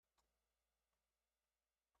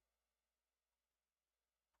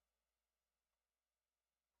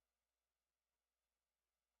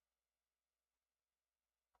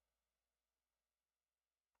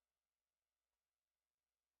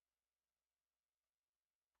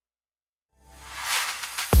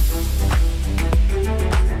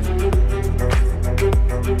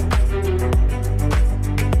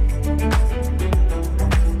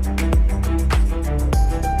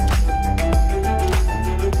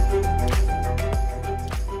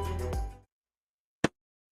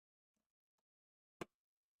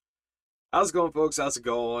How's it going, folks? How's it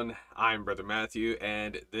going? I'm Brother Matthew,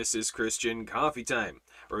 and this is Christian Coffee Time,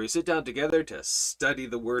 where we sit down together to study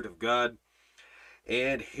the Word of God.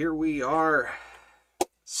 And here we are,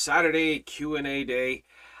 Saturday Q&A day.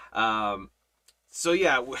 Um, so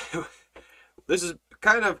yeah, this is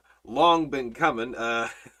kind of long been coming.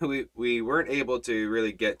 We weren't able to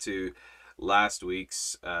really get to last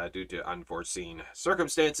week's due to unforeseen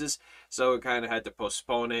circumstances, so we kind of had to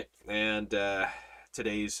postpone it. And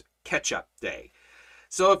today's catch-up day.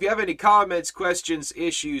 So if you have any comments, questions,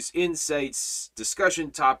 issues, insights,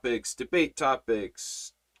 discussion topics, debate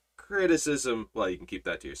topics, criticism, well, you can keep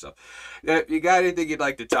that to yourself. If you got anything you'd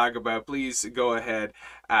like to talk about, please go ahead,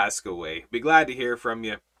 ask away. Be glad to hear from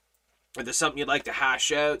you. If there's something you'd like to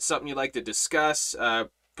hash out, something you'd like to discuss,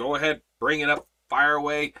 go ahead, bring it up, fire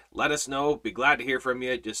away, let us know. Be glad to hear from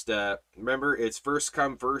you. Just remember, it's first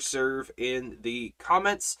come, first serve in the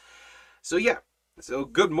comments. So yeah, so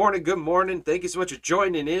good morning, good morning. Thank you so much for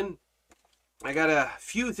joining in. I got a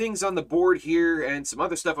few things on the board here and some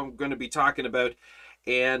other stuff I'm going to be talking about.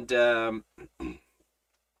 And yeah,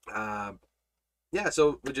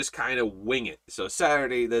 so we'll just kind of wing it. So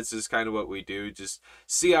Saturday, this is kind of what we do. Just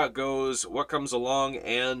see how it goes, what comes along,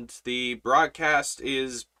 and the broadcast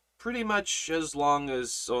is pretty much as long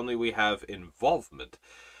as only we have involvement.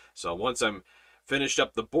 So once I'm finished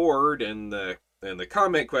up the board and the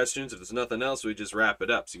comment questions, if there's nothing else, we just wrap it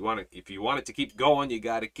up. So if you want it to keep going, you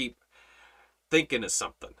got to keep thinking of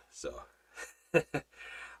something. So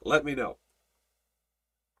let me know.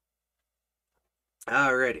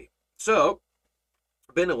 Alrighty. So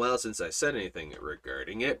been a while since I said anything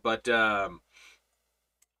regarding it, but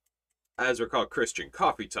as we're called Christian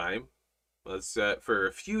Coffee Time, let's for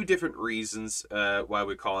a few different reasons why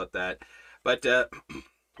we call it that. But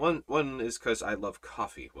one is because I love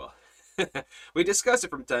coffee. Well, we discuss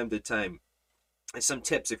it from time to time. Some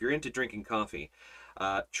tips if you're into drinking coffee.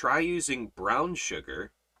 Try using brown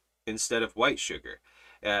sugar instead of white sugar.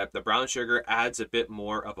 The brown sugar adds a bit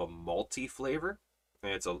more of a malty flavor,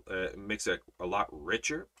 and it makes it a lot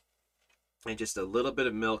richer. And just a little bit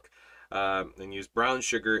of milk, and use brown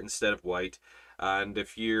sugar instead of white. And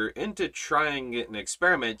if you're into trying it and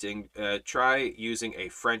experimenting, try using a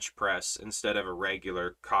French press instead of a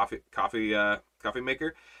regular coffee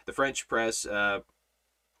maker. The French press,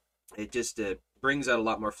 it just brings out a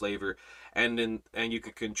lot more flavor, and you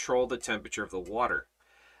can control the temperature of the water.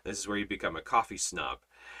 This is where you become a coffee snob.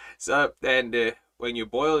 So, and when you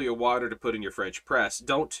boil your water to put in your French press,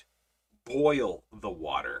 don't boil the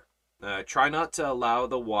water. Try not to allow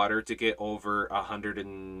the water to get over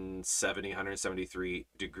 170, 173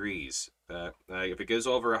 degrees. If it goes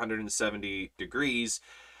over 170 degrees,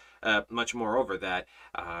 much more over that,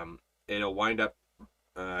 it'll wind up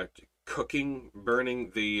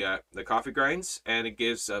burning the coffee grinds, and it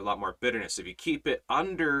gives a lot more bitterness. If you keep it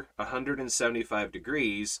under 175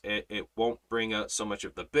 degrees, it won't bring out so much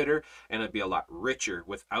of the bitter, and it'll be a lot richer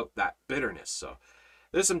without that bitterness. So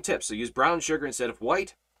there's some tips. So use brown sugar instead of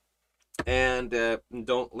white, and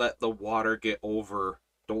don't let the water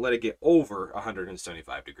don't let it get over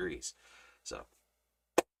 175 degrees. So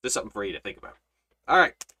there's something for you to think about. All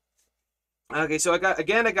right. Okay, so I got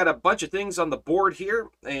a bunch of things on the board here,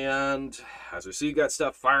 and as we see, you got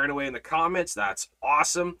stuff firing away in the comments. That's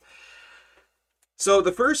awesome. So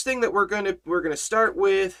the first thing that we're gonna start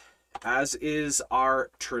with, as is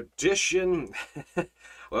our tradition, we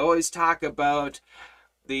always talk about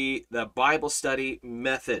the Bible study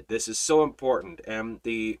method. This is so important, and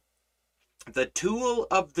the tool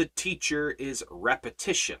of the teacher is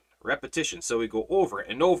repetition. Repetition. So we go over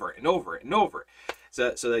and over and over and over,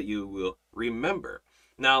 so that you will remember.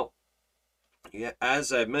 Now, yeah,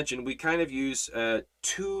 as I mentioned, we kind of use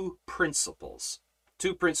two principles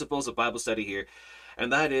of Bible study here,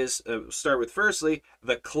 and that is start with firstly,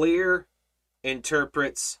 the clear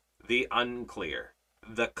interprets the unclear.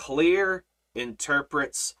 The clear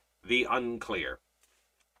interprets the unclear.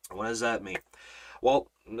 What does that mean? Well,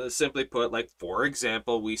 simply put, like, for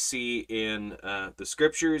example, we see in the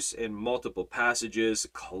scriptures in multiple passages,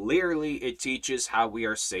 clearly it teaches how we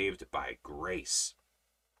are saved by grace.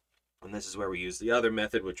 And this is where we use the other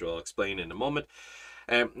method, which we'll explain in a moment,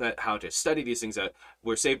 how to study these things out.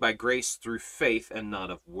 We're saved by grace through faith and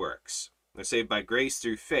not of works. We're saved by grace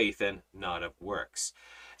through faith and not of works.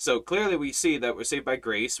 So clearly we see that we're saved by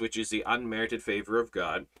grace, which is the unmerited favor of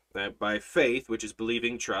God, by faith, which is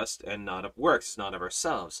believing trust, and not of works, not of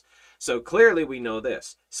ourselves. So clearly we know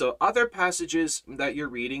this. So other passages that you're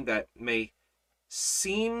reading that may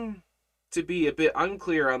seem to be a bit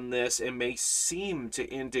unclear on this and may seem to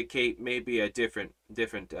indicate maybe a different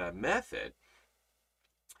method,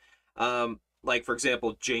 Like, for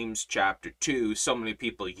example, James chapter 2, so many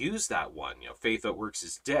people use that one. Faith without works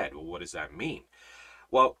is dead. Well, what does that mean?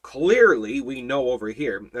 Well, clearly, we know over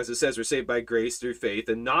here, as it says, we're saved by grace through faith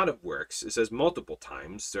and not of works. It says multiple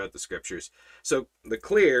times throughout the scriptures. So the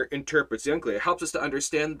clear interprets the unclear. It helps us to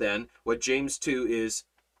understand then what James 2 is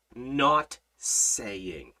not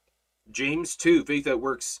saying. James 2, faith that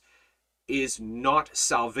works, is not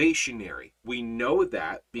salvationary. We know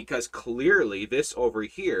that because clearly this over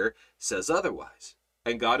here says otherwise.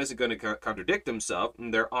 And God isn't going to contradict himself,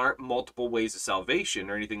 and there aren't multiple ways of salvation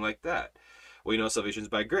or anything like that. We know salvation is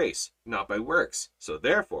by grace, not by works. So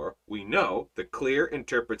therefore, we know the clear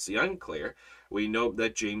interprets the unclear. We know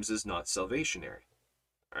that James is not salvationary.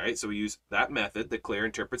 All right, so we use that method. The clear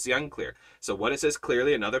interprets the unclear. So what it says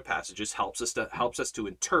clearly in other passages helps us to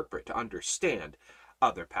interpret, to understand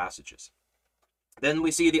other passages. Then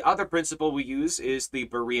we see the other principle we use is the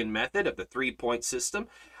Berean method of the 3-point system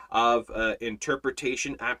of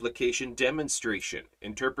interpretation, application, demonstration.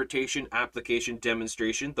 Interpretation, application,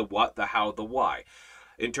 demonstration, the what, the how, the why.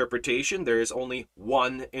 Interpretation, there is only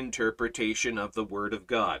one interpretation of the Word of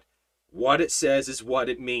God. What it says is what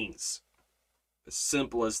it means. As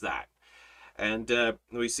simple as that. And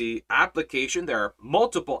we see application, there are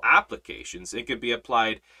multiple applications. It can be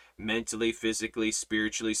applied mentally, physically,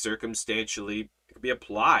 spiritually, circumstantially. It can be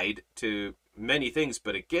applied to many things,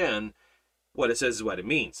 but again, what it says is what it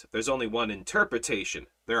means. There's only one interpretation.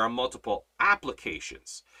 There are multiple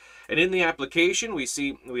applications. And in the application,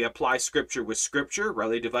 we apply scripture with scripture,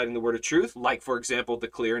 rightly dividing the word of truth, like, for example, the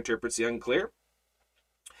clear interprets the unclear.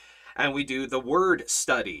 And we do the word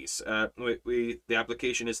studies. The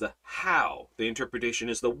application is the how. The interpretation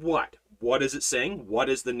is the what. What is it saying? What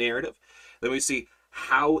is the narrative? Then we see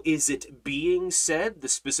how is it being said, the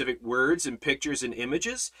specific words and pictures and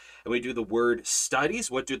images. And we do the word studies.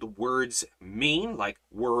 What do the words mean? Like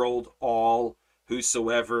world, all,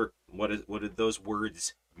 whosoever. What did those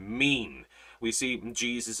words mean? We see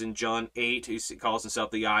Jesus in John 8, he calls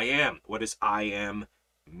himself the I am. What does I am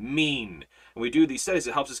mean? And we do these studies,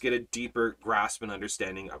 it helps us get a deeper grasp and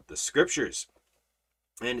understanding of the scriptures.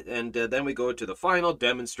 And then we go to the final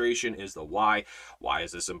demonstration is the why. Why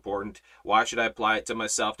is this important? Why should I apply it to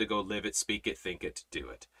myself to go live it, speak it, think it, do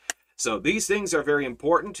it? So these things are very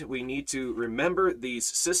important. We need to remember these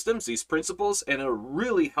systems, these principles, and it'll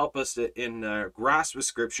really help us in grasp of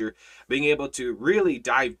Scripture, being able to really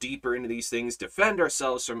dive deeper into these things, defend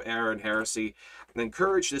ourselves from error and heresy, and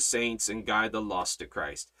encourage the saints and guide the lost to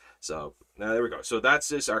Christ. So there we go. So that's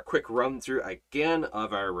just our quick run through again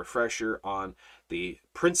of our refresher on the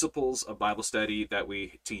principles of Bible study that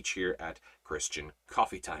we teach here at Christian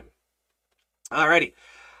Coffee Time. Alrighty.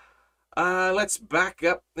 Let's back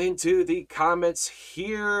up into the comments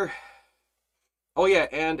here. Oh yeah,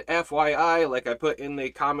 and FYI, like I put in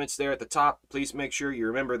the comments there at the top, please make sure you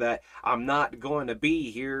remember that I'm not going to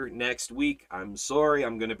be here next week. I'm sorry,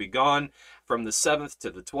 I'm going to be gone from the 7th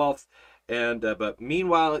to the 12th. And but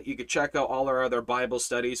meanwhile, you can check out all our other Bible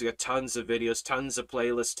studies. We got tons of videos, tons of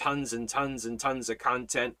playlists, tons and tons and tons of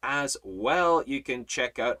content as well. You can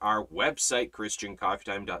check out our website,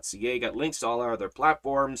 christiancoffeetime.ca. Got links to all our other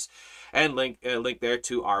platforms and link there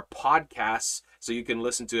to our podcasts, so you can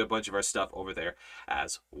listen to a bunch of our stuff over there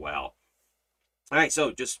as well. All right,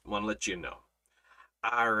 so just want to let you know.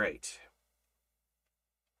 All right,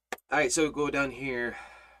 so go down here.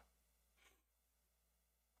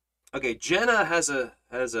 Okay, Jenna has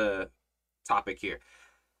a topic here.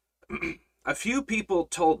 A few people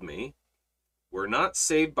told me we're not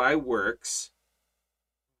saved by works,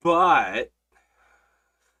 but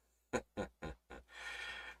I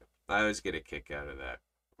always get a kick out of that.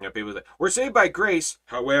 People say we're saved by grace.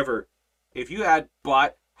 However, if you add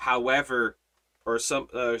but, however, or some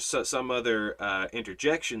other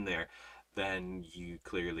interjection there, then you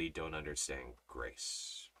clearly don't understand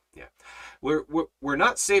grace. Yeah, we're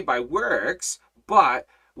not saved by works, but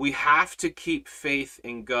we have to keep faith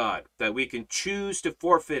in God, that we can choose to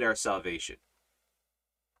forfeit our salvation.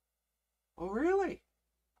 Oh, really?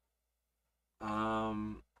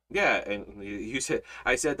 Yeah, and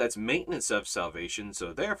I said that's maintenance of salvation,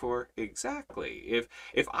 so therefore, exactly.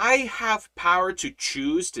 If I have power to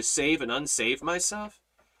choose to save and unsave myself,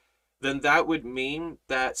 then that would mean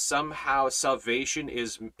that somehow salvation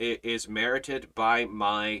is merited by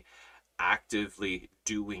my actively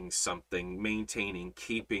doing something, maintaining,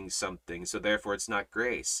 keeping something. So therefore it's not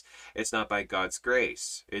grace. It's not by God's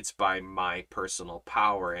grace. It's by my personal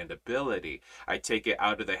power and ability. I take it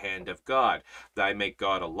out of the hand of God. I make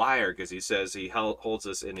God a liar because he says he holds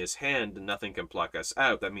us in his hand and nothing can pluck us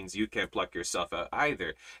out. That means you can't pluck yourself out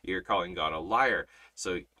either. You're calling God a liar.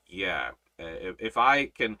 So yeah. If I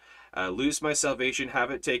can lose my salvation, have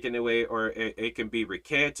it taken away, or it can be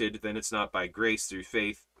recanted, then it's not by grace through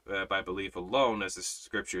faith, by belief alone, as the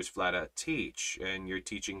scriptures flat out teach. And you're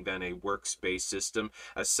teaching then a works-based system,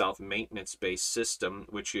 a self-maintenance based system,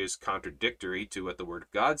 which is contradictory to what the Word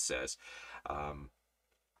of God says.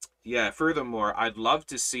 Yeah, furthermore, I'd love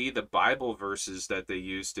to see the Bible verses that they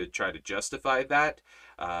use to try to justify that.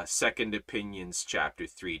 Second Opinions chapter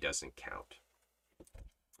 3 doesn't count.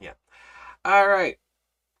 Yeah. All right.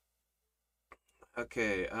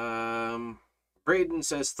 Okay. Braden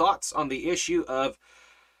says, thoughts on the issue of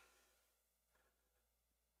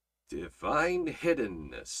divine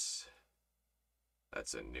hiddenness.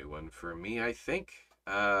 That's a new one for me, I think.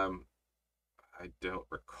 I don't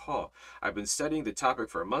recall. I've been studying the topic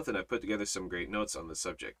for a month and I've put together some great notes on the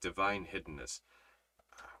subject, divine hiddenness.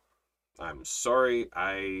 I'm sorry,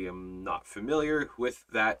 I am not familiar with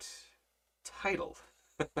that title.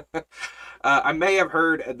 I may have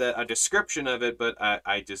heard a description of it, but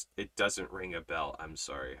it doesn't ring a bell. I'm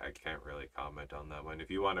sorry, I can't really comment on that one. If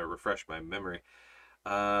you want to refresh my memory,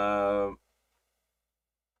 yeah.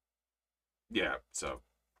 So,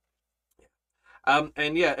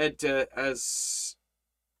 and yeah, as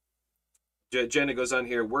Jenna goes on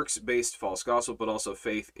here, works-based false gospel, but also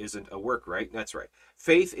faith isn't a work, right? That's right.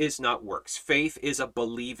 Faith is not works. Faith is a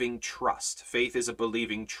believing trust. Faith is a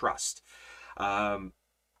believing trust.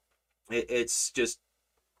 It's just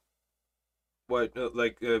what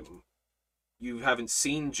you haven't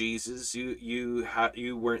seen Jesus. You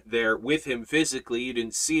weren't there with him physically. You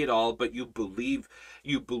didn't see it all, but you believe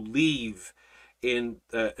in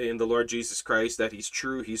the Lord Jesus Christ, that he's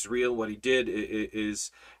true, he's real, what he did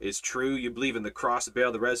is true. You believe in the cross, the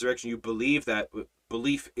burial, the resurrection. You believe that.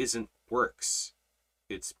 Belief isn't works.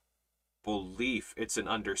 It's belief. It's an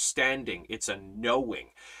understanding. It's a knowing.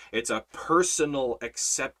 It's a personal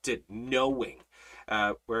accepted knowing,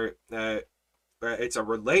 where it's a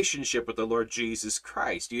relationship with the Lord Jesus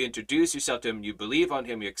Christ. You introduce yourself to him, you believe on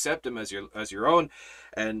him, you accept him as your own,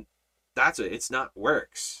 and that's it. It's not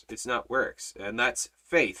works. It's not works. And that's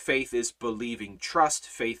faith. Faith is believing trust.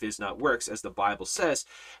 Faith is not works. As the Bible says,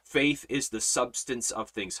 faith is the substance of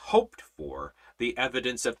things hoped for, the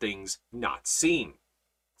evidence of things not seen.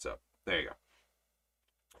 So there you go.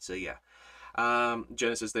 So yeah.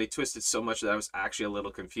 Genesis, they twisted so much that I was actually a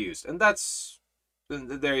little confused. And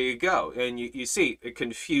there you go. And you see,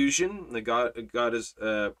 confusion, God is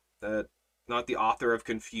not the author of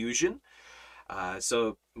confusion.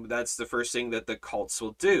 So that's the first thing that the cults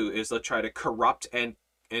will do, is they'll try to corrupt and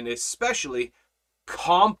especially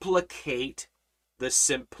complicate the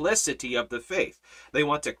simplicity of the faith. They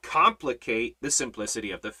want to complicate the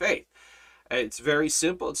simplicity of the faith. It's very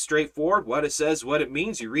simple. It's straightforward. What it says, what it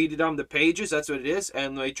means. You read it on the pages. That's what it is.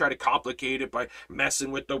 And they try to complicate it by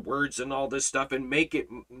messing with the words and all this stuff and make it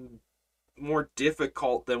more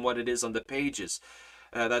difficult than what it is on the pages.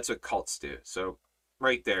 That's what cults do. So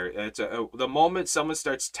right there, it's the moment someone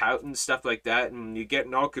starts touting stuff like that and you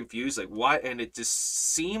get all confused, like what, and it just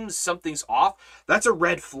seems something's off, that's a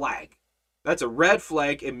red flag. That's a red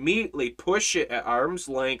flag. Immediately push it at arm's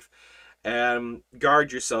length and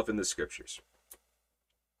guard yourself in the scriptures.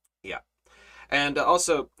 Yeah. And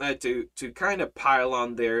also to kind of pile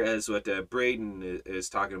on there, as what Braden is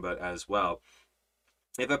talking about as well,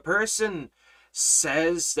 if a person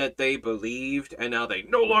says that they believed and now they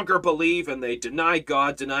no longer believe and they deny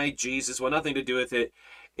God, deny Jesus, want nothing to do with it,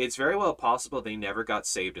 it's very well possible they never got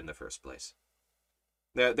saved in the first place.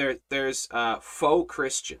 There's faux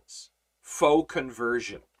Christians, faux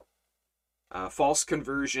conversion, false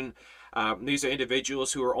conversion. These are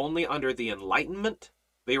individuals who are only under the Enlightenment.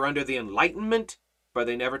 They were under the Enlightenment, but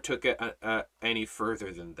they never took it any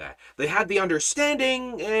further than that. They had the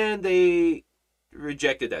understanding and they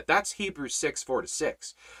rejected that. That's Hebrews 6,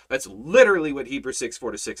 4-6. That's literally what Hebrews 6,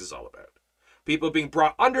 4-6 is all about. People being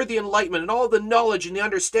brought under the enlightenment and all the knowledge and the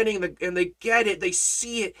understanding, and they get it, they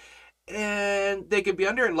see it, and they can be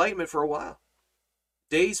under enlightenment for a while.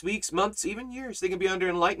 Days, weeks, months, even years. They can be under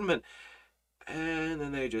enlightenment, and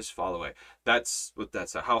then they just fall away. That's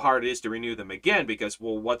how hard it is to renew them again, because,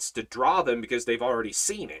 well, what's to draw them, because they've already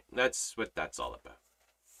seen it. That's what that's all about.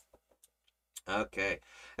 Okay.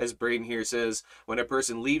 As Braden here says, when a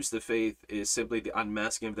person leaves the faith is simply the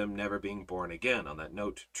unmasking of them never being born again. On that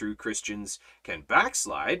note, true Christians can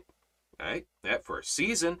backslide, right? Yeah, for a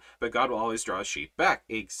season, but God will always draw sheep back.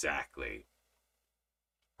 Exactly.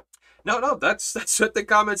 No, that's what the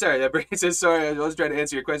comments are. Braden says, sorry, I was trying to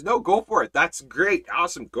answer your question. No, go for it. That's great.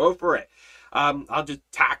 Awesome. Go for it. I'll just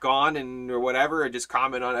tack on or whatever, and just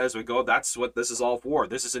comment on it as we go. That's what this is all for.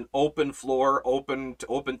 This is an open floor, open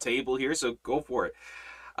table here, so go for it.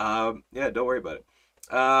 Yeah, don't worry about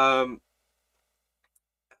it.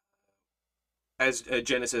 As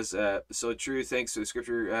Jenna says, so true, thanks to the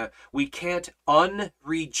scripture, we can't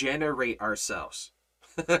unregenerate ourselves.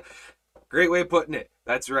 Great way of putting it.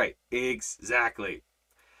 That's right. Exactly.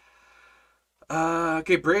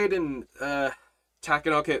 Okay, Braden,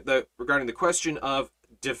 talking, okay, regarding the question of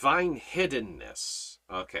divine hiddenness.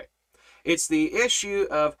 Okay. It's the issue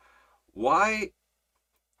of why,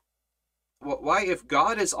 if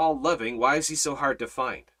God is all loving, why is he so hard to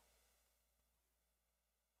find?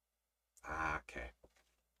 Okay.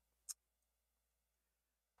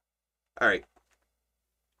 All right.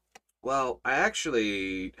 Well, I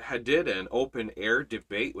actually did an open air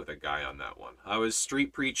debate with a guy on that one. I was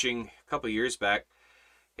street preaching a couple years back,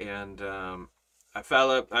 and I fell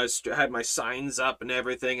up. Had my signs up and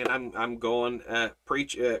everything, and I'm going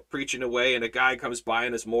preaching away, and a guy comes by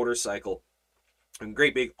on his motorcycle, a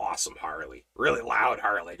great big awesome Harley, really loud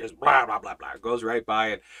Harley, just blah blah blah blah, goes right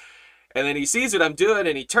by, and then he sees what I'm doing,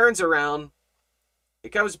 and he turns around. He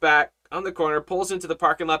comes back on the corner, pulls into the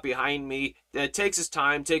parking lot behind me, takes his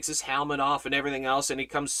time, takes his helmet off and everything else, and he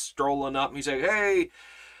comes strolling up, and he's like, hey,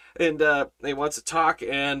 and he wants to talk,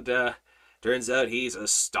 and turns out he's a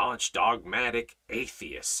staunch, dogmatic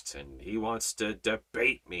atheist, and he wants to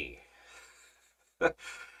debate me. And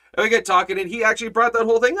we get talking, and he actually brought that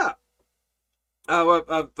whole thing up.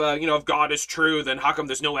 If God is true, then how come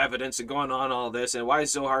there's no evidence and going on all this, and why is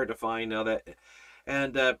it so hard to find all that?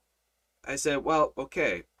 And I said, well,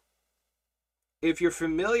 okay, if you're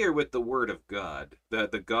familiar with the Word of God,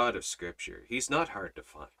 the God of Scripture, he's not hard to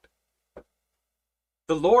find.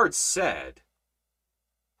 The Lord said,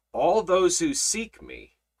 all those who seek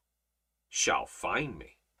me shall find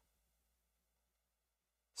me.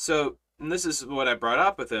 So, and this is what I brought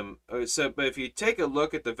up with him. But if you take a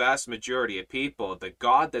look at the vast majority of people, the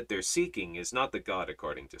God that they're seeking is not the God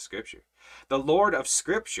according to Scripture. The Lord of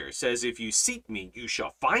Scripture says, if you seek me, you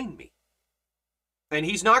shall find me. And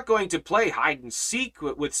he's not going to play hide and seek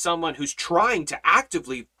with someone who's trying to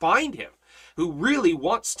actively find him, who really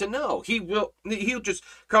wants to know. He'll just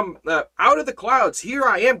come out of the clouds. Here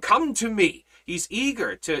I am, come to me. He's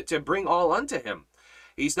eager to bring all unto him.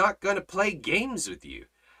 He's not going to play games with you.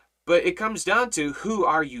 But it comes down to, who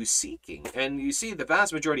are you seeking? And you see, the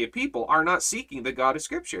vast majority of people are not seeking the God of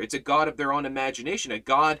Scripture. It's a God of their own imagination, a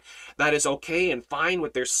God that is okay and fine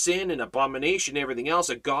with their sin and abomination and everything else,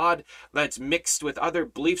 a God that's mixed with other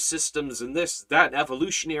belief systems and this, that,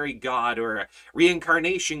 evolutionary God, or a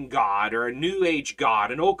reincarnation God, or a New Age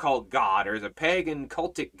God, an occult God, or the pagan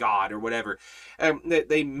cultic God, or whatever.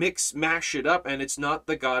 They mash it up, and it's not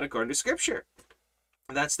the God according to Scripture.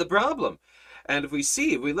 That's the problem. And if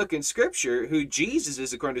we look in Scripture, who Jesus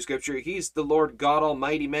is according to Scripture, he's the Lord God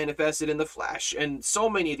Almighty manifested in the flesh. And so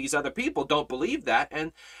many of these other people don't believe that,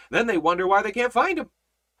 and then they wonder why they can't find him.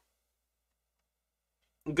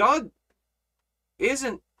 God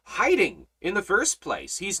isn't hiding in the first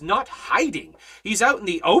place. He's not hiding. He's out in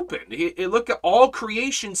the open. Look at all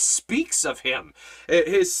creation speaks of him.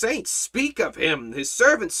 His saints speak of him. His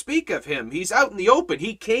servants speak of him. He's out in the open.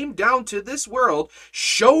 He came down to this world,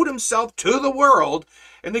 showed himself to the world,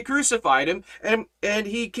 and they crucified him, and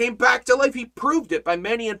he came back to life. He proved it by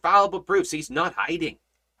many infallible proofs. He's not hiding.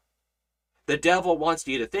 The devil wants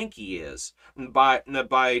you to think he is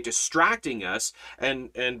by distracting us and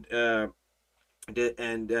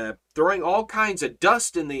throwing all kinds of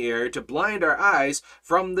dust in the air to blind our eyes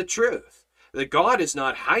from the truth. That God is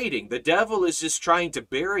not hiding. The devil is just trying to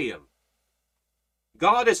bury him.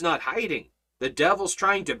 God is not hiding. The devil's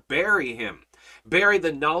trying to bury him. Bury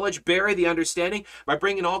the knowledge, bury the understanding by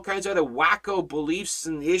bringing all kinds of other wacko beliefs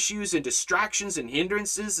and issues and distractions and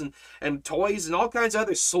hindrances and toys and all kinds of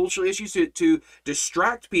other social issues to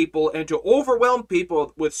distract people and to overwhelm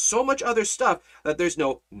people with so much other stuff that there's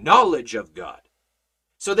no knowledge of God.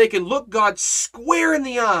 So they can look God square in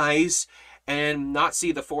the eyes and not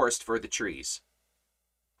see the forest for the trees.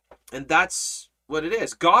 And that's what it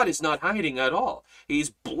is. God is not hiding at all.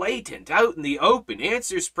 He's blatant, out in the open,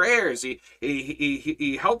 answers prayers.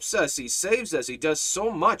 He helps us. He saves us. He does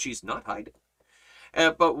so much. He's not hiding.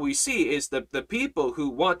 But what we see is the people who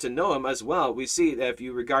want to know him as well. We see that if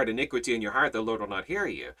you regard iniquity in your heart, the Lord will not hear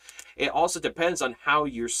you. It also depends on how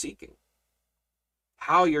you're seeking,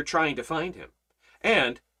 how you're trying to find him,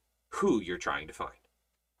 and who you're trying to find.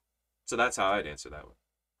 So that's how I'd answer that one.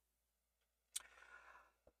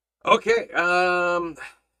 Okay,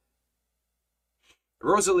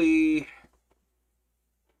 Rosalie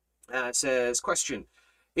says, question,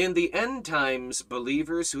 in the end times,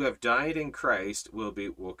 believers who have died in Christ will be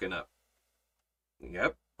woken up.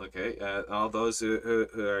 Yep, Okay, all those who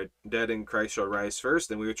are dead in Christ shall rise first,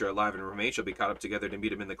 and we which are alive and remain shall be caught up together to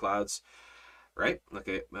meet him in the clouds. Right?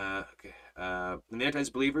 Okay. Okay. And the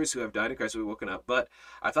anti-believers who have died in Christ will be woken up. But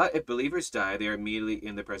I thought if believers die, they are immediately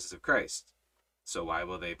in the presence of Christ. So why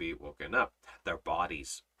will they be woken up? Their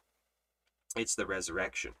bodies. It's the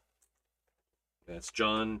resurrection. That's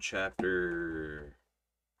John chapter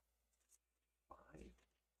 5.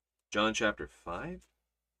 John chapter 5.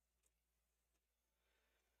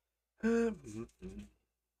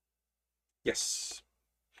 Yes.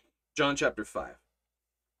 John chapter 5.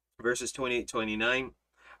 Verses 28-29.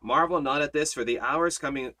 Marvel not at this, for the hour is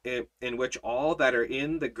coming in which all that are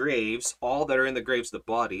in the graves, the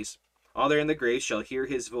bodies, all that are in the graves shall hear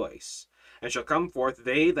his voice. And shall come forth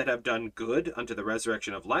they that have done good unto the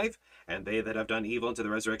resurrection of life, and they that have done evil unto the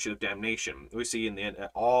resurrection of damnation. We see in the end,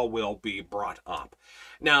 all will be brought up.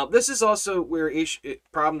 Now, this is also where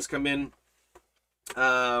problems come in,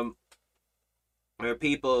 where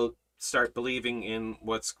people start believing in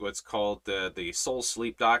what's called the soul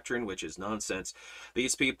sleep doctrine, which is nonsense.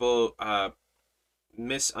 These people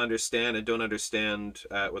misunderstand and don't understand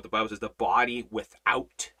what the Bible says. The body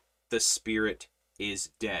without the spirit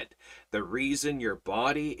is dead. The reason your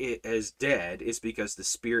body is dead is because the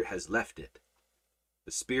spirit has left it.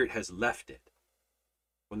 The spirit has left it.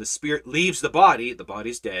 When the spirit leaves the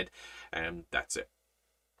body's dead, and that's it.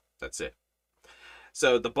 That's it.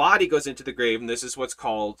 So the body goes into the grave, and this is what's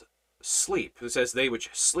called sleep. It says they which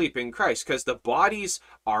sleep in Christ, because the bodies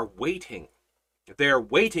are waiting. They're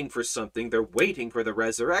waiting for something. They're waiting for the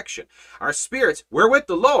resurrection. Our spirits, we're with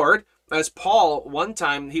the Lord. As Paul, one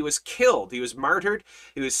time, he was killed. He was martyred.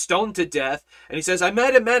 He was stoned to death. And he says, I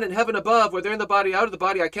met a man in heaven above, whether in the body, out of the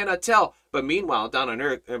body, I cannot tell. But meanwhile, down on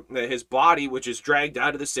earth, his body, which is dragged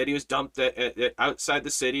out of the city, was dumped outside the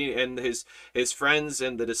city. And his friends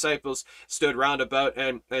and the disciples stood round about.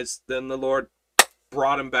 And then the Lord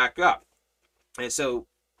brought him back up. And so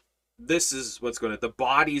this is what's going to, the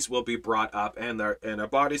bodies will be brought up, and our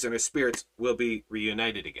bodies and our spirits will be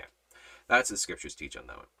reunited again. That's what the scriptures teach on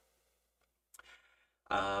that one.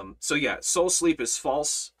 So yeah, soul sleep is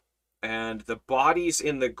false, and the bodies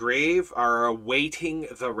in the grave are awaiting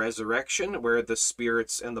the resurrection, where the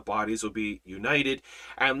spirits and the bodies will be united.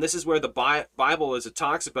 And this is where the Bible, as it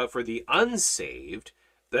talks about for the unsaved,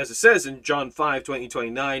 as it says in John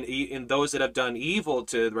 5:20-29, in those that have done evil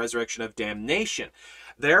to the resurrection of damnation,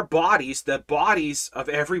 their bodies, the bodies of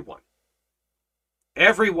everyone,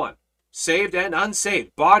 saved and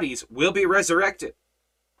unsaved, bodies will be resurrected,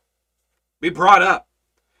 be brought up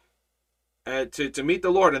to meet the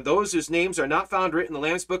Lord. And those whose names are not found written in the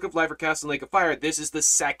Lamb's book of life are cast in the lake of fire. This is the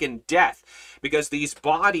second death, because these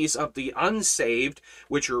bodies of the unsaved,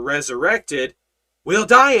 which are resurrected, will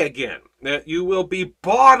die again. You will be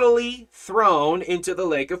bodily thrown into the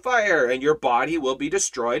lake of fire, and your body will be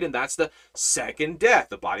destroyed, and that's the second death,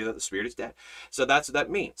 the body that the spirit is dead. So that's what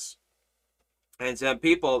that means. And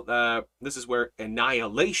people, this is where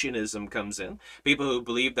annihilationism comes in. People who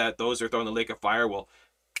believe that those who are thrown in the lake of fire will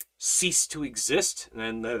cease to exist,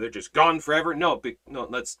 and they're just gone forever. No,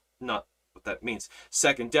 that's not what that means.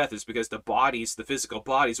 Second death is because the bodies, the physical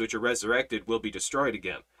bodies which are resurrected, will be destroyed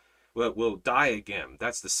again. Will die again.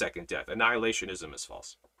 That's the second death. Annihilationism is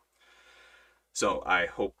false. So I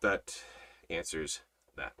hope that answers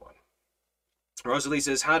that one. Rosalie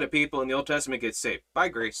says, how do people in the Old Testament get saved? By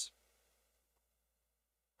grace.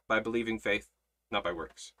 By believing faith, not by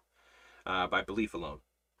works. By belief alone.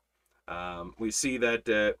 We see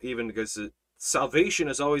that even because salvation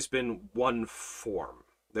has always been one form.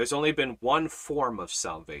 There's only been one form of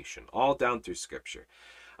salvation, all down through Scripture.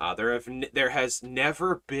 There has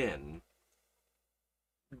never been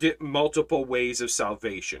multiple ways of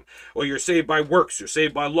salvation. Well, you're saved by works, you're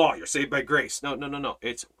saved by law, you're saved by grace. No.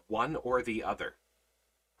 It's one or the other.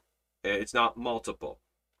 It's not multiple.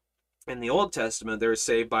 In the Old Testament, they're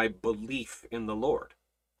saved by belief in the Lord.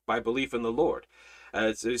 By belief in the Lord.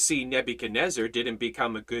 As you see, Nebuchadnezzar didn't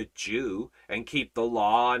become a good Jew and keep the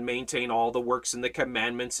law and maintain all the works and the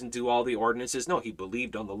commandments and do all the ordinances. No, he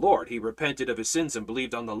believed on the Lord. He repented of his sins and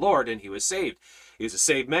believed on the Lord, and he was saved. He was a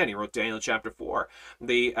saved man. He wrote Daniel chapter 4.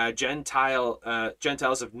 The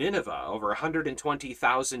Gentiles of Nineveh, over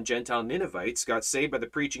 120,000 Gentile Ninevites, got saved by the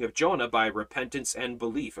preaching of Jonah by repentance and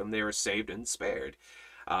belief, and they were saved and spared.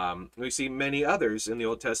 We see many others in the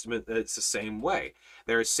Old Testament that it's the same way.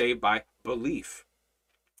 They're saved by belief.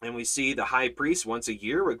 And we see the high priest once a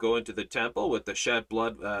year would go into the temple with the shed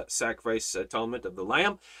blood sacrifice atonement of the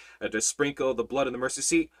lamb to sprinkle the blood in the mercy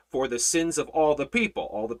seat for the sins of all the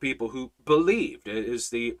people who believed. It is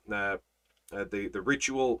the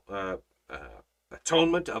ritual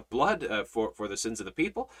atonement of blood for the sins of the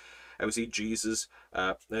people. And we see Jesus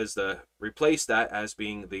replace that as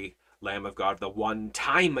being the Lamb of God, the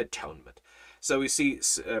one-time atonement. So we see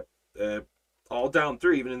all down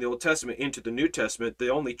through, even in the Old Testament into the New Testament, the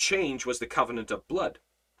only change was the covenant of blood.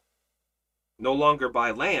 No longer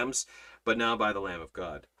by lambs, but now by the Lamb of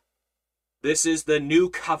God. This is the new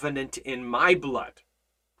covenant in my blood.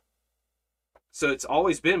 So it's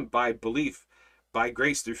always been by belief, by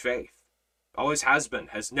grace through faith. Always has been.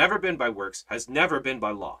 Has never been by works. Has never been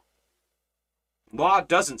by law. Law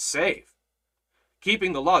doesn't save.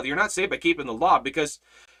 Keeping the law, you're not saved by keeping the law, because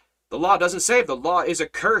the law doesn't save. The law is a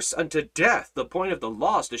curse unto death. The point of the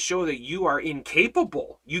law is to show that you are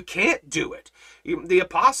incapable. You can't do it. The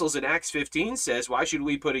apostles in Acts 15 says, why should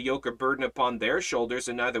we put a yoke of burden upon their shoulders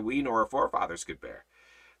and neither we nor our forefathers could bear?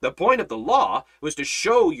 The point of the law was to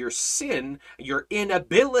show your sin, your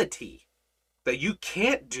inability, that you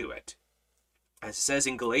can't do it. As it says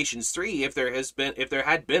in Galatians 3, if there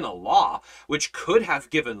had been a law which could have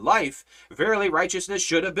given life, verily righteousness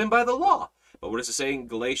should have been by the law. But what does it say in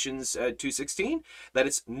Galatians 2:16? That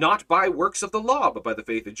it's not by works of the law, but by the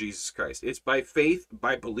faith of Jesus Christ. It's by faith,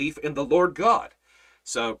 by belief in the Lord God.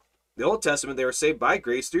 So the Old Testament, they were saved by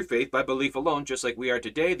grace through faith, by belief alone, just like we are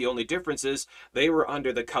today. The only difference is they were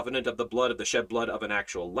under the covenant of the blood, of the shed blood of an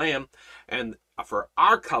actual lamb. And for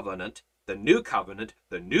our covenant, the new covenant,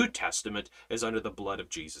 the New Testament, is under the blood of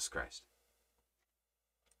Jesus Christ.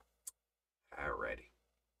 Alrighty.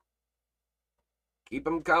 Keep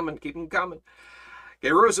them coming, keep them coming.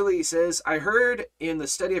 Okay, Rosalie says, I heard in the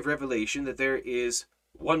study of Revelation that there is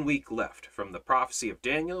 1 week left from the prophecy of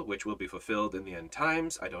Daniel, which will be fulfilled in the end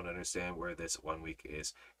times. I don't understand where this 1 week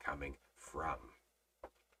is coming from.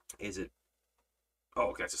 Is it?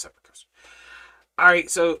 Oh, okay, that's a separate question. All right,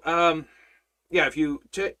 so, yeah, if you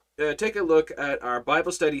take a look at our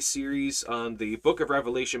Bible study series on the book of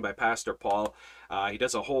Revelation by Pastor Paul, he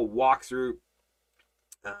does a whole walkthrough,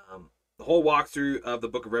 of the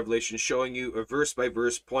book of Revelation, showing you a verse by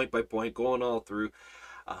verse, point by point, going all through,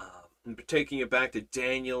 taking you back to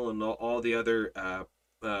Daniel and all the other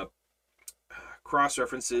cross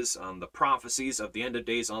references on the prophecies of the end of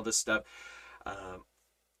days, all this stuff.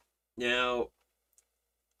 Now,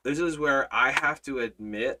 this is where I have to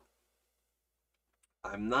admit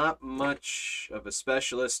I'm not much of a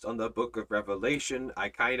specialist on the book of Revelation. I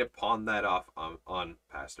kind of pawn that off on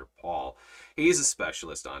Pastor Paul. He's a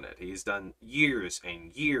specialist on it. He's done years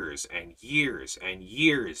and years and years and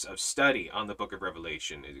years of study on the book of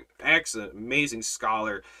Revelation. Excellent, amazing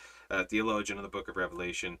scholar, theologian on the book of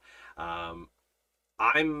Revelation.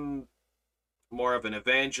 I'm more of an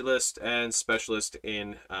evangelist and specialist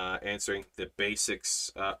in answering the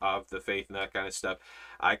basics of the faith and that kind of stuff.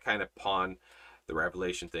 I kind of pawn the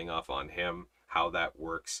Revelation thing off on him, how that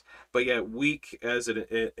works. But yeah, week as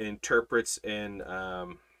it interprets in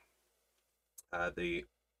the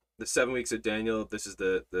 7 weeks of Daniel. This is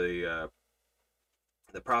the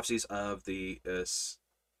prophecies of the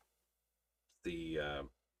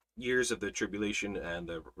years of the tribulation and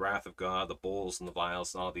the wrath of God, the bowls and the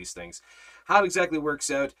vials and all these things. How it exactly works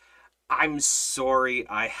out, I'm sorry,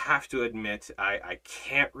 I have to admit, I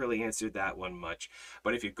can't really answer that one much.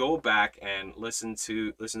 But if you go back and listen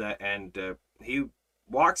to that, and he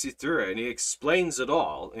walks you through it, and he explains it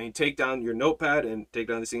all, and you take down your notepad and take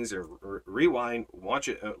down these things, or rewind, watch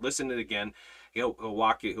it, listen to it again. He'll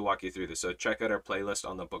walk you through this. So check out our playlist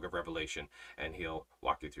on the Book of Revelation, and he'll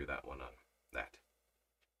walk you through that one on that.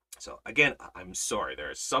 So again, I'm sorry.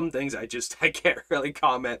 There are some things I can't really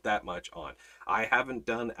comment that much on. I haven't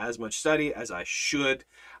done as much study as I should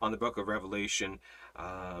on the book of Revelation.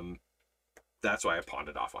 That's why I pawned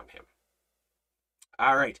it off on him.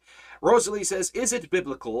 All right. Rosalie says, is it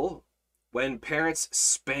biblical when parents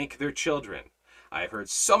spank their children? I've heard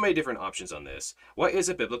so many different options on this. What is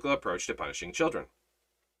a biblical approach to punishing children?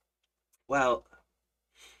 Well,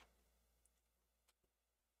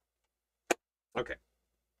 okay.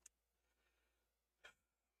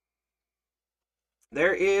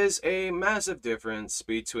 There is a massive difference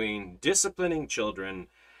between disciplining children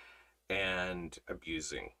and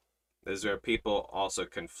abusing. This is where people also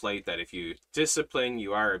conflate that if you discipline,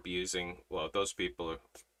 you are abusing. Well, those people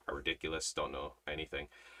are ridiculous, don't know anything.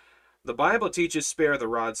 The Bible teaches spare the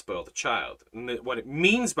rod, spoil the child. And what it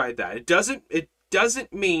means by that, it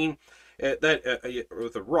doesn't mean that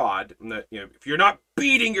with a rod, that if you're not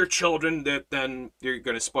beating your children, then you're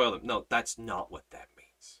going to spoil them. No, that's not what that means.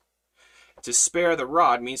 To spare the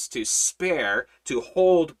rod means to spare, to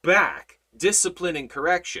hold back discipline and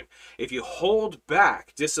correction. If you hold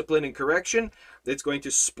back discipline and correction, it's going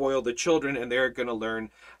to spoil the children, and they're going to learn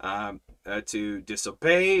to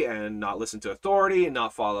disobey and not listen to authority and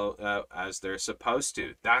not follow as they're supposed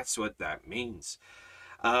to. That's what that means.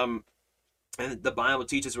 And the Bible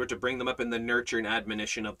teaches we're to bring them up in the nurture and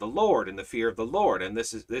admonition of the Lord, in the fear of the Lord. And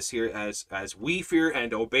this here, as we fear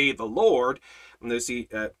and obey the Lord. And this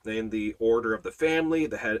in the order of the family,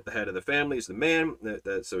 the head of the family is the man.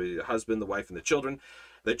 So the husband, the wife, and the children.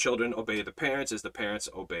 The children obey the parents as the parents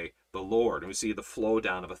obey the Lord. And we see the flow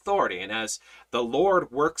down of authority. And as the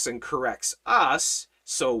Lord works and corrects us,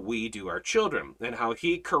 so we do our children. And how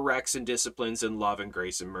he corrects and disciplines in love and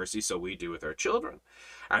grace and mercy, so we do with our children.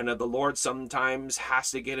 And the Lord sometimes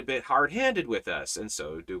has to get a bit hard-handed with us, and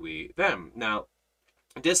so do we them. Now,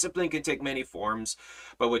 discipline can take many forms,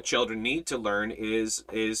 but what children need to learn is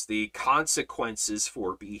the consequences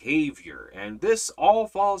for behavior. And this all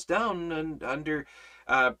falls down under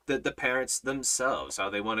the parents themselves, how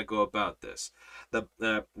they want to go about this.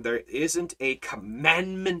 There isn't a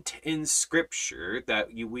commandment in Scripture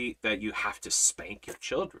that you have to spank your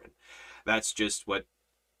children. That's just what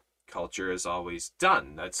culture has always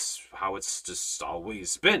done. That's how it's just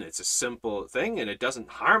always been. It's a simple thing, and it doesn't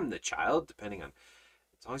harm the child, depending on,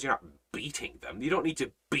 as long as you're not beating them. You don't need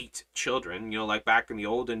to beat children. Like back in the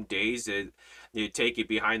olden days, they'd take you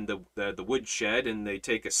behind the woodshed, and they'd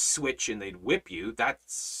take a switch and they'd whip you.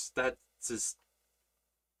 That's not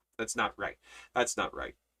right. That's not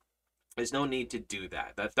right. There's no need to do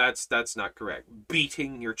that. That's not correct.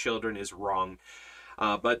 Beating your children is wrong.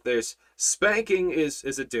 But there's spanking is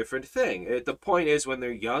a different thing. The point is, when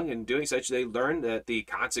they're young and doing such, they learn that the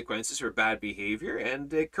consequences for bad behavior,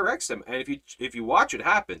 and it corrects them. And if you watch what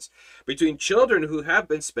happens between children who have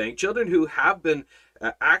been spanked, children who have been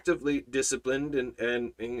actively disciplined and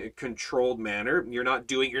in a controlled manner, you're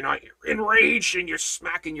not enraged and you're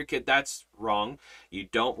smacking your kid. That's wrong. You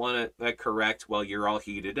don't want to correct while you're all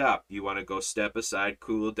heated up. You want to go step aside,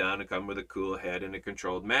 cool down, and come with a cool head in a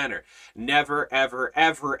controlled manner. Never, ever,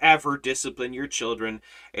 ever, ever discipline your children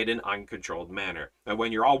in an uncontrolled manner. And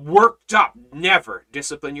when you're all worked up, never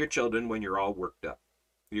discipline your children when you're all worked up.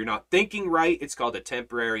 You're not thinking right. It's called a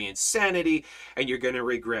temporary insanity, and you're going to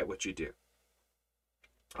regret what you do.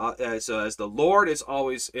 So as the Lord is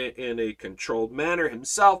always in a controlled manner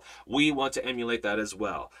himself, we want to emulate that as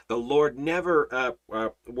well. The Lord never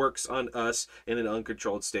works on us in an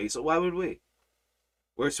uncontrolled state, so why would we?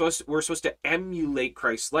 We're supposed to emulate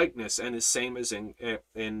Christ's likeness, and the same as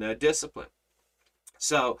in discipline.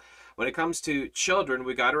 So when it comes to children,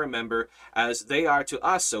 we got to remember, as they are to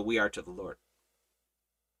us, so we are to the Lord.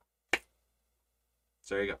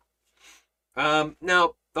 So there you go.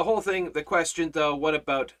 Now, the whole thing, the question though, what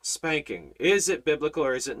about spanking? Is it biblical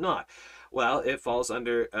or is it not? Well, it falls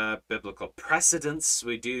under biblical precedence.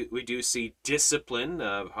 We do see discipline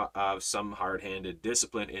of some hard-handed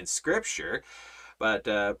discipline in Scripture, but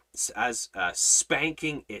as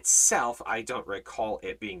spanking itself, I don't recall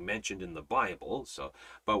it being mentioned in the Bible.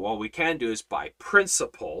 But what we can do is, by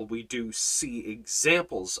principle, we do see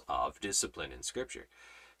examples of discipline in Scripture.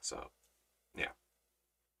 So, yeah.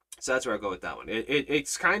 So that's where I go with that one.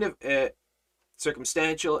 It's kind of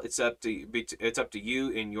circumstantial. It's up to you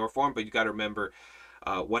in your form, but you got to remember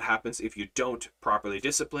what happens if you don't properly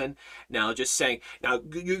discipline. Now, just saying, now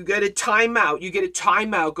you get a timeout. You get a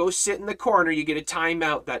timeout. Go sit in the corner. You get a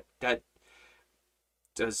timeout. That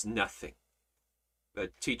does nothing.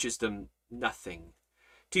 That teaches them nothing.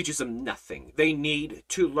 Teaches them nothing. They need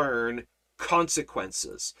to learn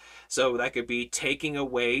consequences. So that could be taking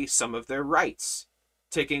away some of their rights.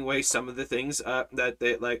 Taking away some of the things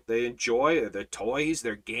that they enjoy, their toys,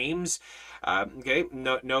 their games. Okay,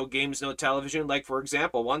 no games, no television. Like, for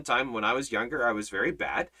example, one time when I was younger, I was very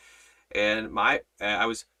bad, and I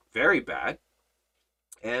was very bad,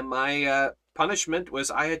 and my punishment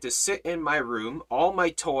was I had to sit in my room. All my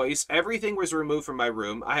toys, everything was removed from my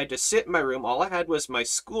room. I had to sit in my room. All I had was my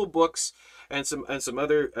school books and some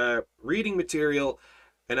other reading material,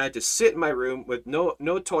 and I had to sit in my room with no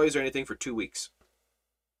toys or anything for 2 weeks.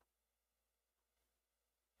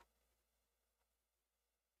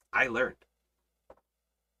 I learned.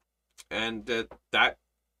 And that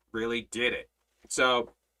really did it. So,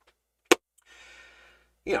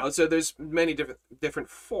 so there's many different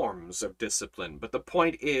forms of discipline. But the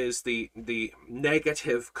point is the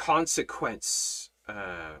negative consequence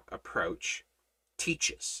approach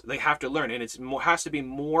teaches. They have to learn. And it has to be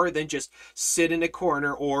more than just sit in a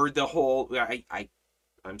corner or the whole,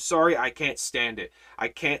 I'm sorry, I can't stand it. I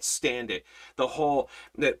can't stand it. The whole,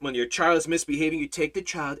 that when your child is misbehaving, you take the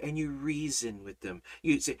child and you reason with them.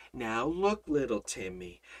 You say, now look, little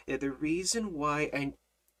Timmy, the reason why, and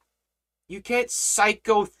You can't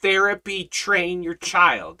psychotherapy train your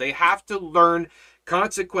child. They have to learn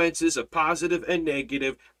consequences of positive and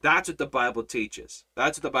negative. That's what the Bible teaches.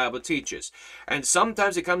 That's what the Bible teaches. And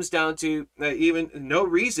sometimes it comes down to even no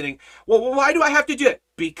reasoning. Well, why do I have to do it?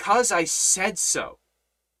 Because I said so.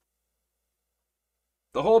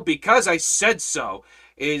 The whole because I said so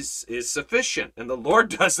is sufficient. And the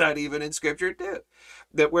Lord does that even in Scripture too.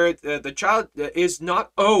 That where the child is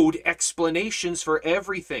not owed explanations for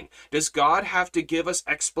everything. Does God have to give us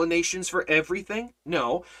explanations for everything?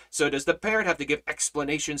 No. So does the parent have to give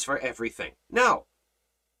explanations for everything? No.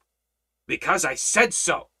 Because I said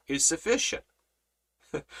so is sufficient.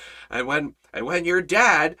 And when your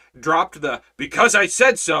dad dropped the because I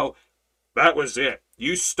said so, that was it.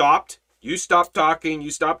 You stopped. You stopped talking.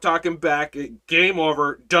 You stopped talking back. Game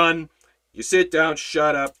over. Done. You sit down.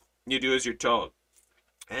 Shut up. You do as you're told.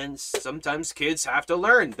 And sometimes kids have to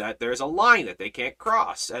learn that there's a line that they can't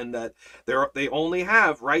cross and that they only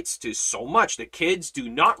have rights to so much. The kids do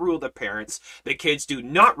not rule the parents. The kids do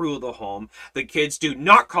not rule the home. The kids do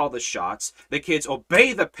not call the shots. The kids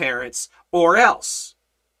obey the parents or else.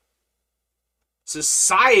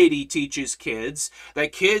 Society teaches kids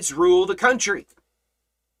that kids rule the country,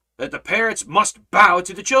 that the parents must bow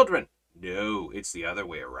to the children. No, it's the other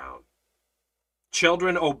way around.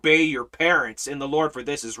 Children, obey your parents in the Lord, for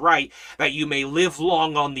this is right, that you may live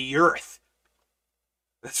long on the earth.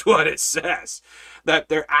 That's what it says. That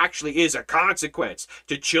there actually is a consequence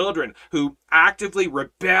to children who actively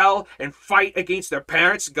rebel and fight against their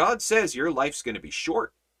parents. God says your life's going to be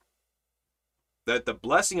short. That the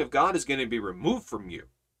blessing of God is going to be removed from you.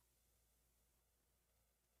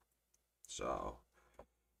 So,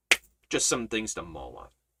 just some things to mull on.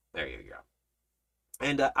 There you go.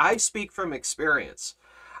 And I speak from experience.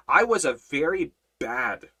 I was a very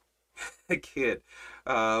bad kid.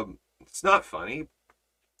 It's not funny.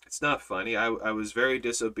 It's not funny. I was very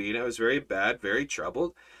disobedient. I was very bad, very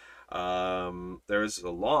troubled. There was a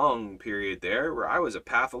long period there where I was a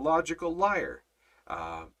pathological liar.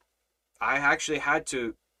 I actually had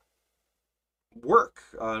to work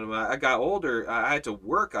on. When I got older, I had to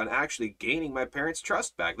work on actually gaining my parents'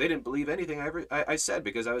 trust back. They didn't believe anything I said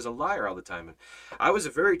because I was a liar all the time, and I was a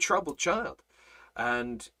very troubled child.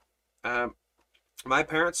 And my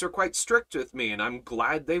parents are quite strict with me, and I'm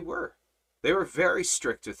glad they were. They were very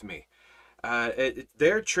strict with me.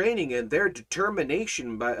 Their training and their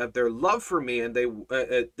determination of their love for me, and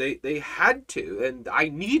they had to, and I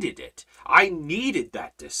needed it. I needed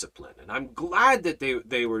that discipline, and I'm glad that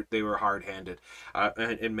they were hard-handed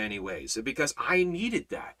in many ways because I needed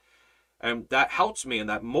that. And that helped me, and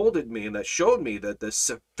that molded me, and that showed me that the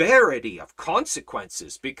severity of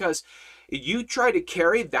consequences. Because you try to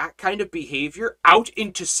carry that kind of behavior out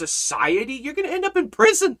into society, you're going to end up in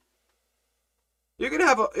prison. You're gonna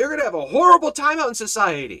have a horrible time out in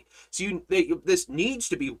society. So this needs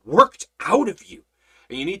to be worked out of you,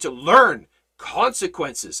 and you need to learn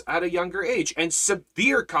consequences at a younger age and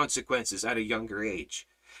severe consequences at a younger age.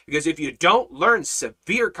 Because if you don't learn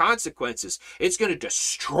severe consequences, it's going to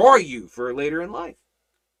destroy you for later in life.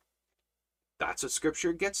 That's what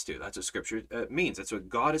Scripture gets to. That's what Scripture means. That's what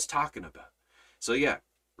God is talking about. So yeah,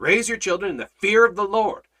 raise your children in the fear of the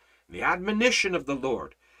Lord, the admonition of the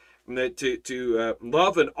Lord. To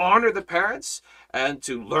love and honor the parents and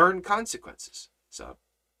to learn consequences. So,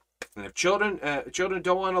 and if children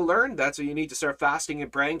don't want to learn, that's when you need to start fasting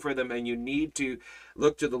and praying for them, and you need to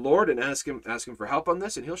look to the Lord and ask him for help on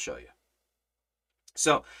this, and he'll show you.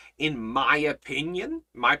 So, in my opinion,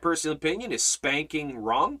 my personal opinion, is spanking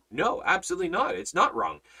wrong? No, absolutely not. It's not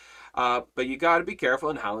wrong. But you got to be careful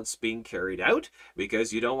in how it's being carried out,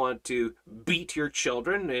 because you don't want to beat your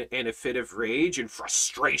children in a fit of rage and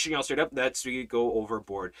frustration. You'll start up. That's where you go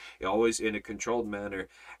overboard. You're always in a controlled manner.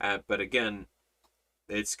 But again,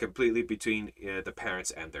 it's completely between the parents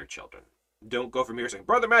and their children. Don't go from here saying,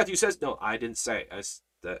 Brother Matthew says, no, I didn't say.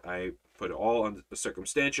 I put it all on the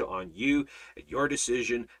circumstantial on you and your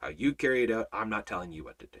decision, how you carry it out. I'm not telling you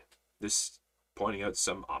what to do. This pointing out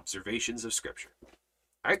some observations of Scripture.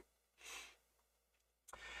 All right.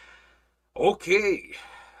 Okay.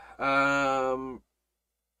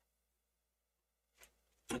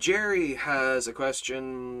 Jerry has a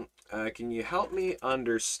question. Can you help me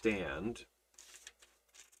understand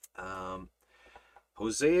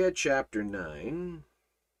Hosea chapter 9?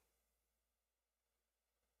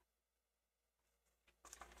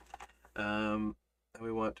 And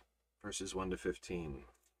we want verses 1 to 15.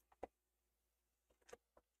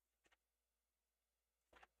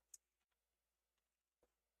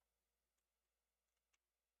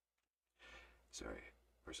 Sorry,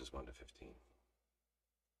 verses 1 to 15.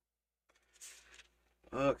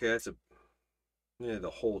 Okay, Yeah,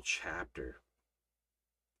 the whole chapter.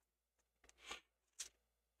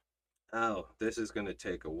 Oh, this is going to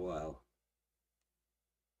take a while.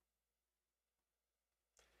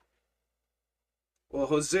 Well,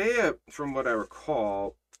 Hosea, from what I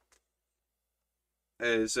recall,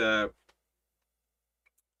 is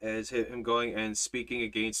as him going and speaking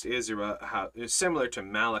against Israel, how it's similar to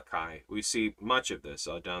Malachi. We see much of this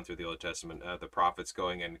down through the Old Testament. The prophets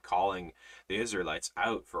going and calling the Israelites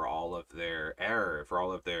out for all of their error, for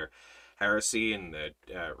all of their heresy and the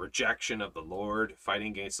rejection of the Lord, fighting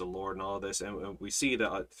against the Lord, and all of this. And we see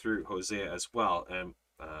that through Hosea as well. And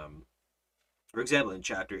for example, in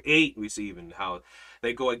chapter 8, we see even how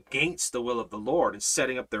they go against the will of the Lord and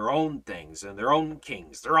setting up their own things and their own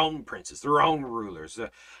kings, their own princes, their own rulers,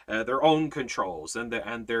 their own controls, and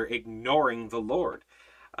they're ignoring the Lord.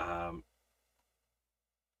 Um,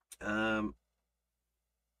 um,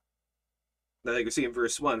 like we see in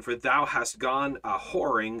verse 1, for thou hast gone a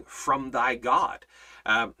whoring from thy God.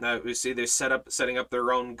 Now we see they're setting up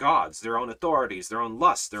their own gods, their own authorities, their own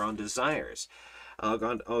lusts, their own desires, all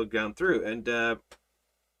gone through. And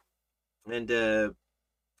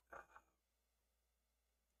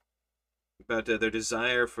about their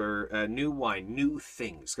desire for new wine, new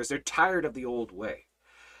things, because they're tired of the old way.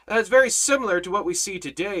 And it's very similar to what we see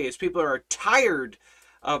today as people are tired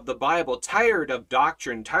of the Bible, tired of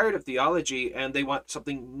doctrine, tired of theology, and they want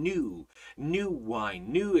something new, new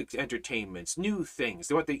wine, new entertainments, new things.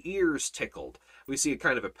 They want their ears tickled. We see a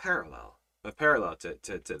kind of a parallel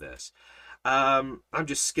to this. I'm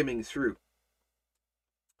just skimming through.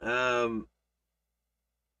 And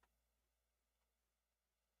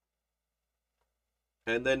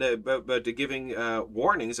then but giving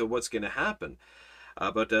warnings of what's going to happen.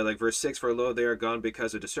 But like verse 6, for lo, they are gone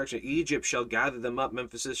because of destruction. Egypt shall gather them up,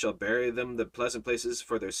 Memphis shall bury them, the pleasant places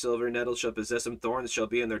for their silver, nettles shall possess them, thorns shall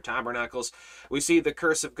be in their tabernacles. We see the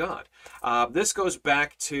curse of God. This goes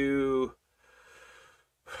back to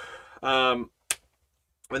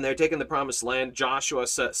when they're taking the promised land. Joshua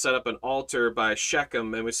set up an altar by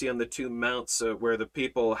Shechem, and we see on the two mounts where the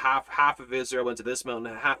people, half of Israel went to this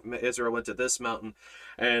mountain, half of Israel went to this mountain.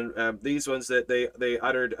 And these ones that they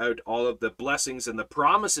uttered out all of the blessings and the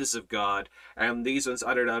promises of God, and these ones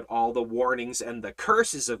uttered out all the warnings and the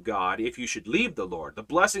curses of God if you should leave the Lord. The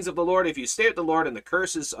blessings of the Lord if you stay with the Lord, and the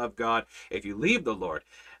curses of God if you leave the Lord.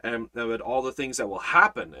 And all the things that will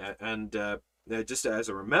happen, and just as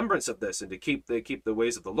a remembrance of this, and to keep the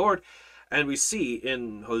ways of the Lord. And we see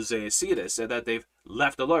in Hosea, see this, that they've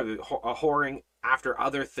left the Lord, whoring after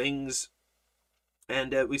other things.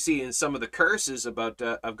 And we see in some of the curses about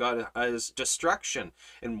of God as destruction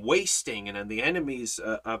and wasting, and then the enemies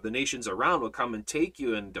of the nations around will come and take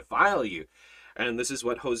you and defile you. And this is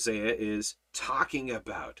what Hosea is talking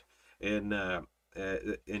about in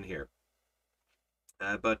here.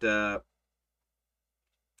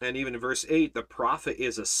 And even in verse 8, the prophet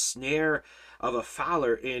is a snare of a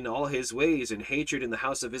fowler in all his ways, and hatred in the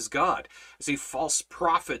house of his God. See, false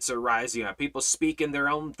prophets are rising up. People speak in their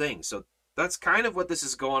own things. So that's kind of what this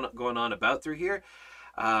is going on about through here.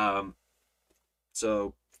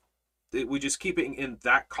 So we just keep it in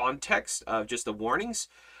that context of just the warnings.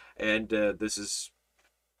 And this is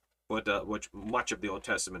what much of the Old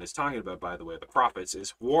Testament is talking about, by the way. The prophets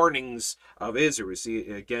is warnings of Israel. We see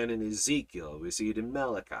it again in Ezekiel. We see it in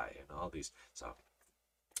Malachi and all these. So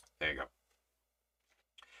there you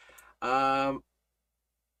go.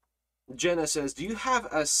 Jenna says, do you have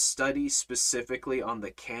a study specifically on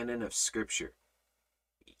the canon of Scripture?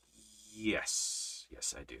 Yes,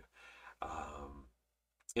 I do.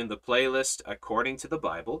 In the playlist According to the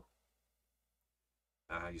Bible,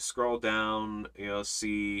 you scroll down, you'll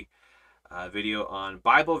see a video on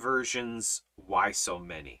Bible versions, why so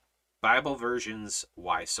many? Bible versions,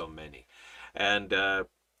 why so many? And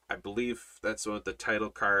I believe that's what the title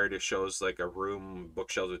card, it shows like a room,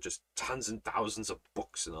 bookshelves with just tons and thousands of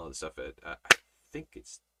books and all this stuff. I think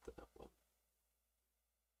it's that one.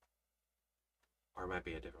 Or it might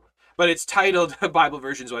be a different one. But it's titled Bible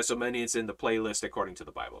versions, why so many? It's in the playlist According to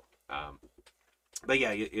the Bible. But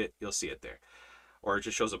yeah, you'll see it there. Or it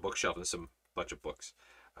just shows a bookshelf and some bunch of books.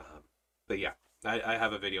 But yeah, I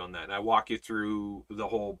have a video on that, and I walk you through the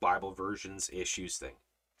whole Bible versions issues thing.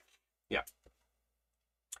 Yeah.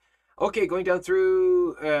 Okay, going down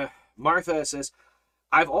through, Martha says,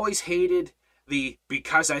 I've always hated the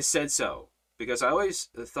because I said so, because I always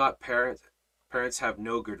thought parents have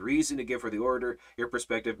no good reason to give her the order. Your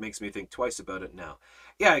perspective makes me think twice about it now.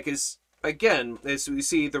 Yeah, because, again, as we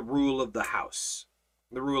see the rule of the house.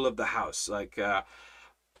 The rule of the house, like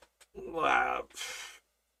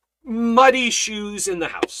muddy shoes in the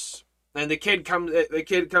house. and the kid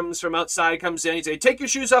comes from outside, comes in, he say, take your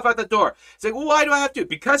shoes off at the door. It's like, well, why do I have to?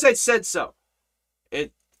 Because I said so.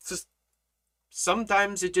 It just,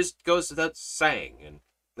 sometimes it just goes without saying,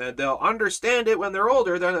 and they'll understand it when they're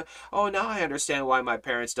older. They're like, oh, now I understand why my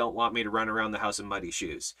parents don't want me to run around the house in muddy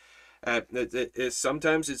shoes.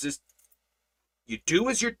 Sometimes it's just, you do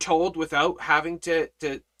as you're told without having to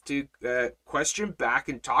question back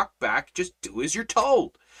and talk back. Just do as you're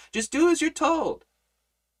told. Just do as you're told.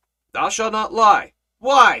 Thou shalt not lie.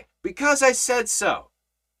 Why? Because I said so.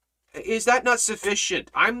 Is that not sufficient?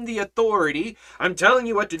 I'm the authority. I'm telling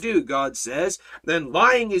you what to do, God says. Then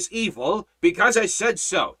lying is evil because I said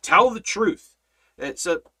so. Tell the truth. It's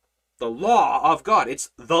the law of God.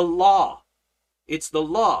 It's the law. It's the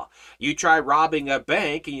law. You try robbing a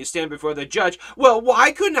bank and you stand before the judge. Well,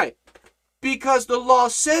 why couldn't I? Because the law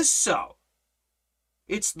says so.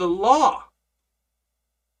 It's the law.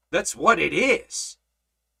 That's what it is.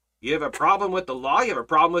 You have a problem with the law? You have a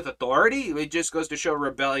problem with authority? It just goes to show a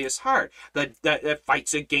rebellious heart that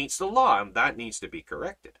fights against the law, and that needs to be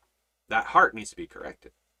corrected. That heart needs to be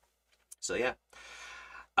corrected. So yeah.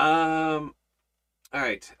 All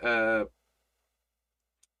right.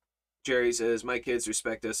 Jerry says, my kids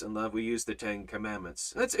respect us and love. We use the 10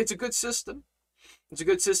 Commandments. It's a good system. It's a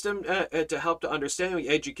good system to help to understand. We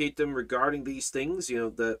educate them regarding these things,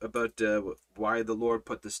 about why the Lord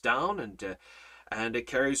put this down, and it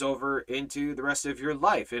carries over into the rest of your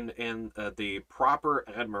life in the proper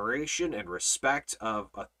admiration and respect of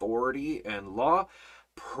authority and law.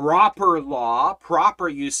 Proper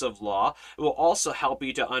use of law will also help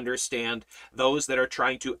you to understand those that are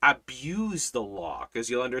trying to abuse the law, because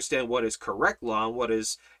you'll understand what is correct law and what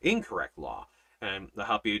is incorrect law, and they'll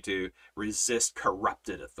help you to resist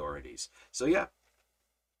corrupted authorities. So yeah.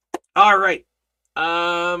 All right.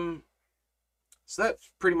 So that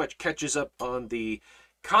pretty much catches up on the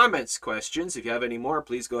comments questions. If you have any more,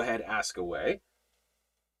 please go ahead and ask away.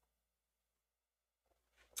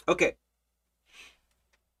 Okay.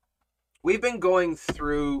 We've been going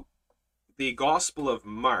through the Gospel of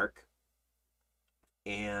Mark,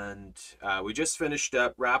 and we just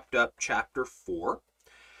wrapped up chapter 4.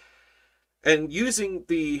 And using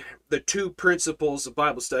the two principles of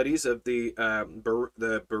Bible studies of the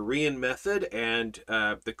Berean method and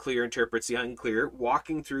the clear interprets the unclear,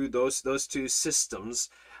 walking through those two systems,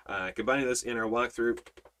 combining those in our walkthrough,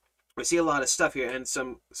 we see a lot of stuff here, and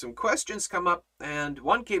some questions come up. And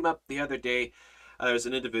one came up the other day. There's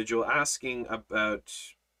an individual asking about,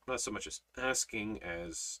 not so much as asking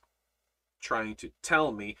as trying to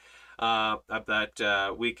tell me that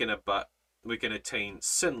we can attain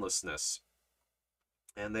sinlessness.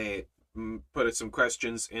 And they put some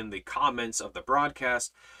questions in the comments of the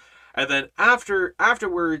broadcast, and then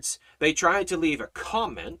afterwards they tried to leave a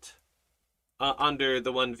comment under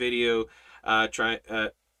the one video of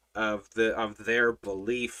their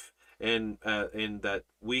belief in that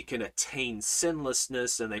we can attain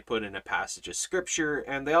sinlessness, and they put in a passage of scripture,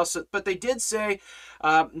 and they did say,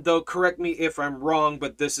 though, correct me if I'm wrong,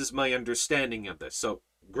 but this is my understanding of this. So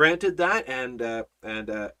granted that,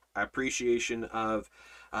 and appreciation of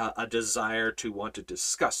a desire to want to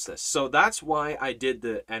discuss this. So that's why I did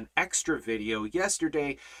an extra video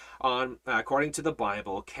yesterday on, according to the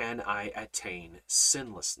Bible, can I attain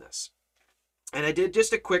sinlessness? And I did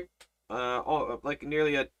just a quick, like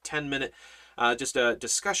nearly a 10-minute, just a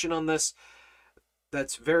discussion on this.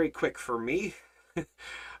 That's very quick for me.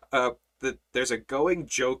 There's a going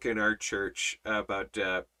joke in our church about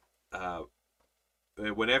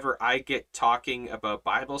whenever I get talking about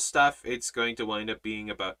Bible stuff, it's going to wind up being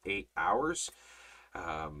about 8 hours.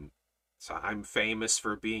 So I'm famous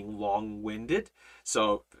for being long-winded.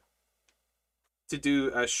 So to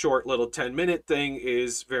do a short little 10-minute thing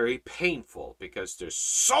is very painful because there's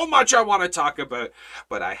so much I want to talk about,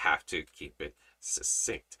 but I have to keep it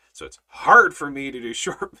succinct. So it's hard for me to do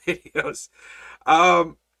short videos.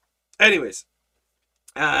 Anyways,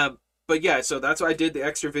 but yeah, so that's why I did the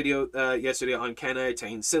extra video yesterday on can I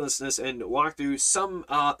attain sinlessness, and walk through some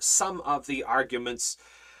of the arguments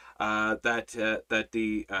that's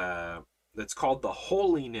called the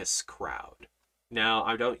holiness crowd. Now,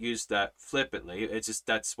 I don't use that flippantly. It's just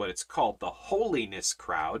that's what it's called, the holiness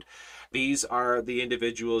crowd. These are the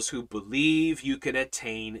individuals who believe you can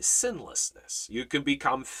attain sinlessness. You can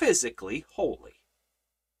become physically holy.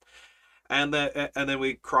 And then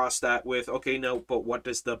we cross that with, okay, no, but what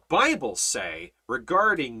does the Bible say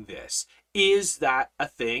regarding this? Is that a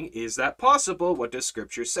thing? Is that possible? What does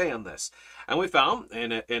Scripture say on this? And we found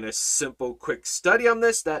in a simple, quick study on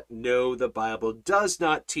this that no, the Bible does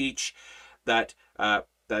not teach that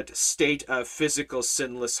state of physical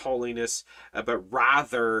sinless holiness, but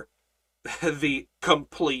rather the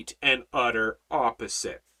complete and utter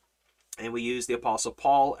opposite. And we use the Apostle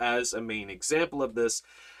Paul as a main example of this,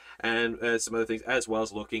 and some other things, as well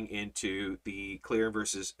as looking into the clear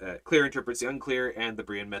interprets the unclear and the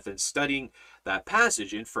Berean method, studying that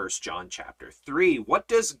passage in 1 John chapter 3. What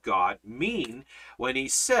does God mean when he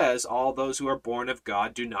says all those who are born of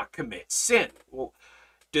God do not commit sin? Well,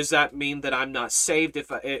 does that mean that I'm not saved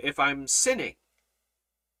if I'm sinning?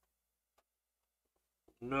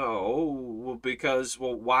 No, because,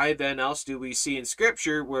 well, why then else do we see in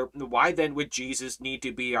Scripture why then would Jesus need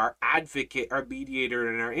to be our advocate, our mediator,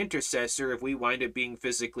 and our intercessor if we wind up being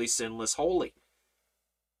physically sinless holy?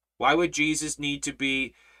 Why would Jesus need to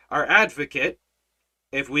be our advocate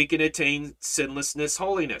if we can attain sinlessness,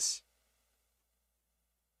 holiness?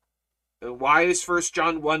 Why is 1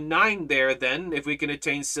 John 1:9 there then if we can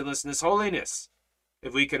attain sinlessness, holiness?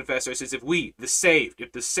 If we confess our sins, if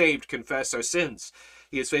the saved confess our sins,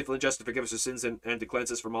 he is faithful and just to forgive us our sins and to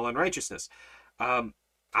cleanse us from all unrighteousness. I'm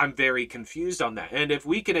very confused on that. And if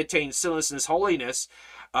we can attain sinlessness, holiness,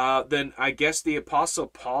 then I guess the Apostle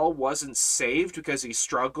Paul wasn't saved because he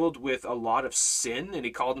struggled with a lot of sin and he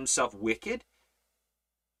called himself wicked.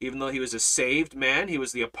 Even though he was a saved man, he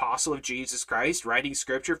was the apostle of Jesus Christ, writing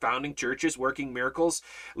scripture, founding churches, working miracles,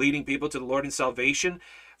 leading people to the Lord in salvation,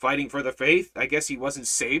 fighting for the faith. I guess he wasn't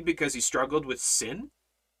saved because he struggled with sin.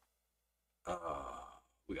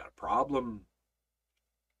 We got a problem.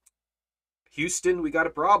 Houston, we got a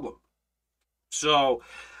problem. So,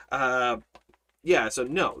 yeah, so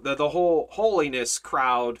no, the whole holiness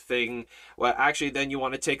crowd thing, well, actually, then you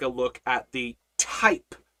want to take a look at the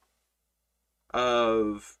type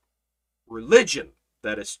of religion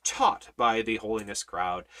that is taught by the holiness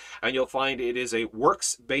crowd, and you'll find it is a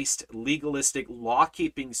works-based legalistic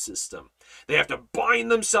law-keeping system. They have to bind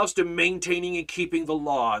themselves to maintaining and keeping the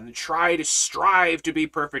law and try to strive to be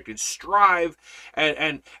perfect and strive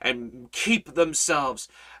and keep themselves.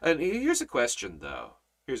 And here's a question, though.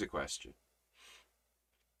 Here's a question.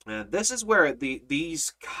 This is where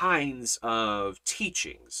these kinds of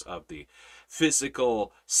teachings of the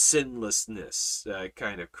physical sinlessness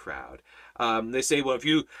kind of crowd, they say, well, if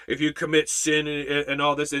you commit sin and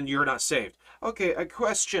all this, then you're not saved. Okay, a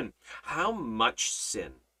question: how much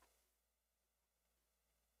sin?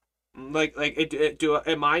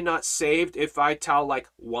 Am I not saved if I tell like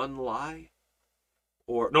one lie?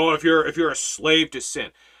 Or no, if you're a slave to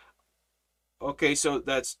sin. Okay, so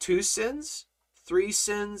that's 2 sins, 3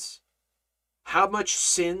 sins. How much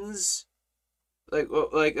sins?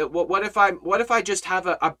 What if I just have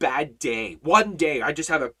a bad day? One day I just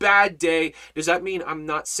have a bad day. Does that mean I'm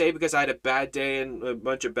not saved because I had a bad day and a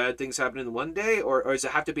bunch of bad things happened in one day, or does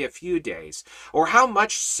it have to be a few days? Or how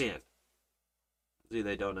much sin? See,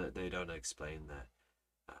 they don't explain that.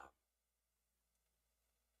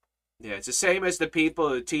 Yeah, it's the same as the people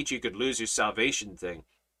who teach you could lose your salvation thing.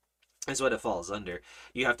 Is what it falls under.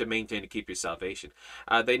 You have to maintain to keep your salvation.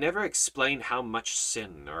 They never explain how much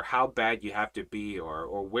sin or how bad you have to be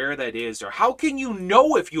or where that is, or how can you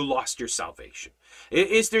know if you lost your salvation?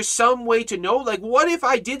 Is there some way to know? Like, what if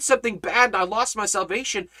I did something bad and I lost my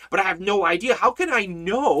salvation, but I have no idea? How can I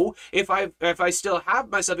know if I still have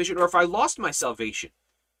my salvation or if I lost my salvation?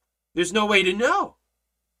 There's no way to know.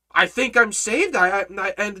 I think I'm saved,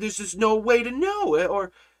 and there's just no way to know.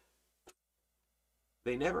 Or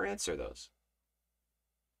they never answer those.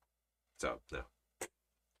 So, no.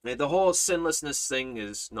 The whole sinlessness thing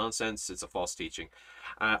is nonsense. It's a false teaching.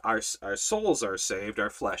 Our souls are saved. Our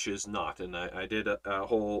flesh is not. And I did a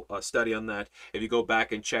whole study on that. If you go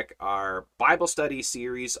back and check our Bible study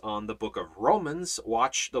series on the book of Romans,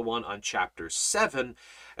 watch the one on chapter 7,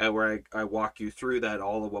 where I walk you through that,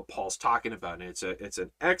 all of what Paul's talking about. And it's an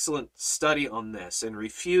excellent study on this and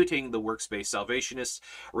refuting the works-based salvationists,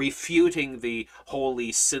 refuting the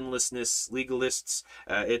holy sinlessness legalists.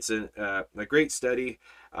 It's a great study.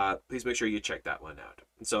 Please make sure you check that one out.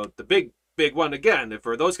 And so the big one again,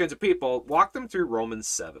 for those kinds of people, walk them through Romans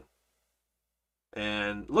 7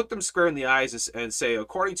 and look them square in the eyes and say,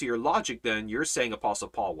 according to your logic, then you're saying Apostle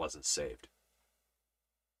Paul wasn't saved.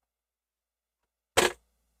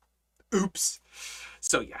 Oops.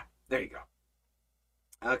 So yeah, there you go.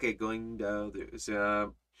 Okay, going down. There's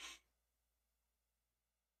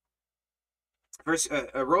first.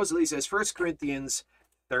 Rosalie says 1 Corinthians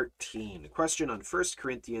 13. Question on 1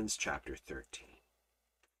 Corinthians chapter 13.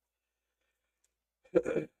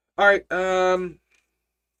 All right.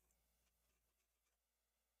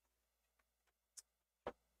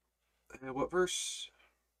 What verse?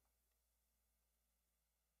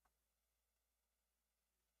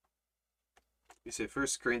 You say 1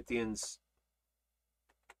 Corinthians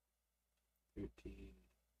 13.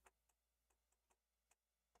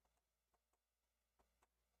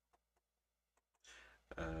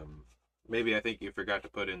 Um, Maybe I think you forgot to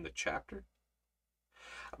put in the chapter.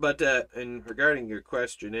 But in regarding your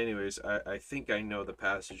question, anyways, I think I know the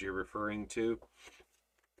passage you're referring to.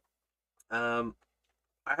 Um,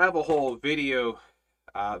 I have a whole video,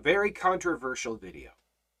 very controversial video.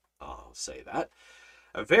 I'll say that.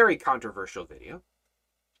 A very controversial video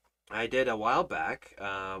I did a while back.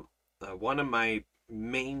 One of my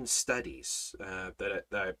main studies that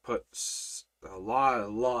I put a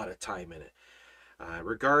lot of time in it,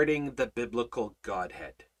 regarding the biblical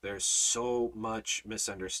Godhead. There's so much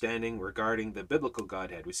misunderstanding regarding the biblical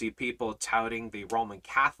Godhead. We see people touting the Roman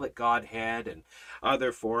Catholic Godhead and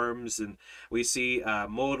other forms, and we see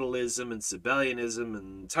modalism and Sabellianism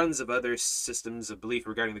and tons of other systems of belief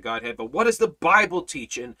regarding the Godhead. But what does the Bible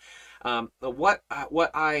teach? And what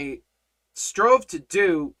I strove to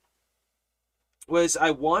do was I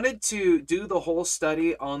wanted to do the whole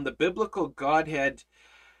study on the biblical Godhead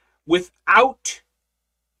without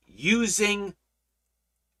using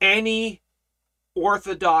any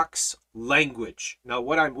orthodox language. Now,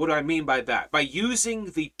 what do I mean by that? By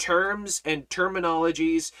using the terms and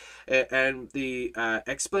terminologies and the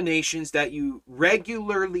explanations that you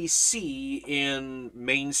regularly see in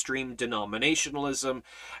mainstream denominationalism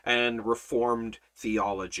and Reformed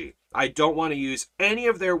theology. I don't want to use any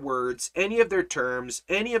of their words, any of their terms,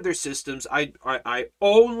 any of their systems. I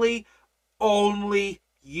only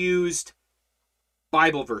used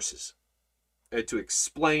Bible verses to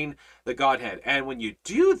explain the Godhead. And when you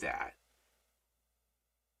do that,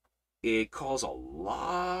 it calls a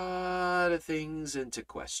lot of things into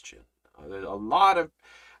question. There's a lot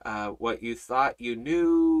of what you thought you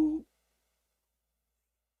knew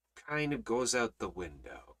kind of goes out the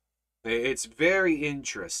window. It's very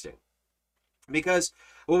interesting because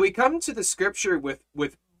when we come to the scripture with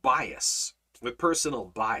bias, with personal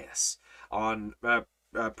bias on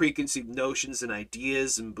preconceived notions and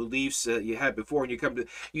ideas and beliefs that you had before, and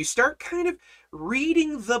you start kind of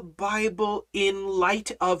reading the Bible in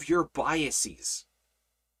light of your biases,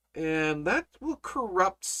 and that will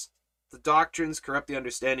corrupt the doctrines, corrupt the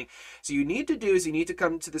understanding. So you need to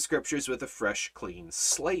come to the scriptures with a fresh, clean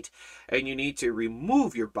slate, and you need to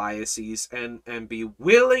remove your biases and be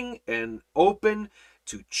willing and open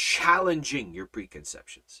to challenging your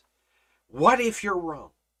preconceptions. What if you're wrong?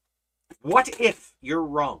 What if you're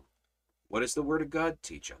wrong? What does the Word of God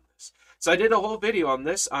teach on this? So I did a whole video on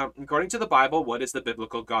this. According to the Bible, what is the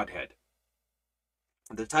biblical Godhead?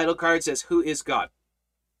 The title card says, "Who is God?"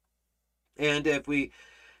 And if we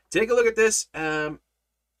take a look at this, I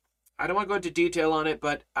don't want to go into detail on it,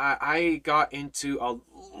 but I got into a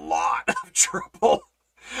lot of trouble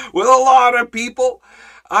with a lot of people.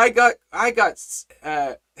 I got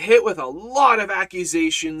hit with a lot of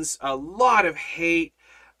accusations, a lot of hate.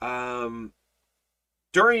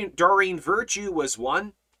 Doreen Virtue was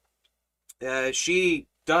one. She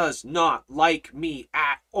does not like me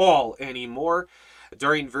at all anymore.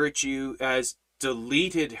 Doreen Virtue has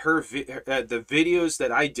deleted the videos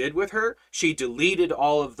that I did with her. She deleted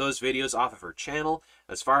all of those videos off of her channel.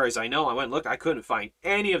 As far as I know, I went and looked. I couldn't find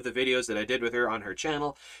any of the videos that I did with her on her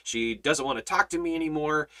channel. She doesn't want to talk to me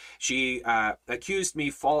anymore. She accused me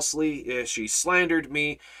falsely. She slandered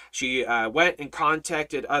me. She went and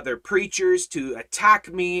contacted other preachers to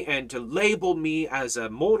attack me and to label me as a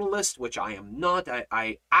modalist, which I am not.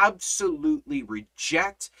 I absolutely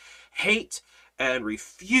reject, hate, and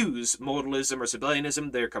refuse modalism or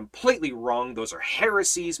Sabellianism. They're completely wrong. Those are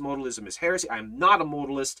heresies. Modalism is heresy. I'm not a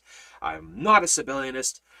modalist. I'm not a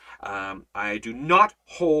Sabellianist. I do not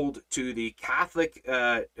hold to the Catholic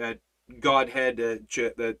Godhead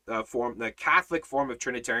form, the Catholic form of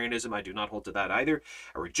Trinitarianism. I do not hold to that either.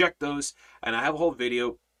 I reject those. And I have a whole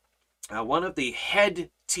video. One of the head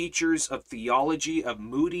teachers of theology of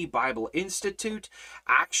Moody Bible Institute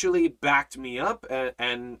actually backed me up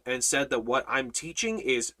and said that what I'm teaching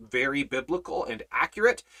is very biblical and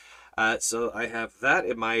accurate. So I have that,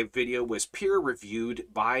 and my video was peer reviewed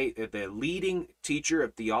by the leading teacher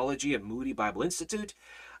of theology at Moody Bible Institute.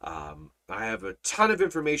 I have a ton of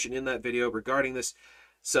information in that video regarding this.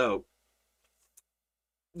 So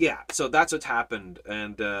yeah, so that's what's happened,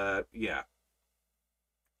 and yeah.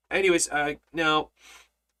 Anyways, now,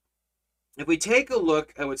 if we take a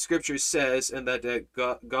look at what Scripture says, and that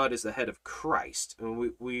God is the head of Christ,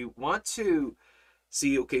 and we want to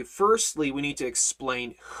see, okay, firstly, we need to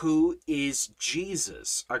explain who is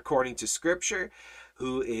Jesus according to Scripture,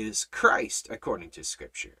 who is Christ according to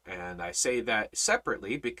Scripture. And I say that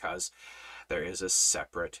separately because there is a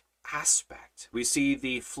separate aspect. We see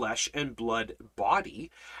the flesh and blood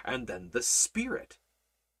body, and then the spirit.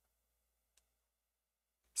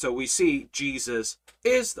 So we see Jesus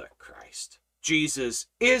is the Christ. Jesus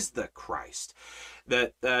is the Christ.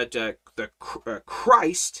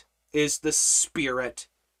 Christ is the Spirit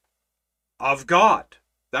of God.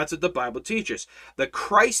 That's what the Bible teaches. The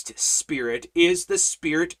Christ Spirit is the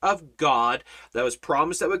Spirit of God that was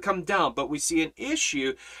promised that would come down. But we see an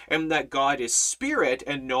issue in that God is Spirit,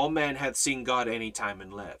 and no man hath seen God any time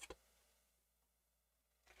and lived.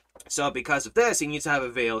 So because of this, he needs to have a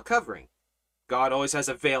veil covering. God always has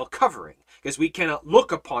a veil covering, because we cannot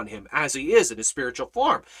look upon him as he is in his spiritual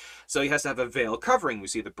form. So he has to have a veil covering. We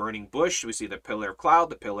see the burning bush, we see the pillar of cloud,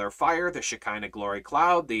 the pillar of fire, the Shekinah glory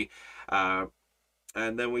cloud,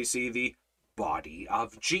 and then we see the body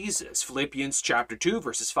of Jesus. Philippians chapter 2,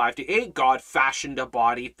 verses 5 to 8, God fashioned a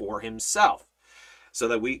body for himself so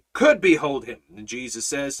that we could behold him. And Jesus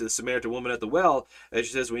says to the Samaritan woman at the well, she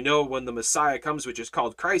says, we know when the Messiah comes, which is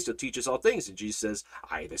called Christ, he'll teach us all things. And Jesus says,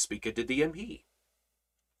 I that speak unto thee am he.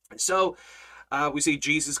 So we see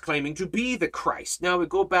Jesus claiming to be the Christ. Now we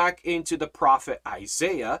go back into the prophet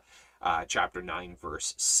Isaiah, chapter 9,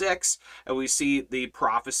 verse 6, and we see the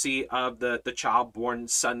prophecy of the child-born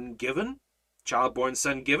son given. Child-born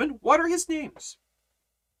son given. What are his names?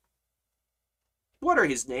 What are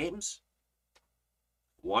his names?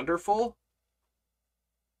 Wonderful,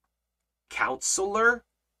 Counselor,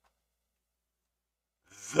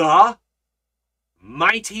 the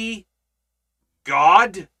Mighty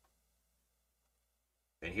God.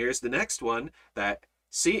 And here's the next one that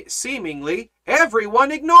seemingly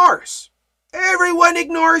everyone ignores. Everyone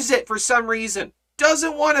ignores it for some reason.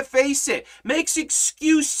 Doesn't want to face it. Makes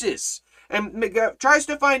excuses. And tries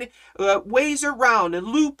to find ways around and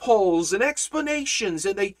loopholes and explanations.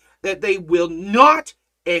 And they will not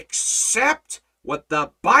accept what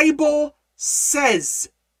the Bible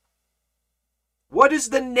says. What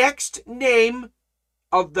is the next name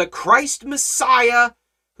of the Christ Messiah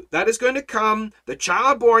that is going to come? The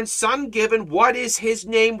child-born son given. What is his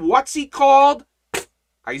name? What's he called?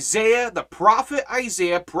 Isaiah, the prophet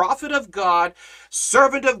Isaiah, prophet of God,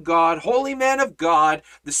 servant of God, holy man of God,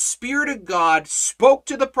 the Spirit of God spoke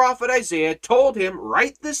to the prophet Isaiah, told him,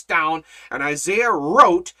 write this down, and Isaiah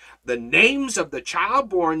wrote the names of the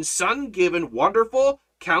child-born son given, wonderful,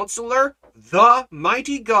 Counselor, the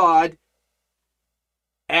Mighty God,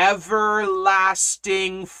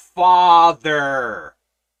 everlasting Father.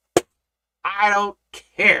 I don't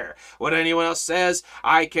care what anyone else says.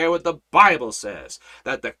 I care what the Bible says.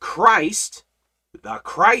 That the Christ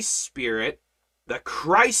Spirit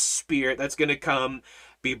that's going to come,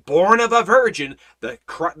 be born of a virgin,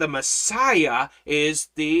 the Messiah is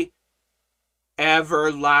the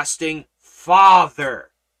everlasting Father.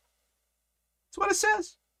 That's what it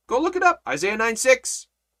says. Go look it up. Isaiah 9:6.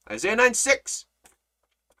 Isaiah 9:6.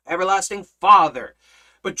 Everlasting Father.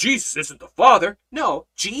 But Jesus isn't the Father. No,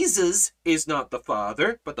 Jesus is not the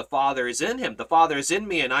Father, but the Father is in him. The Father is in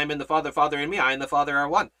me, and I'm in the Father, Father in me. I and the Father are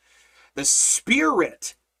one. The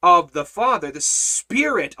Spirit of the Father, the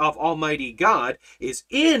Spirit of Almighty God, is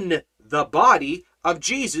in the body of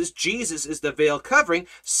Jesus. Jesus is the veil covering,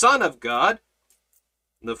 Son of God,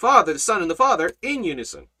 the Father, the Son, and the Father in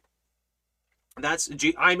unison. That's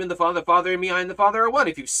I'm in the Father, Father in me, I and the Father are one.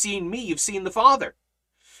 If you've seen me, you've seen the Father.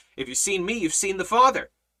 If you've seen me, you've seen the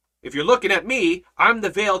Father. If you're looking at me, I'm the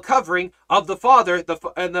veil covering of the Father,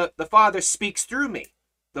 and the Father speaks through me.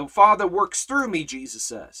 The Father works through me, Jesus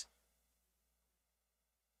says.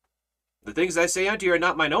 The things I say unto you are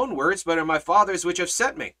not mine own words, but are my Father's which have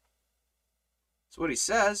sent me. That's what he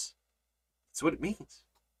says. That's what it means.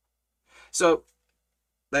 So,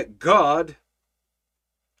 that God,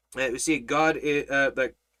 we see God,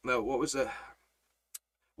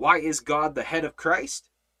 why is God the head of Christ?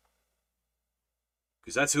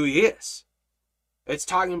 Because that's who he is. It's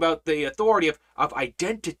talking about the authority of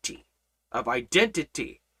identity. Of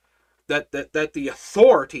identity. That the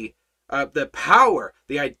authority, the power,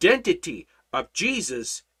 the identity of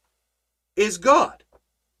Jesus is God.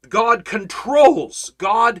 God controls.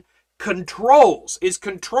 God controls, is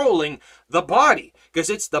controlling the body. Because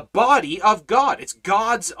it's the body of God. It's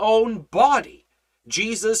God's own body.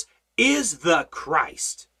 Jesus is the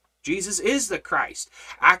Christ. Jesus is the Christ.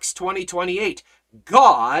 Acts 20:28.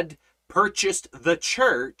 God purchased the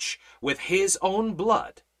church with his own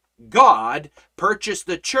blood. God purchased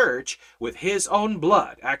the church with his own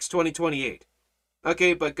blood. Acts 20:28.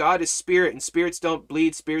 Okay, but God is spirit, and spirits don't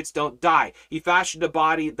bleed, spirits don't die. He fashioned a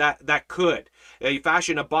body that could. He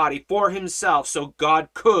fashioned a body for himself so God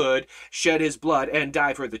could shed his blood and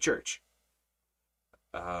die for the church.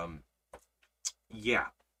 Yeah,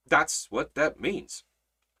 that's what that means.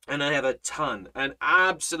 And I have an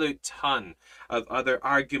absolute ton of other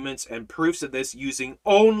arguments and proofs of this using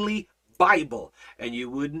only Bible, and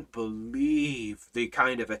you wouldn't believe the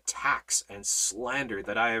kind of attacks and slander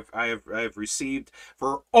that I have received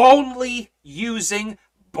for only using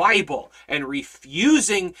Bible and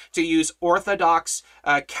refusing to use orthodox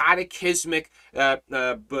catechismic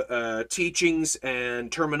teachings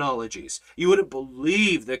and terminologies. You wouldn't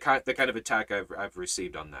believe the kind of attack I've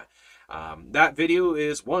received on that. That video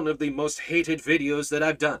is one of the most hated videos that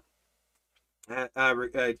I've done.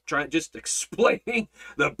 Trying just explaining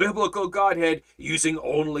the biblical Godhead using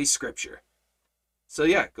only Scripture. So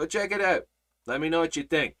yeah, go check it out. Let me know what you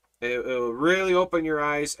think. It'll really open your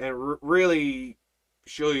eyes and really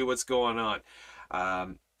show you what's going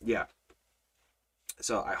on. Yeah.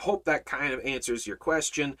 So I hope that kind of answers your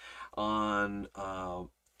question on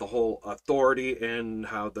the whole authority and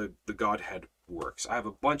how the Godhead works. I have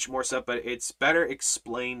a bunch more stuff, but it's better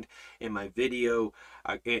explained in my video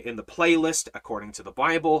in the playlist according to the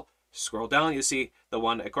Bible. Scroll down, you see the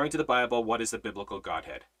one according to the Bible. What is the biblical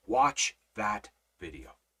Godhead? Watch that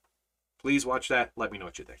video. Please watch that. Let me know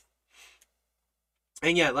what you think.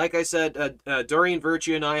 And yeah, like I said, Doreen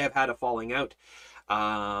Virtue and I have had a falling out.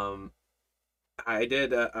 I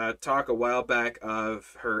did a talk a while back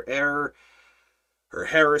of her error, her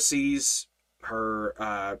heresies,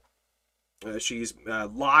 her she's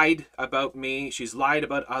lied about me. She's lied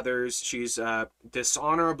about others. She's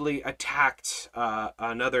dishonorably attacked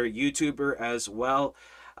another YouTuber as well,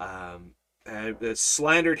 and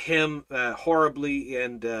slandered him horribly,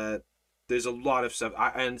 and there's a lot of stuff.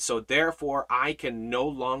 And so therefore, I can no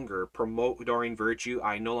longer promote Doreen Virtue.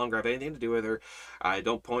 I no longer have anything to do with her. I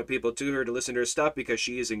don't point people to her to listen to her stuff because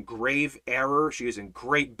she is in grave error. She is in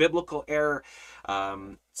great biblical error.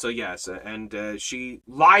 So yes, and she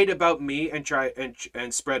lied about me and tried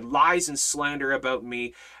and spread lies and slander about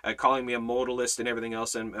me, calling me a modalist and everything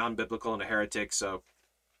else, and unbiblical and a heretic. So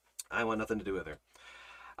I want nothing to do with her.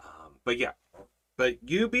 But yeah. But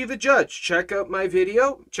you be the judge. Check out my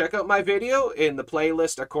video. Check out my video in the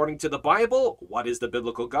playlist according to the Bible. What is the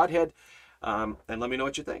biblical Godhead? And let me know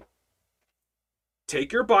what you think.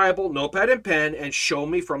 Take your Bible, notepad and pen, and show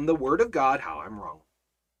me from the Word of God how I'm wrong.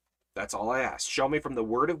 That's all I ask. Show me from the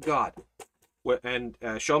Word of God. And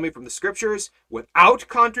show me from the Scriptures without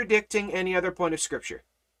contradicting any other point of Scripture.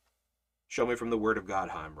 Show me from the Word of God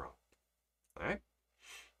how I'm wrong. All right?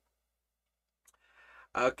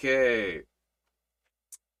 Okay.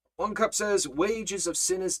 One Cup says, wages of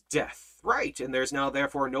sin is death. Right, and there's now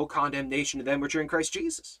therefore no condemnation to them which are in Christ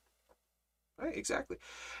Jesus. Right, exactly.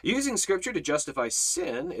 Using Scripture to justify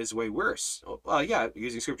sin is way worse. Well, yeah,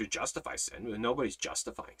 using Scripture to justify sin. Nobody's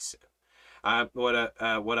justifying sin.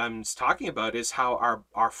 What I'm talking about is how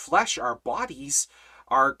our flesh, our bodies,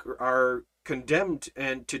 are condemned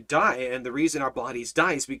and to die, and the reason our bodies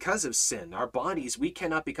die is because of sin. Our bodies, we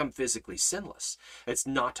cannot become physically sinless. It's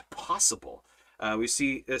not possible. We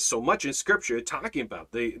see so much in Scripture talking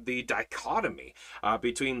about the dichotomy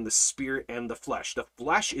between the spirit and the flesh. The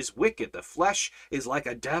flesh is wicked. The flesh is like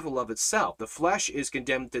a devil of itself. The flesh is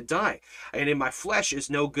condemned to die. And in my flesh is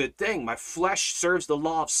no good thing. My flesh serves the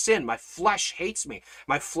law of sin. My flesh hates me.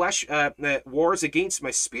 My flesh wars against my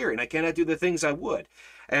spirit, and I cannot do the things I would.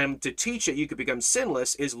 And to teach that you could become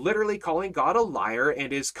sinless is literally calling God a liar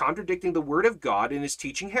and is contradicting the Word of God and is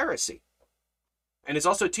teaching heresy. And it's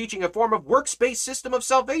also teaching a form of works-based system of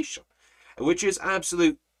salvation, which is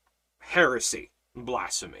absolute heresy,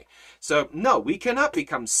 blasphemy. So no, we cannot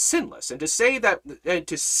become sinless. And to say that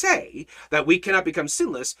we cannot become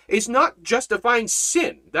sinless is not justifying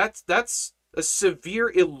sin. That's a severe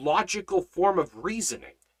illogical form of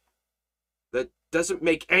reasoning that doesn't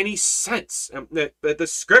make any sense. But the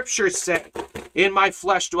Scriptures say, "In my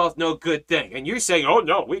flesh dwelleth no good thing," and you're saying, "Oh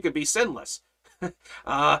no, we could be sinless."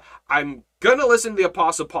 I'm gonna listen to the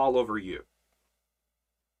Apostle Paul over you.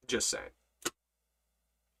 Just saying.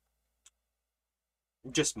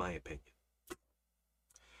 Just my opinion.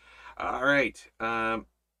 All right.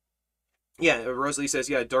 Yeah, Rosalie says,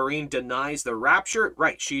 yeah, Doreen denies the rapture.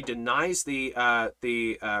 Right, she denies the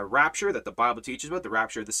rapture that the Bible teaches about, the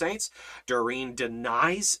rapture of the saints. Doreen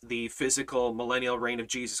denies the physical millennial reign of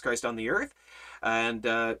Jesus Christ on the earth.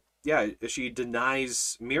 And yeah, she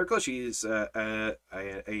denies miracles. She's a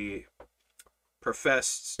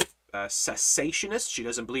professed cessationist. She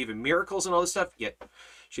doesn't believe in miracles and all this stuff, yet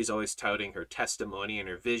she's always touting her testimony and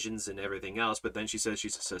her visions and everything else, but then she says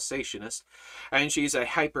she's a cessationist. And she's a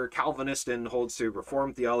hyper-Calvinist and holds to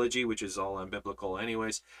Reformed theology, which is all unbiblical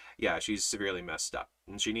anyways. Yeah, she's severely messed up.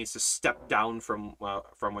 And she needs to step down from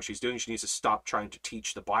what she's doing. She needs to stop trying to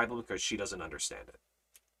teach the Bible because she doesn't understand it.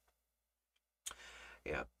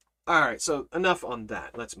 Yeah. All right, so enough on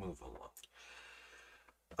that. Let's move along.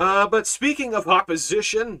 But speaking of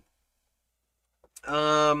opposition,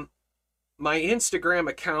 Um, my Instagram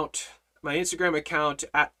account,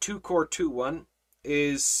 at 2core21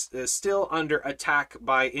 is still under attack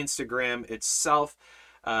by Instagram itself.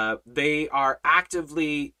 They are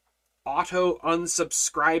actively auto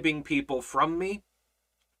unsubscribing people from me.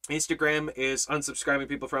 Instagram is unsubscribing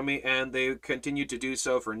people from me, and they continue to do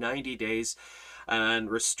so for 90 days and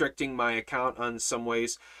restricting my account on some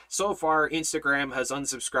ways. So far, Instagram has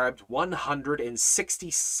unsubscribed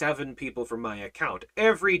 167 people from my account.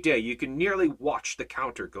 Every day, you can nearly watch the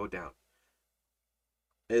counter go down.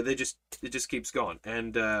 It just keeps going.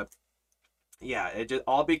 And yeah,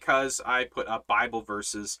 all because I put up Bible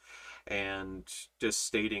verses and just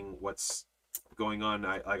stating what's going on.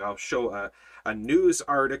 I'll show a news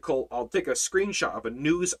article. I'll take a screenshot of a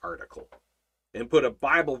news article and put a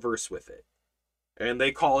Bible verse with it. And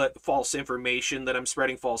they call it false information, that I'm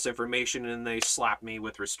spreading false information, and they slap me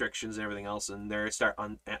with restrictions and everything else, and they start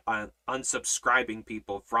unsubscribing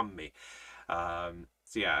people from me. So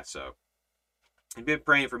you've been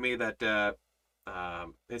praying for me that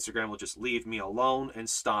Instagram will just leave me alone and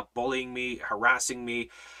stop bullying me, harassing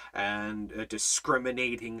me, and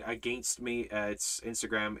discriminating against me.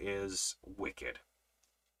 Instagram is wicked.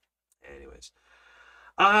 Anyways,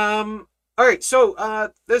 all right, so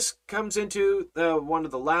this comes into one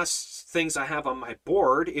of the last things I have on my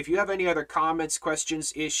board. If you have any other comments,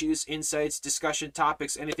 questions, issues, insights, discussion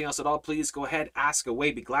topics, anything else at all, please go ahead, ask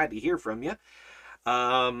away. Be glad to hear from you.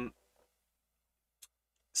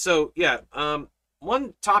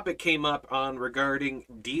 One topic came up on regarding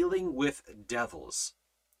dealing with devils.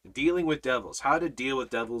 Dealing with devils. How to deal with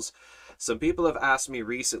devils. Some people have asked me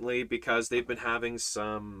recently because they've been having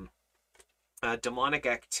some demonic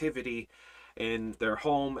activity in their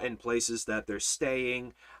home and places that they're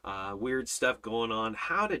staying, weird stuff going on,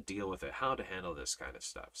 how to deal with it, how to handle this kind of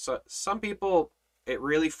stuff. So some people, it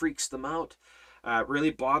really freaks them out,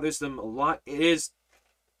 really bothers them a lot. It is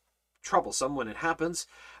troublesome when it happens,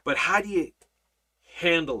 but how do you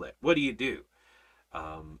handle it? What do you do?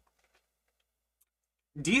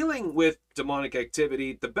 Dealing with demonic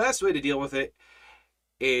activity, the best way to deal with it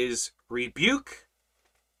is rebuke,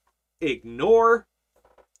 ignore,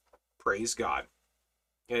 praise God.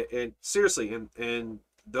 And seriously,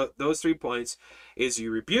 those 3 points is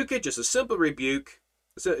you rebuke it, just a simple rebuke.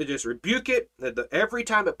 So just rebuke it. Every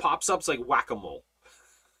time it pops up, it's like whack-a-mole.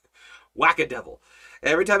 Whack-a-devil.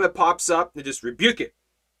 Every time it pops up, you just rebuke it.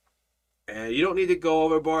 And you don't need to go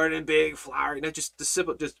overboard and big flowery. Not just the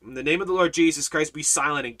simple, just in the name of the Lord Jesus Christ, be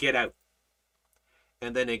silent and get out.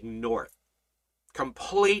 And then ignore it.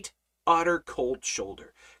 Complete, utter cold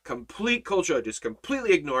shoulder. Complete cold shoulder. Just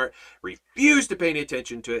completely ignore it. Refuse to pay any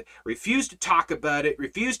attention to it. Refuse to talk about it.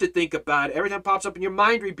 Refuse to think about it. Every time it pops up in your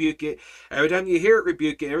mind, rebuke it. Every time you hear it,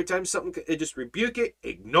 rebuke it. Every time something, just rebuke it.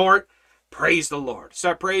 Ignore it. Praise the Lord.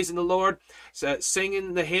 Start praising the Lord,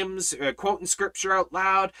 singing the hymns, quoting scripture out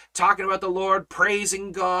loud, talking about the Lord,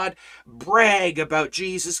 praising God, brag about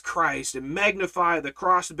Jesus Christ, and magnify the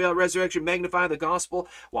cross, the bail, resurrection, magnify the gospel.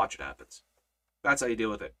 Watch what happens. That's how you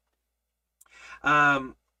deal with it.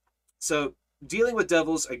 So dealing with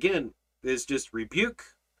devils, again, is just rebuke,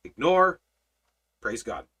 ignore, praise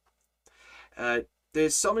God.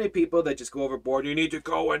 There's so many people that just go overboard. You need to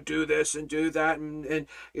go and do this and do that, and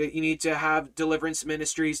you need to have deliverance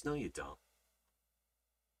ministries. No, you don't.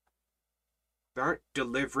 There aren't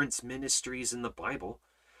deliverance ministries in the Bible.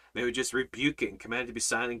 They would just rebuke it and command it to be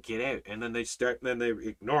silent and get out. And then they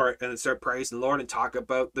ignore it and then start praising the Lord and talk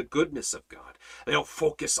about the goodness of God. They don't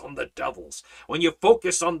focus on the devils. When you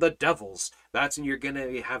focus on the devils, that's when you're going to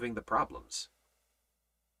be having the problems.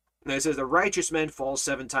 And it says the righteous man falls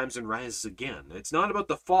 7 times and rises again. It's not about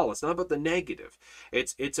the fall. It's not about the negative.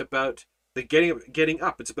 It's about the getting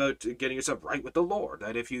up. It's about getting yourself right with the Lord.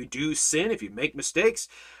 That if you do sin, if you make mistakes,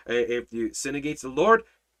 if you sin against the Lord,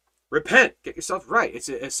 repent. Get yourself right. It's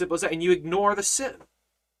as simple as that. And you ignore the sin.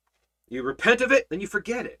 You repent of it, then you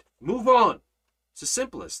forget it. Move on. It's as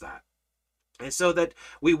simple as that. And so that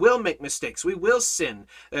we will make mistakes, we will sin,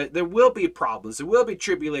 there will be problems, there will be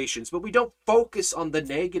tribulations, but we don't focus on the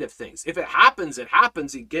negative things. If it happens, it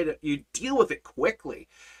happens. You get it, you deal with it quickly.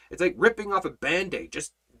 It's like ripping off a Band-Aid.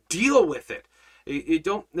 Just deal with it. You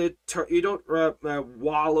don't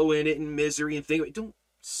wallow in it in misery and think. You don't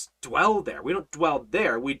dwell there. We don't dwell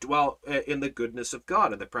there. We dwell in the goodness of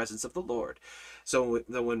God, in the presence of the Lord. So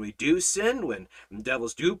when we do sin, when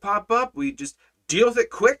devils do pop up, we just deal with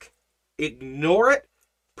it quick. Ignore it.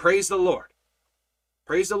 Praise the Lord.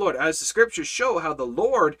 Praise the Lord. As the scriptures show how the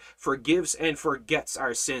Lord forgives and forgets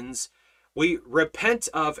our sins, we repent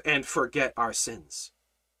of and forget our sins.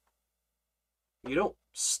 You don't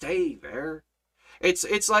stay there.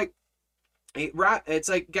 It's like It's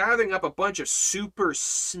like gathering up a bunch of super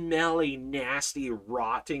smelly, nasty,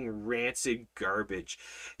 rotting, rancid garbage.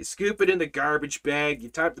 You scoop it in the garbage bag, you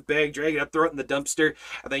tie up the bag, drag it up, throw it in the dumpster,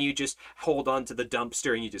 and then you just hold on to the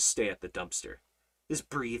dumpster and you just stay at the dumpster. Just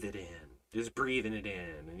breathe it in. Just breathing it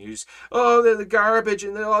in. And you just, oh, the garbage,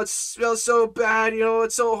 and oh, it smells so bad,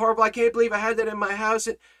 it's so horrible. I can't believe I had that in my house.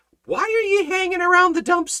 And why are you hanging around the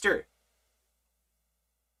dumpster?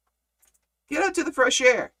 Get out to the fresh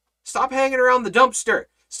air. Stop hanging around the dumpster.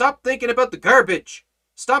 Stop thinking about the garbage.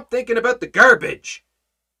 Stop thinking about the garbage.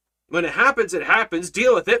 When it happens,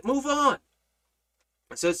 deal with it, move on.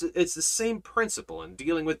 So it's the same principle in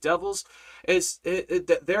dealing with devils.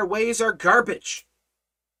 Their ways are garbage.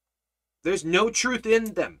 There's no truth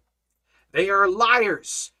in them. They are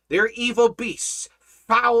liars. They're evil beasts,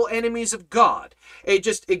 foul enemies of God.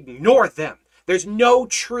 Just ignore them. There's no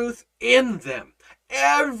truth in them.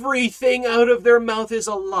 Everything out of their mouth is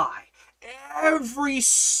a lie. Every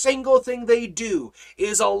single thing they do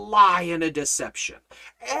is a lie and a deception.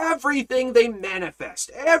 Everything they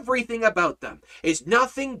manifest, everything about them is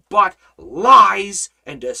nothing but lies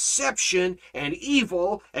and deception and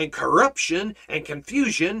evil and corruption and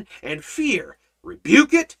confusion and fear.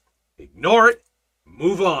 Rebuke it, ignore it,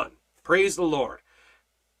 move on. Praise the Lord.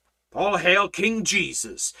 All hail King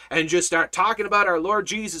Jesus, and just start talking about our Lord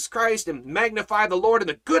Jesus Christ and magnify the Lord and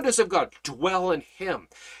the goodness of God. Dwell in Him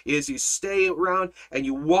as you stay around and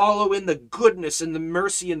you wallow in the goodness and the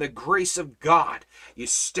mercy and the grace of God. You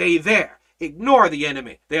stay there. Ignore the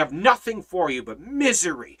enemy. They have nothing for you but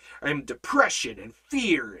misery and depression and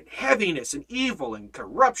fear and heaviness and evil and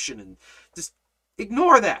corruption. And just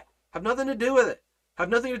ignore that. Have nothing to do with it. Have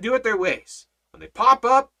nothing to do with their ways. When they pop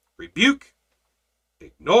up, rebuke,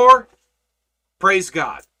 ignore, praise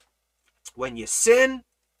God. When you sin,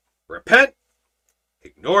 repent,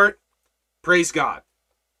 ignore it, praise God.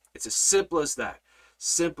 It's as simple as that.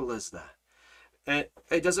 Simple as that. And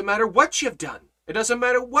it doesn't matter what you've done. It doesn't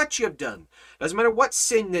matter what you've done. It doesn't matter what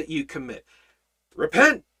sin that you commit.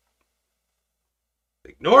 Repent,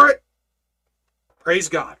 ignore it, praise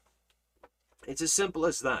God. It's as simple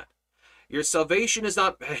as that. Your salvation is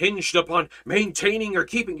not hinged upon maintaining or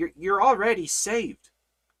keeping. You're already saved.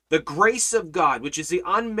 The grace of God, which is the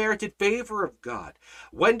unmerited favor of God.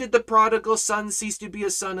 When did the prodigal son cease to be a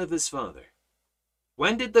son of his father?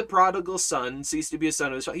 When did the prodigal son cease to be a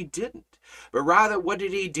son of his father? He didn't. But rather, what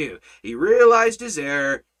did he do? He realized his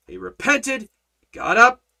error. He repented. He got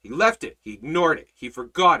up. He left it. He ignored it. He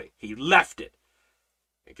forgot it. He left it.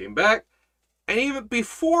 He came back. And even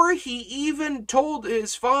before he even told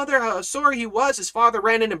his father how sorry he was, his father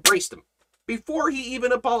ran and embraced him. Before he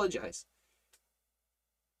even apologized.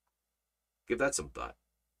 Give that some thought.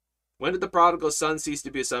 When did the prodigal son cease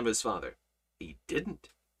to be a son of his father? He didn't.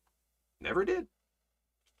 Never did.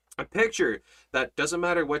 A picture that doesn't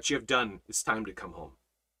matter what you've done, it's time to come home.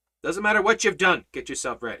 Doesn't matter what you've done, get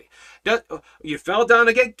yourself ready. You fell down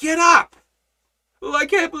again, get up! Oh, I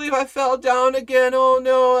can't believe I fell down again. Oh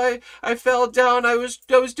no, I fell down. I was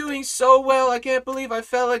doing so well. I can't believe I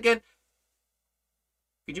fell again.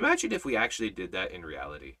 Could you imagine if we actually did that in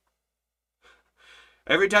reality?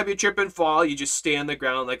 Every time you trip and fall, you just stay on the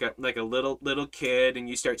ground like a little kid and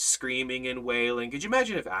you start screaming and wailing. Could you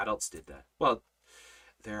imagine if adults did that? Well,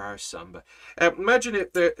 there are some, but imagine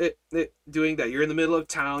if they're doing that. You're in the middle of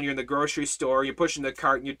town, you're in the grocery store, you're pushing the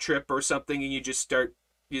cart and you trip or something and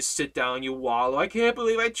you sit down, you wallow. I can't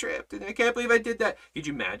believe I tripped and I can't believe I did that. Could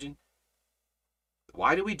you imagine?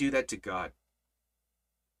 Why do we do that to God?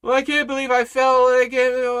 Well, I can't believe I fell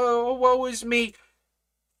again. Oh, woe is me.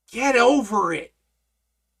 Get over it.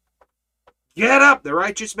 Get up. The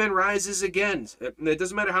righteous man rises again. It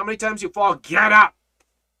doesn't matter how many times you fall. Get up.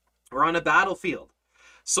 We're on a battlefield.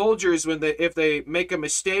 Soldiers, if they make a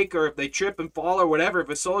mistake or if they trip and fall or whatever, if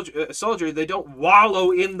a soldier, they don't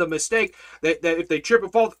wallow in the mistake. If they trip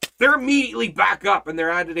and fall, they're immediately back up and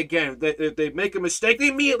they're at it again. If they make a mistake, they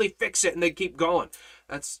immediately fix it and they keep going.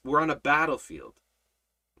 We're on a battlefield.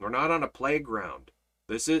 We're not on a playground.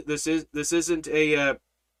 This isn't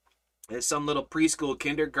some little preschool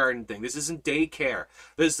kindergarten thing. This isn't daycare.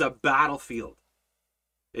 This is a battlefield.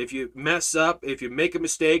 If you mess up, if you make a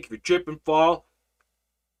mistake, if you trip and fall,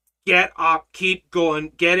 get up, keep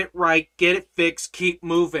going, get it right, get it fixed, keep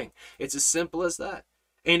moving. It's as simple as that.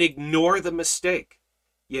 And ignore the mistake.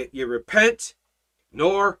 You repent,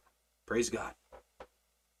 ignore, praise God.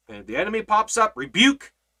 And if the enemy pops up,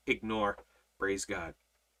 rebuke, ignore, praise God.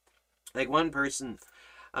 Like one person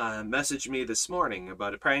messaged me this morning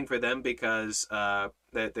about praying for them because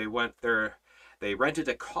they rented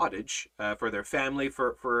a cottage for their family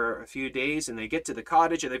for a few days, and they get to the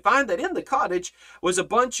cottage and they find that in the cottage was a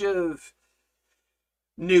bunch of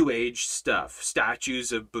New Age stuff,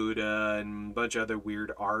 statues of Buddha and a bunch of other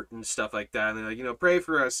weird art and stuff like that. And they're like, pray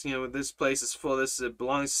for us. This place is full. This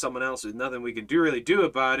belongs to someone else. There's nothing we can really do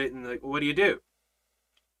about it. And like, what do?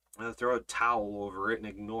 Throw a towel over it and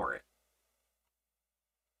ignore it.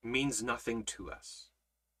 Means nothing to us.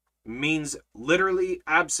 Means literally,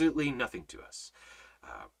 absolutely nothing to us.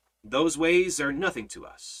 Those ways are nothing to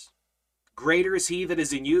us. Greater is he that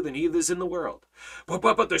is in you than he that is in the world.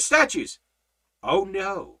 But they're statues. Oh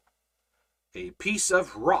no. A piece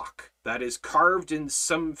of rock that is carved in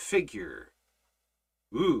some figure.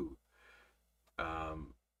 Ooh.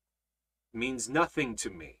 Means nothing to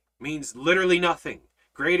me. Means literally nothing.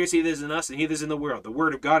 Greater is he that is in us than he that is in the world. The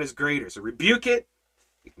word of God is greater. So rebuke it.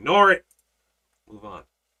 Ignore it. Move on.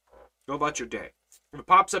 Go about your day. If it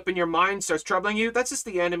pops up in your mind, starts troubling you, that's just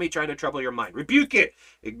the enemy trying to trouble your mind. Rebuke it.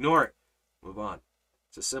 Ignore it. Move on.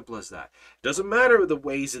 It's as simple as that. Doesn't matter the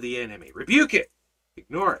ways of the enemy. Rebuke it.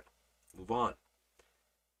 Ignore it. Move on.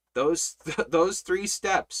 Those 3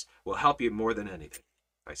 steps will help you more than anything.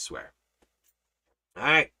 I swear. All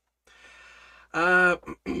right.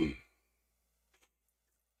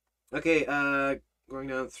 Okay, going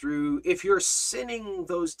down through. If you're sinning,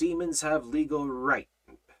 those demons have legal right.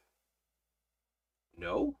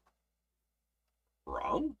 No.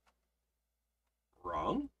 Wrong.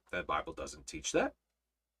 Wrong. The Bible doesn't teach that.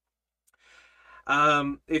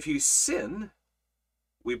 If you sin,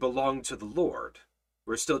 we belong to the Lord.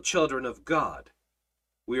 We're still children of God.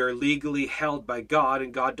 We are legally held by God,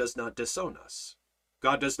 and God does not disown us.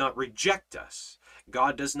 God does not reject us.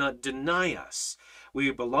 God does not deny us. We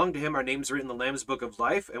belong to him. Our names are written in the Lamb's book of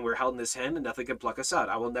life, and we're held in his hand, and nothing can pluck us out.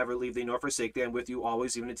 I will never leave thee nor forsake thee. I'm with you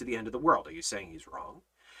always, even to the end of the world. Are you saying he's wrong?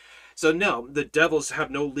 So no, the devils have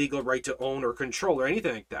no legal right to own or control or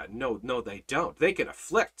anything like that. No, they don't. They can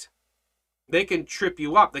afflict. They can trip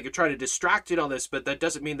you up. They can try to distract you and all this, but that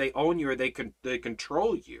doesn't mean they own you or they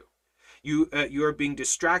control you. You are being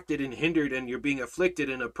distracted and hindered, and you're being afflicted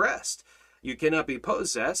and oppressed. You cannot be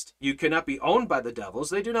possessed. You cannot be owned by the devils.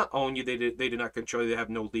 They do not own you. They do not control you. They have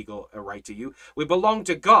no legal right to you. We belong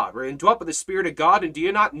to God. We're indwelt with the Spirit of God. And do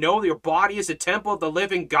you not know that your body is a temple of the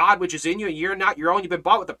living God, which is in you, and you're not your own? You've been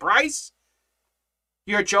bought with a price.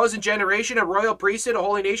 You're a chosen generation, a royal priesthood, a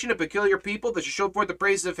holy nation, a peculiar people that should show forth the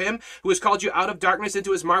praises of him who has called you out of darkness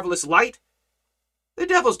into his marvelous light. The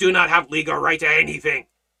devils do not have legal right to anything.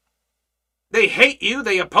 They hate you,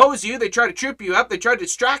 they oppose you, they try to trip you up, they try to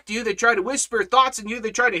distract you, they try to whisper thoughts in you,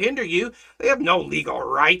 they try to hinder you. They have no legal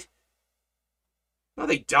right. No,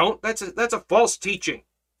 they don't. That's a false teaching.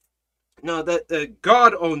 No, that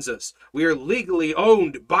God owns us. We are legally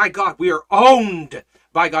owned by God. We are owned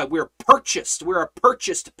by God. We're purchased. We're a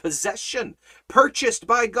purchased possession. Purchased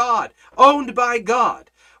by God. Owned by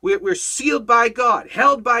God. We're sealed by God.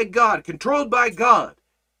 Held by God. Controlled by God.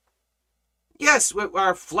 Yes,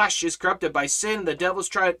 our flesh is corrupted by sin. The devils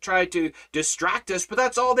try to distract us, but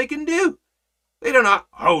that's all they can do. They do not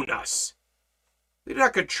own us. They do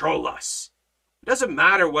not control us. It doesn't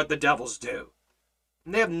matter what the devils do.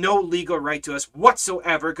 And they have no legal right to us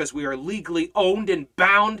whatsoever, because we are legally owned and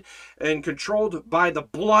bound and controlled by the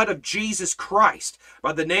blood of Jesus Christ.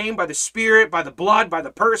 By the name, by the Spirit, by the blood, by the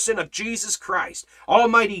person of Jesus Christ.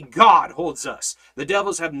 Almighty God holds us. The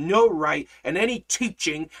devils have no right, and any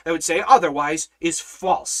teaching that would say otherwise is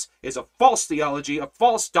false. Is a false theology, a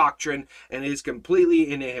false doctrine, and is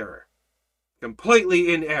completely in error.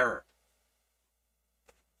 Completely in error.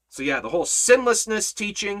 So yeah, the whole sinlessness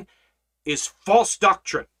teaching is false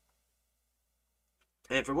doctrine.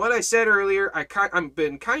 And from what I said earlier, I've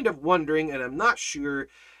been kind of wondering, and I'm not sure,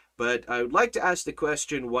 but I would like to ask the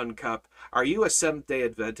question, One Cup, are you a Seventh-day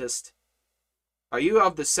Adventist? Are you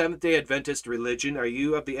of the Seventh-day Adventist religion? Are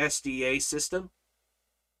you of the SDA system?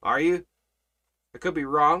 Are you? I could be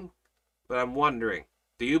wrong, but I'm wondering,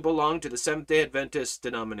 do you belong to the Seventh-day Adventist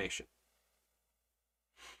denomination?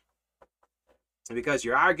 Because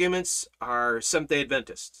your arguments are Seventh-day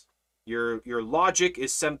Adventists. Your logic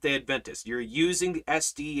is Seventh-day Adventist. You're using the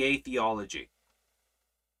SDA theology.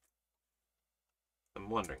 I'm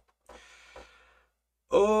wondering.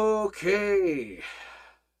 Okay.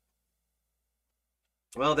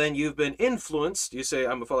 Well, then you've been influenced. You say,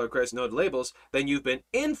 I'm a follower of Christ, no labels. Then you've been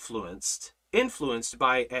influenced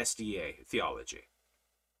by SDA theology.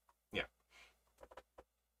 Yeah.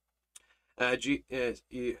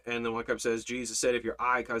 And then One Cup says, Jesus said, if your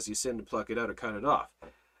eye causes you sin, to pluck it out or cut it off.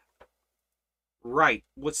 Right.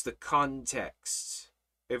 What's the context?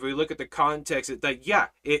 If we look at the context, that yeah,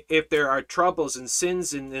 if there are troubles and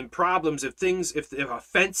sins and problems, if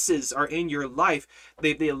offenses are in your life,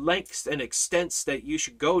 the lengths and extents that you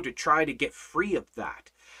should go to try to get free of that.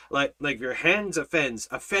 Like your hands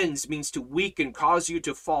offends means to weaken, cause you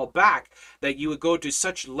to fall back, that you would go to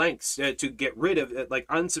such lengths to get rid of it, like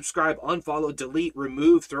unsubscribe, unfollow, delete,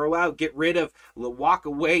 remove, throw out, get rid of, walk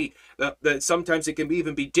away. That sometimes it can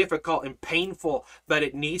even be difficult and painful, but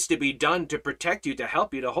it needs to be done to protect you, to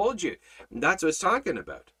help you, to hold you. And that's what it's talking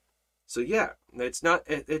about. So yeah, it's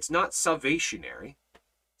not salvationary.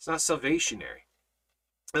 It's not salvationary.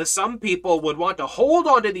 Some people would want to hold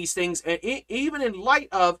on to these things, and even in light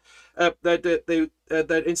of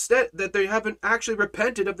that instead that they haven't actually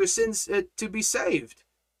repented of their sins to be saved,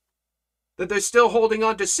 that they're still holding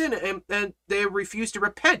on to sin, and they refuse to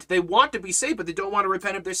repent. They want to be saved, but they don't want to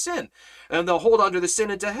repent of their sin, and they'll hold on to the sin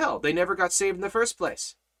into hell. They never got saved in the first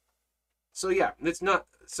place. So yeah, it's not.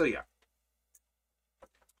 So yeah,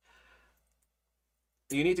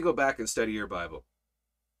 you need to go back and study your Bible.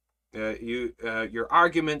 Your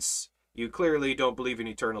arguments, you clearly don't believe in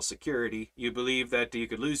eternal security. You believe that you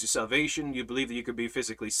could lose your salvation. You believe that you could be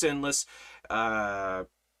physically sinless.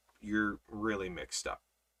 You're really mixed up.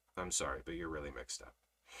 I'm sorry, but you're really mixed up.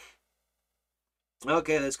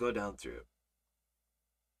 Okay, let's go down through.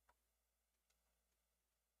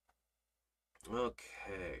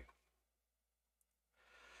 Okay.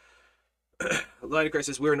 The Light of Christ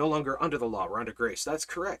says, we're no longer under the law, we're under grace. That's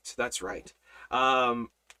correct. That's right.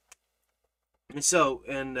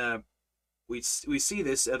 We see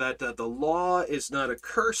this, that the law is not a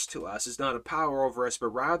curse to us, is not a power over us, but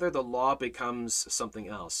rather the law becomes something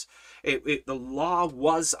else. The law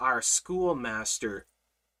was our schoolmaster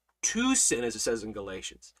to sin, as it says in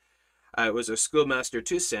Galatians. It was a schoolmaster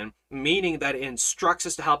to sin, meaning that it instructs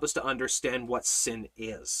us to help us to understand what sin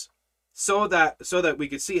is, so that we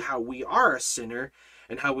could see how we are a sinner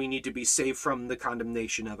and how we need to be saved from the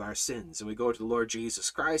condemnation of our sins. And we go to the Lord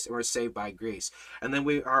Jesus Christ, and we're saved by grace. And then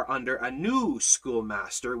we are under a new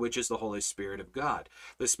schoolmaster, which is the Holy Spirit of God.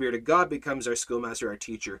 The Spirit of God becomes our schoolmaster, our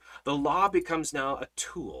teacher. The law becomes now a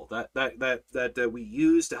tool that we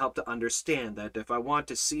use to help to understand that if I want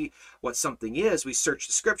to see what something is, we search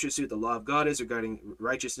the scriptures, see what the law of God is regarding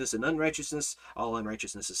righteousness and unrighteousness. All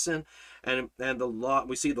unrighteousness is sin. And the law,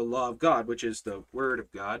 we see the law of God, which is the Word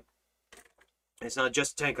of God. It's not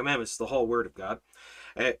just the Ten Commandments, it's the whole Word of God.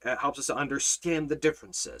 It helps us to understand the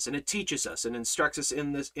differences, and it teaches us and instructs us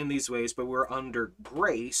in these ways, but we're under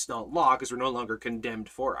grace, not law, because we're no longer condemned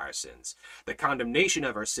for our sins. The condemnation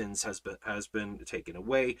of our sins has been taken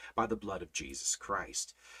away by the blood of Jesus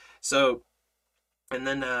Christ. So, and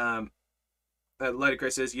then the Light of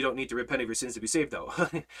Christ says, you don't need to repent of your sins to be saved, though.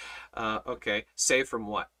 Okay, saved from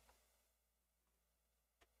what?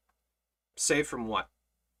 Saved from what?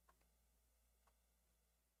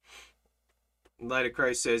 Light of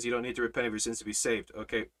Christ says you don't need to repent of your sins to be saved.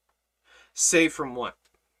 Okay. Saved from what?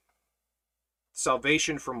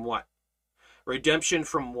 Salvation from what? Redemption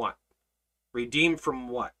from what? Redeemed from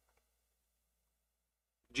what?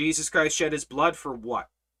 Jesus Christ shed his blood for what?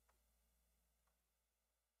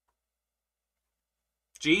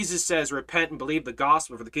 Jesus says repent and believe the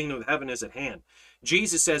gospel, for the kingdom of heaven is at hand.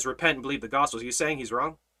 Jesus says repent and believe the gospel. Are you saying he's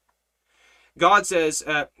wrong? God says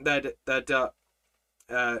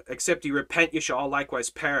except you repent, you shall all likewise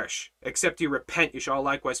perish. Except you repent, you shall all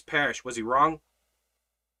likewise perish. Was he wrong?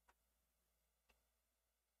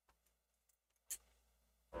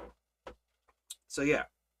 So yeah.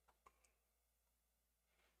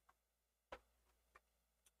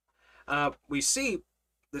 We see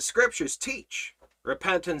the scriptures teach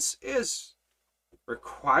repentance is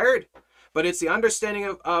required, but it's the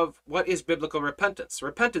understanding of what is biblical repentance.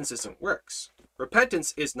 Repentance isn't works.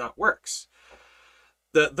 Repentance is not works.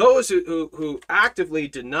 Those who actively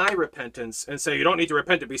deny repentance and say you don't need to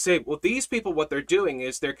repent to be saved, well, these people, what they're doing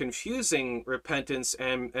is they're confusing repentance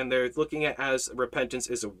and they're looking at as repentance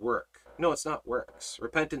is a work. No, it's not works.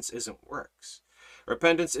 Repentance isn't works.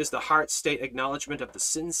 Repentance is the heart state acknowledgement of the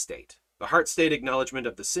sin state. The heart state acknowledgement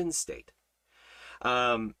of the sin state.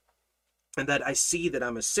 And that I see that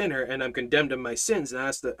I'm a sinner and I'm condemned in my sins, and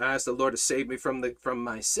ask the Lord to save me from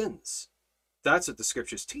my sins. That's what the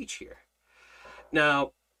scriptures teach here.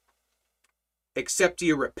 Now, except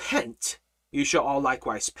you repent, you shall all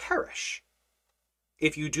likewise perish.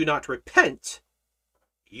 If you do not repent,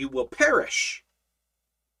 you will perish.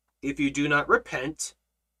 If you do not repent,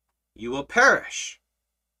 you will perish.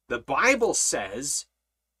 The Bible says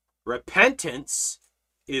repentance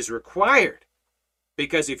is required.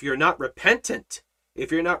 Because if you're not repentant,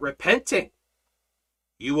 if you're not repenting,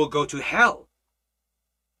 you will go to hell.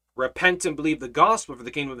 Repent and believe the gospel, for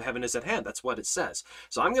the kingdom of heaven is at hand. That's what it says.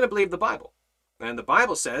 So I'm going to believe the Bible. And the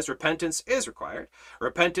Bible says repentance is required.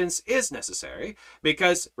 Repentance is necessary,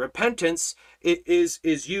 because repentance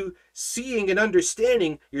is you seeing and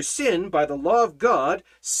understanding your sin by the law of God,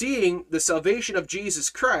 seeing the salvation of Jesus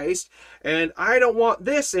Christ, and I don't want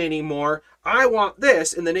this anymore. I want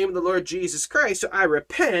this in the name of the Lord Jesus Christ. So I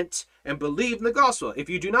repent and believe in the gospel. If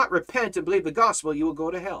you do not repent and believe the gospel, you will go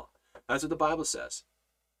to hell. That's what the Bible says.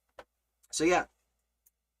 So yeah.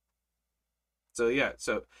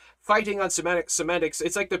 So fighting on semantics,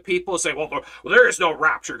 it's like the people say, well, there is no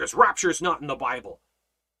rapture because rapture is not in the Bible.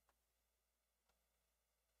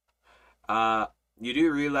 You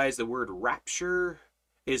do realize the word rapture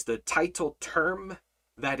is the title term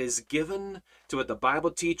that is given to what the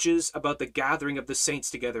Bible teaches about the gathering of the saints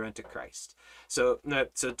together unto Christ. So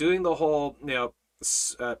doing the whole,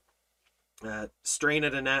 strain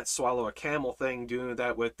at a gnat, swallow a camel thing, doing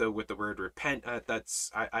that with the word repent, I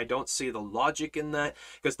don't see the logic in that,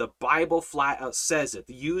 because the Bible flat out says it,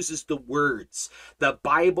 uses the words. The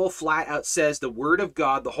Bible flat out says the word of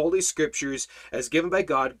God, the Holy Scriptures as given by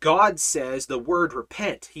God. God says the word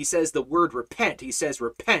repent. He says the word repent. He says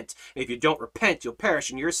repent. And if you don't repent, you'll perish.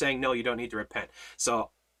 And you're saying, no, you don't need to repent. So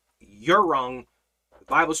you're wrong. The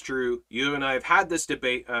Bible's true. You and I have had this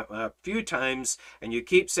debate a few times, and you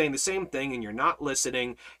keep saying the same thing, and you're not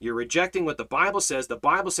listening. You're rejecting what the Bible says. The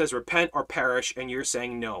Bible says repent or perish, and you're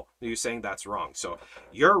saying no. You're saying that's wrong. So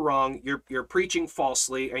you're wrong. You're preaching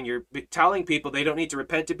falsely, and you're telling people they don't need to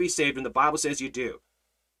repent to be saved, and the Bible says you do.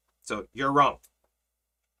 So you're wrong.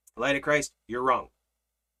 Light of Christ, you're wrong.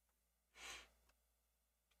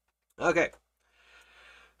 Okay.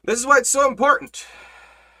 This is why it's so important.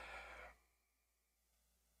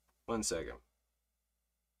 One second.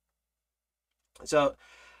 So,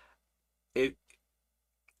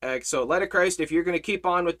 Light of Christ, if you're going to keep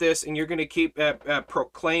on with this and you're going to keep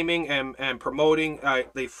proclaiming and promoting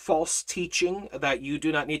the false teaching that you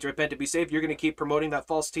do not need to repent to be saved, you're going to keep promoting that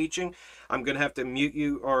false teaching, I'm going to have to mute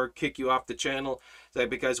you or kick you off the channel,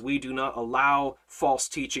 because we do not allow false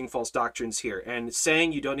teaching, false doctrines here. And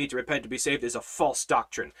saying you don't need to repent to be saved is a false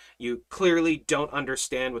doctrine. You clearly don't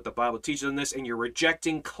understand what the Bible teaches on this, and you're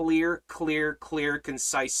rejecting clear,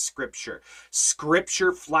 concise Scripture.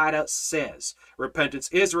 Scripture flat out says repentance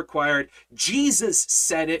is required. Jesus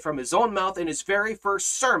said it from his own mouth in his very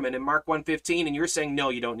first sermon in Mark 1:15, and you're saying, no,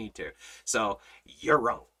 you don't need to. So you're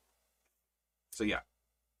wrong. So yeah.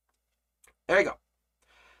 There you go.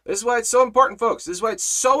 This is why it's so important, folks. This is why it's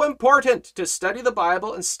so important to study the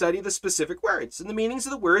Bible and study the specific words and the meanings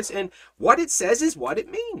of the words, and what it says is what it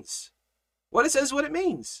means. What it says is what it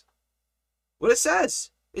means. What it says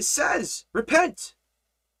repent.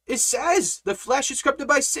 It says the flesh is corrupted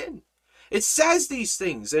by sin. It says these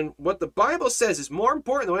things, and what the Bible says is more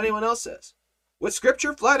important than what anyone else says. What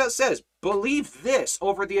Scripture flat out says, believe this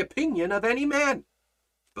over the opinion of any man.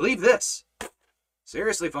 Believe this.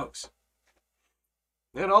 Seriously, folks.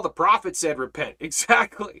 And all the prophets said repent.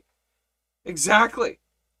 Exactly. And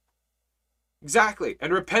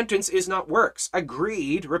repentance is not works.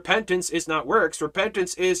 Agreed. Repentance is not works.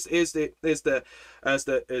 Repentance is the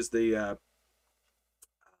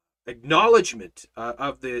acknowledgement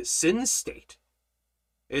of the sin state.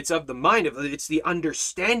 It's of the mind, it's the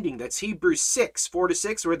understanding. That's Hebrews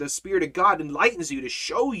 6:4-6, where the Spirit of God enlightens you to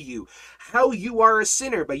show you how you are a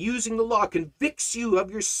sinner by using the law, convicts you of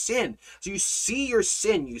your sin. So you see your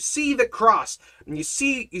sin, you see the cross, and you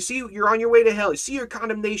see you're on your way to hell, you see your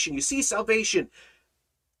condemnation, you see salvation.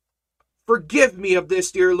 Forgive me of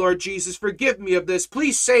this, dear Lord Jesus, forgive me of this,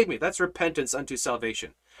 please save me. That's repentance unto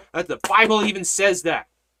salvation. The Bible even says that.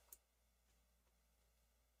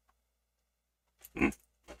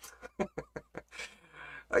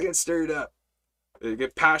 I get stirred up. I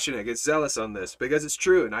get passionate, I get zealous on this because it's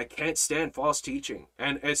true, and I can't stand false teaching.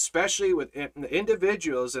 And especially with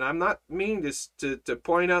individuals, and I'm not mean to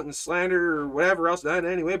point out and slander or whatever else, not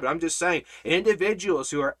in any way, but I'm just saying individuals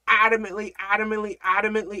who are adamantly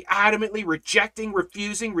rejecting,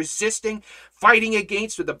 refusing, resisting, fighting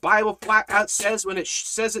against what the Bible flat out says when it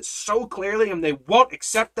says it so clearly, and they won't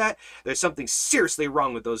accept that, there's something seriously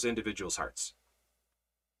wrong with those individuals' hearts.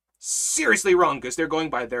 Seriously wrong, because they're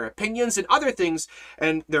going by their opinions and other things,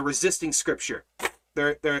 and they're resisting Scripture.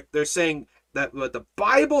 They're saying that what the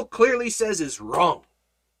Bible clearly says is wrong.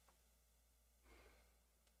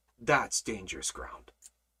 That's dangerous ground.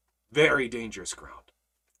 Very dangerous ground.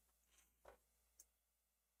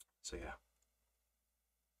 So yeah.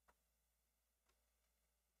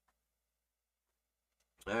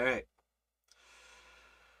 All right.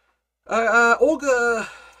 Olga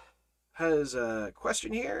has a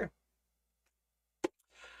question here.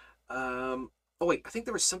 Oh wait, I think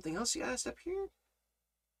there was something else you asked up here.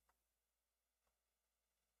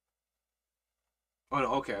 Oh,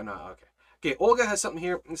 no, okay, no, okay. Okay, Olga has something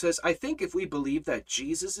here and says, I think if we believe that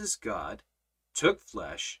Jesus is God, took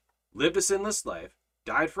flesh, lived a sinless life,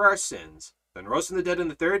 died for our sins, then rose from the dead on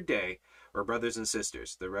the third day, we're brothers and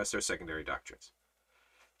sisters. The rest are secondary doctrines.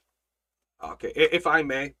 Okay, if I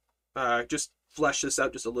may, just flesh this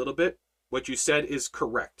out just a little bit. What you said is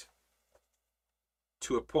correct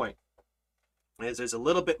to a point. There's a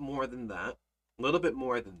little bit more than that. A little bit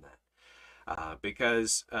more than that.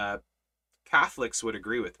 Because Catholics would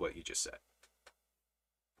agree with what you just said.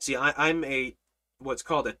 See, I'm a what's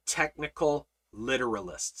called a technical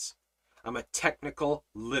literalist. I'm a technical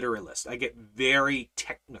literalist. I get very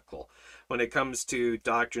technical when it comes to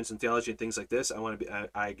doctrines and theology and things like this.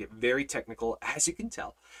 I get very technical, as you can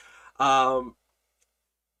tell.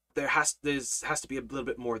 There has to be a little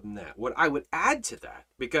bit more than that. What I would add to that,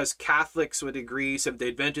 because Catholics would agree, Seventh-day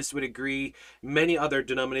Adventists would agree, many other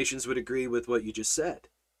denominations would agree with what you just said.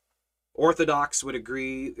 Orthodox would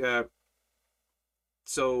agree.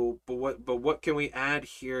 But what can we add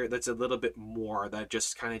here that's a little bit more, that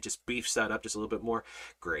just kind of just beefs that up just a little bit more?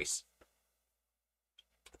 Grace.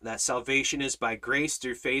 That salvation is by grace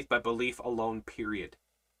through faith by belief alone, period.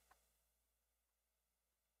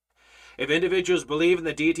 If individuals believe in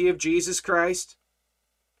the deity of Jesus Christ,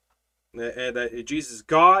 that Jesus is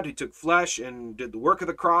God who took flesh and did the work of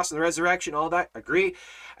the cross and the resurrection, all that, agree,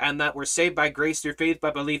 and that we're saved by grace through faith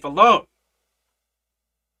by belief alone,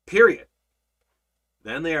 period,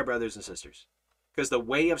 then they are brothers and sisters. Because the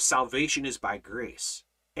way of salvation is by grace.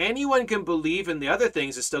 Anyone can believe in the other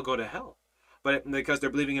things and still go to hell. But because they're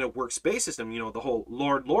believing in a works-based system, the whole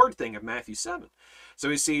Lord, Lord thing of Matthew 7. So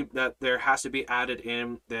we see that there has to be added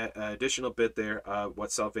in the additional bit there of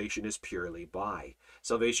what salvation is purely by.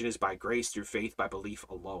 Salvation is by grace through faith by belief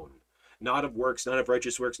alone. Not of works, not of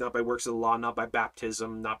righteous works, not by works of the law, not by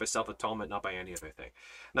baptism, not by self-atonement, not by any other thing.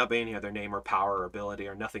 Not by any other name or power or ability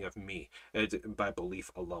or nothing of me. It's by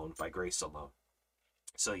belief alone, by grace alone.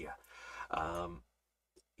 So yeah.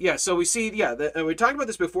 So we see, we talked about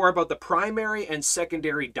this before about the primary and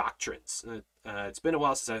secondary doctrines. It's been a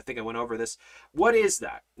while since I think I went over this. What is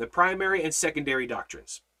that? The primary and secondary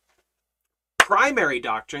doctrines. Primary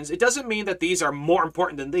doctrines, it doesn't mean that these are more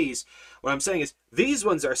important than these. What I'm saying is these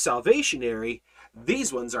ones are salvationary,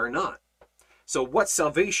 these ones are not. So what's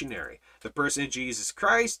salvationary? The person of Jesus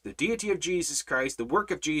Christ, the deity of Jesus Christ, the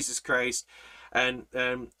work of Jesus Christ, and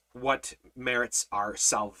what merits our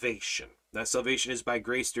salvation. That salvation is by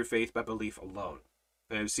grace through faith, by belief alone.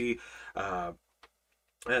 And you see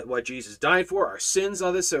what Jesus died for, our sins,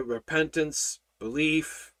 all this, repentance,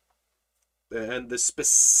 belief, and the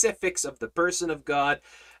specifics of the person of God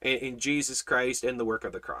in Jesus Christ and the work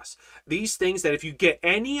of the cross. These things that if you get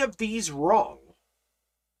any of these wrong,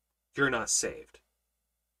 you're not saved.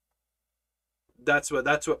 That's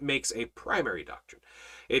what makes a primary doctrine.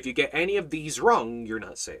 If you get any of these wrong, you're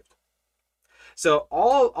not saved. So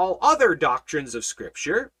all other doctrines of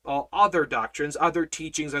Scripture, all other doctrines, other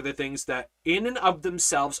teachings, other things that in and of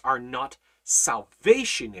themselves are not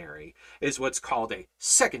salvationary is what's called a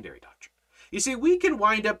secondary doctrine. You see, we can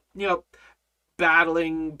wind up,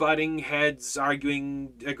 battling, butting heads,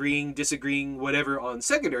 arguing, agreeing, disagreeing, whatever on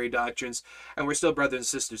secondary doctrines, and we're still brothers and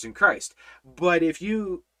sisters in Christ. But if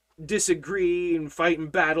you disagree and fight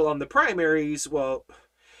and battle on the primaries, well,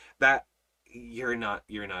 that you're not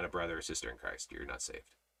a brother or sister in Christ. You're not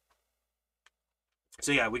saved.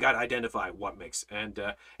 So yeah, we got to identify what makes, and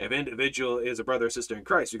if an individual is a brother or sister in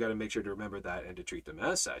Christ, we got to make sure to remember that and to treat them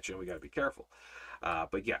as such, and we got to be careful.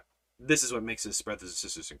 But yeah, this is what makes us brothers and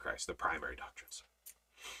sisters in Christ, the primary doctrines.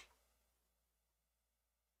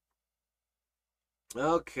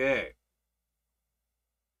 Okay.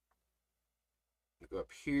 Go up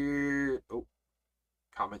here. Oh,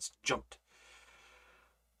 comments jumped.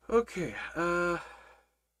 Okay.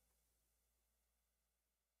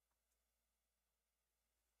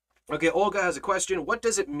 Okay, Olga has a question. What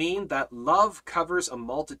does it mean that love covers a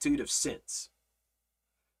multitude of sins?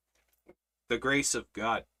 The grace of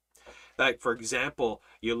God. Like, for example,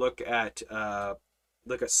 you look at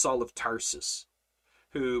Saul of Tarsus,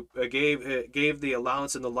 who gave the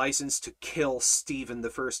allowance and the license to kill Stephen, the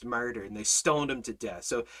first martyr, and they stoned him to death.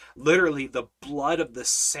 So literally the blood of the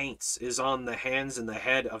saints is on the hands and the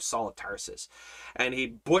head of Saul of Tarsus. And he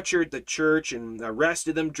butchered the church and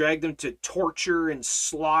arrested them, dragged them to torture and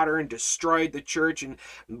slaughter and destroyed the church and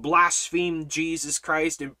blasphemed Jesus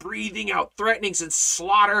Christ and breathing out threatenings and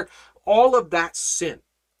slaughter. All of that sin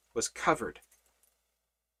was covered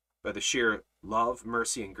by the sheer love,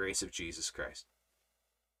 mercy, and grace of Jesus Christ.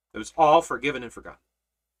 It was all forgiven and forgotten.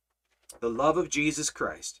 The love of Jesus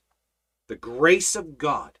Christ, the grace of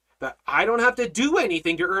God, that I don't have to do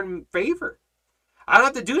anything to earn favor. I don't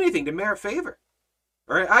have to do anything to merit favor.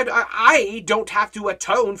 All right? I don't have to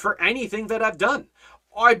atone for anything that I've done.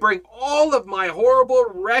 I bring all of my horrible,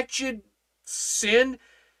 wretched sin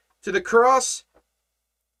to the cross,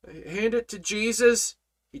 hand it to Jesus.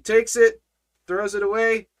 He takes it, throws it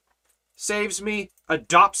away, saves me,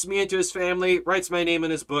 adopts me into his family, writes my name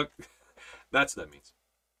in his book. That's what that means.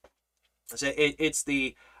 So it's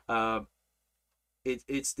the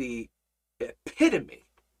it's the epitome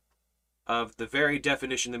of the very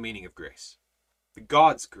definition, the meaning of grace,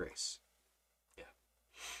 God's grace. Yeah.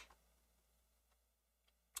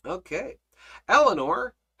 Okay.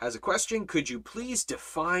 Eleanor has a question. Could you please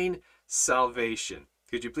define salvation?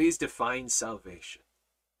 Could you please define salvation?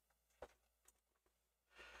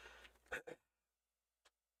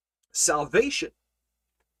 Salvation,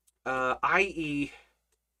 i.e.,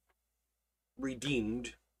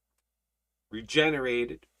 redeemed,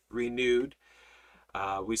 regenerated, renewed.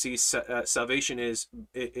 We see salvation is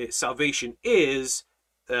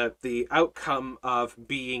the outcome of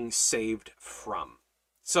being saved from.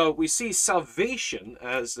 So we see salvation,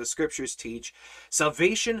 as the scriptures teach,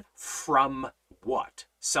 salvation from what?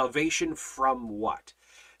 Salvation from what?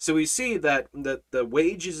 So we see that the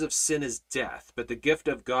wages of sin is death, but the gift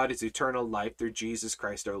of God is eternal life through Jesus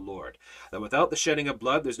Christ our Lord. That without the shedding of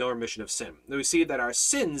blood, there's no remission of sin. We see that our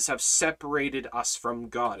sins have separated us from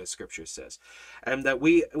God, as Scripture says, and that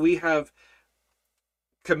we have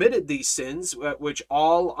committed these sins, which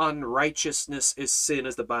all unrighteousness is sin,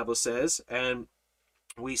 as the Bible says, and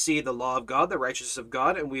we see the law of God, the righteousness of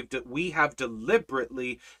God, and we have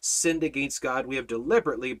deliberately sinned against God. We have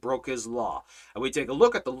deliberately broke his law. And we take a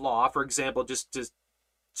look at the law, for example, just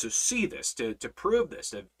to see this, to prove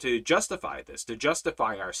this, to justify this, to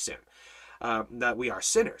justify our sin, that we are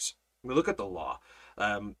sinners. We look at the law,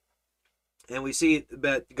 and we see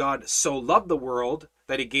that God so loved the world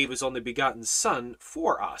that he gave his only begotten Son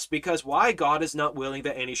for us. Because why? God is not willing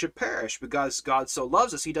that any should perish. Because God so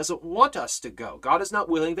loves us, he doesn't want us to go. God is not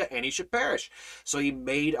willing that any should perish. So he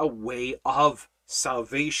made a way of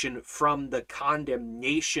salvation from the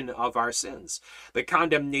condemnation of our sins. The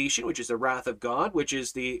condemnation, which is the wrath of God, which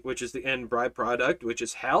is the end byproduct, which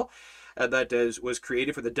is hell. Was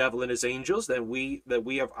created for the devil and his angels, that we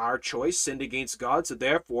of our choice sinned against God, so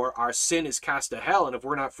therefore our sin is cast to hell, and if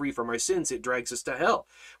we're not free from our sins, it drags us to hell.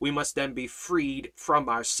 We must then be freed from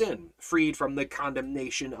our sin, freed from the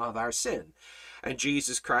condemnation of our sin. And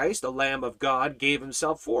Jesus Christ, the Lamb of God, gave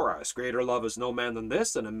himself for us. Greater love is no man than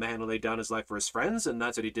this, than a man who laid down his life for his friends, and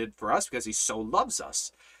that's what he did for us because he so loves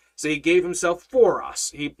us. So he gave himself for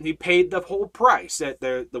us. He paid the whole price.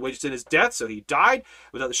 The wage of sin is death, so he died.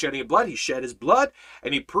 Without the shedding of blood, he shed his blood,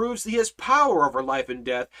 and he proves he has power over life and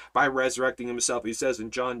death by resurrecting himself. He says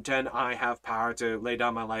in John 10, I have power to lay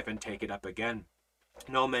down my life and take it up again.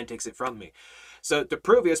 No man takes it from me. So to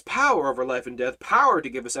prove he has power over life and death, power to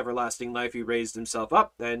give us everlasting life, he raised himself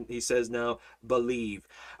up. And he says now, believe.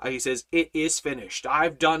 He says, it is finished.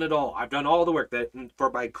 I've done it all. I've done all the work. For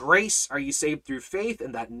by grace are ye saved through faith,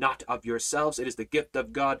 and that not of yourselves. It is the gift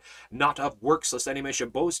of God, not of works, lest any man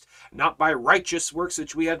should boast. Not by righteous works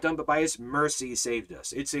which we have done, but by his mercy he saved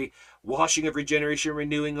us. It's a washing of regeneration,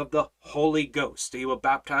 renewing of the Holy Ghost. He will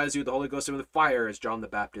baptize you with the Holy Ghost and with fire, as John the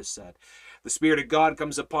Baptist said. The Spirit of God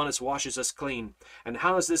comes upon us, washes us clean. And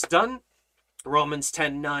how is this done? Romans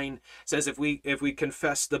 10:9 says, if we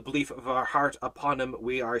confess the belief of our heart upon him,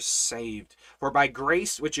 we are saved. For by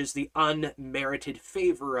grace, which is the unmerited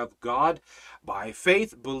favor of God, by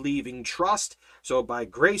faith, believing, trust. So by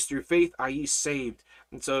grace through faith are ye saved.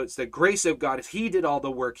 And so it's the grace of God. If he did all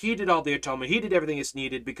the work, he did all the atonement, he did everything that's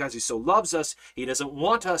needed because he so loves us. He doesn't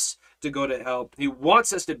want us to go to hell. He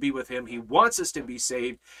wants us to be with him. He wants us to be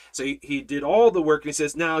saved. So he did all the work, and he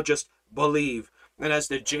says, now just believe. And as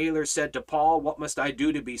the jailer said to Paul, what must I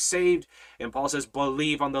do to be saved? And Paul says,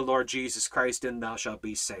 believe on the Lord Jesus Christ, and thou shalt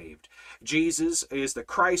be saved. Jesus is the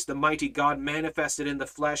Christ, the mighty God manifested in the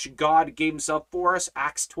flesh. God gave himself for us.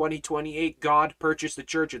 Acts 20:28. God purchased the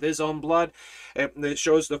church with his own blood. And it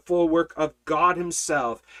shows the full work of God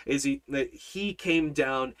himself. That he came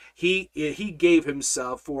down. He gave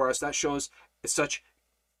himself for us. That shows such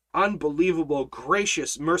unbelievable,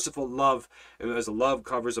 gracious, merciful love, as love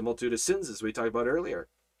covers a multitude of sins, as we talked about earlier.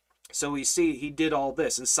 So we see he did all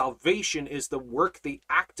this, and salvation is the work, the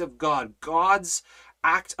act of God, God's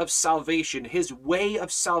act of salvation, his way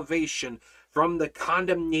of salvation from the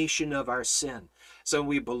condemnation of our sin. So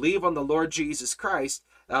we believe on the Lord Jesus Christ,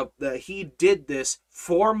 that he did this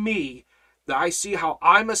for me, that I see how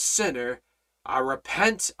I'm a sinner, I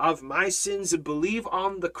repent of my sins and believe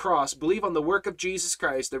on the cross, believe on the work of Jesus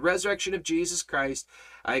Christ, the resurrection of Jesus Christ.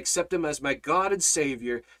 I accept him as my God and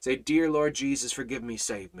Savior. Say, dear Lord Jesus, forgive me,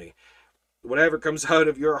 save me. Whatever comes out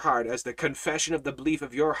of your heart as the confession of the belief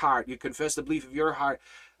of your heart, you confess the belief of your heart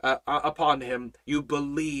upon him. You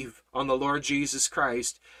believe on the Lord Jesus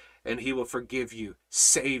Christ, and he will forgive you,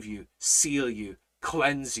 save you, seal you,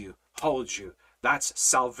 cleanse you, hold you. That's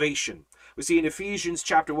salvation. We see in Ephesians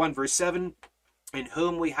chapter 1, verse 7, in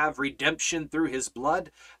whom we have redemption through his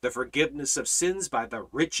blood, the forgiveness of sins by the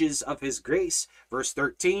riches of his grace. Verse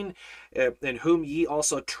 13, in whom ye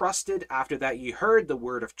also trusted, after that ye heard the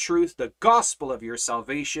word of truth, the gospel of your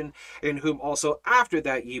salvation, in whom also after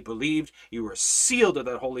that ye believed, you were sealed with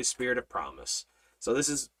the Holy Spirit of promise. So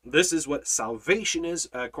this is what salvation is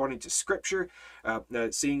according to Scripture.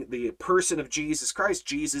 Seeing the person of Jesus Christ.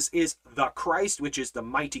 Jesus is the Christ, which is the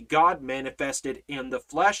mighty God manifested in the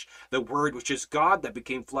flesh. The Word, which is God, that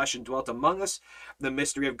became flesh and dwelt among us. The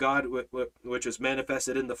mystery of God, which was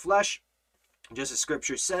manifested in the flesh. Just as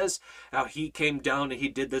Scripture says, how he came down and he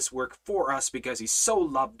did this work for us because he so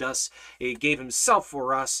loved us. He gave himself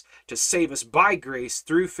for us to save us by grace,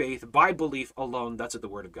 through faith, by belief alone. That's what the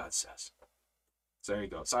Word of God says. So there you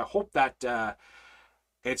go. So I hope that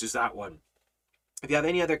answers that one. If you have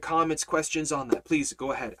any other comments, questions on that, please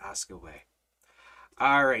go ahead, ask away.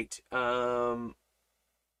 All right. Going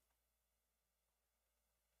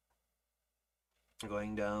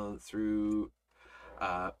down through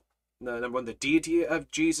number one, the deity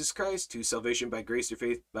of Jesus Christ. 2, salvation by grace through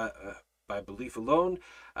faith by belief alone.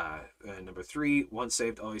 Number 3, once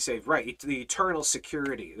saved, always saved. Right, the eternal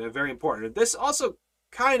security. They're very important. This also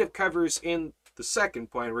kind of covers in the second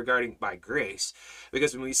point regarding by grace,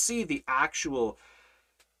 because when we see the actual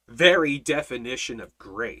very definition of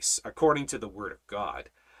grace according to the Word of God,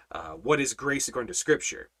 what is grace according to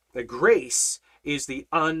Scripture? The grace is the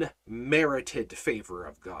unmerited favor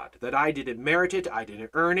of God. That I didn't merit it, I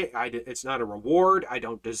didn't earn it, it's not a reward, I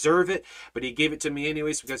don't deserve it, but he gave it to me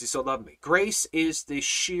anyways because he so loved me. Grace is the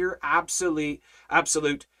sheer absolute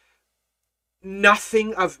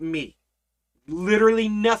nothing of me. Literally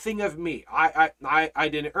nothing of me. I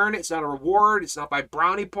didn't earn it. It's not a reward. It's not by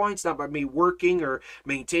brownie points. Not by me working or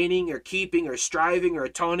maintaining or keeping or striving or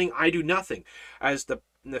atoning. I do nothing. As the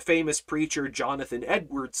famous preacher Jonathan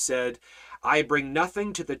Edwards said, I bring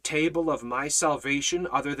nothing to the table of my salvation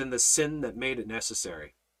other than the sin that made it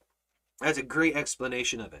necessary. That's a great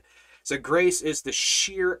explanation of it. So grace is the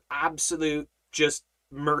sheer absolute just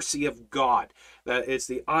mercy of God. That it's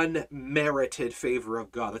the unmerited favor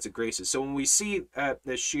of God. That's what grace is. So when we see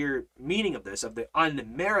the sheer meaning of this, of the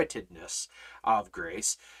unmeritedness of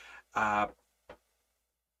grace,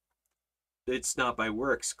 it's not by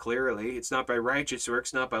works, clearly. It's not by righteous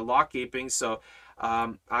works, not by law keeping. So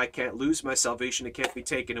I can't lose my salvation. It can't be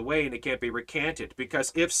taken away and it can't be recanted.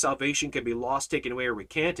 Because if salvation can be lost, taken away, or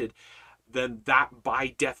recanted, then that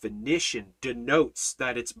by definition denotes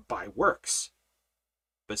that it's by works.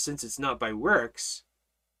 But since it's not by works,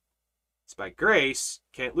 it's by grace,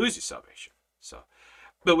 can't lose your salvation. So,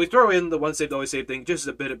 but we throw in the once saved, always saved thing, just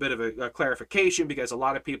a bit of a clarification, because a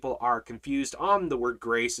lot of people are confused on the word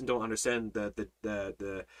grace and don't understand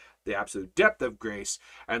the absolute depth of grace,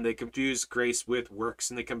 and they confuse grace with works,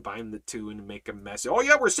 and they combine the two and make a mess. Oh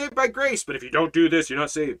yeah, we're saved by grace, but if you don't do this, you're not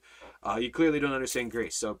saved. You clearly don't understand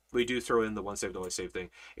grace. So we do throw in the once saved, always saved thing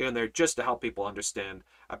in there just to help people understand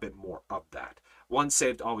a bit more of that. Once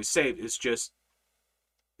saved, always saved is just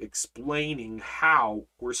explaining how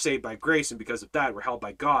we're saved by grace, and because of that, we're held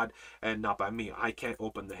by God and not by me. I can't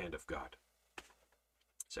open the hand of God.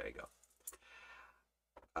 So there you go.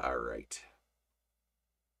 All right.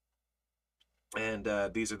 And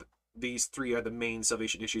these three are the main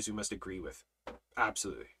salvation issues we must agree with.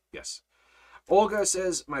 Absolutely. Yes. Olga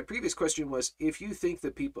says, my previous question was, if you think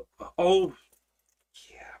that people... Oh,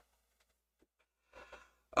 yeah.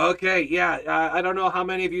 Okay, yeah, I don't know how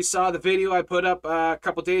many of you saw the video I put up a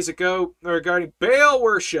couple days ago regarding Baal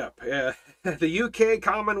worship, the UK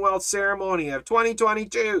Commonwealth ceremony of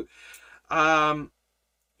 2022.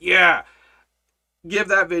 Yeah, give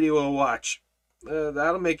that video a watch.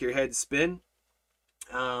 That'll make your head spin.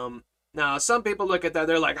 Now, some people look at that,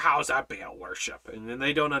 they're like, how's that Baal worship? And then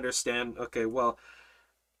they don't understand. Okay, well,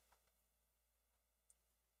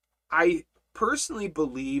 I personally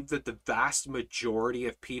believe that the vast majority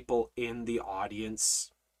of people in the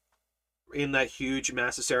audience in that huge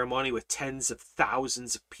massive ceremony with tens of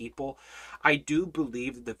thousands of people, I do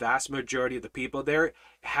believe that the vast majority of the people there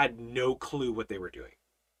had no clue what they were doing.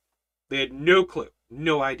 They had no clue,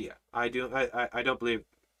 no idea. I don't believe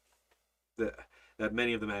that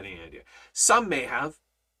many of them had any idea. Some may have,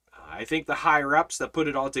 I think the higher-ups that put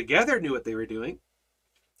it all together knew what they were doing.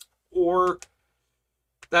 Or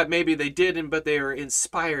that maybe they didn't, but they were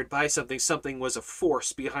inspired by something. Something was a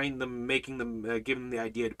force behind them, making them, giving them the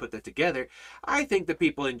idea to put that together. I think the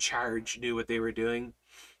people in charge knew what they were doing.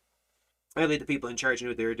 I think the people in charge knew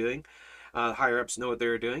what they were doing. Higher-ups know what they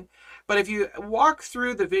were doing. But if you walk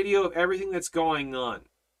through the video of everything that's going on,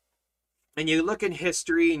 and you look in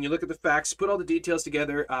history and you look at the facts, put all the details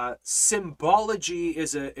together, symbology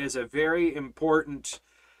is a very important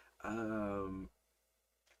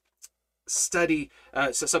study,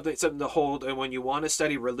 so something to hold. And when you want to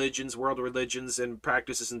study religions, world religions and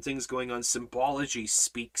practices and things going on, symbology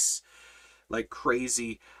speaks like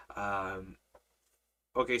crazy.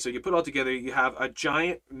 Okay, so you put it all together, you have a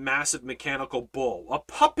giant, massive mechanical bull. A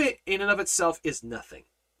puppet in and of itself is nothing.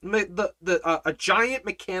 A giant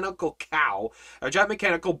mechanical cow, a giant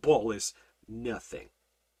mechanical bull is nothing.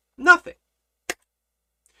 Nothing.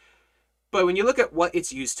 But when you look at what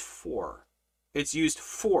it's used for, it's used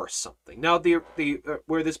for something. Now,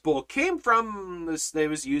 where this bull came from, it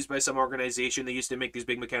was used by some organization. They used to make these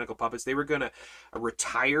big mechanical puppets. They were going to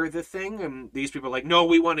retire the thing, and these people were like, no,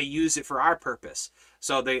 we want to use it for our purpose.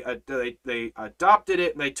 So they adopted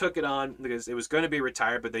it, and they took it on because it was going to be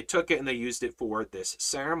retired, but they took it and they used it for this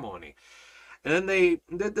ceremony. And then they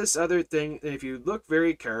did this other thing, and if you look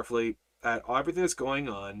very carefully at everything that's going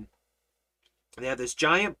on, they have this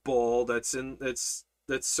giant bull that's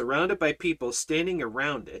surrounded by people standing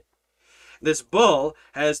around it. This bull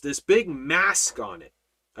has this big mask on it.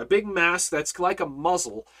 A big mask that's like a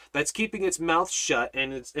muzzle that's keeping its mouth shut,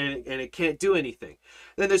 and it can't do anything.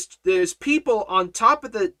 Then there's people on top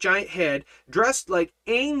of the giant head dressed like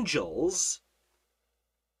angels,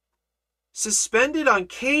 suspended on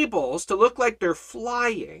cables to look like they're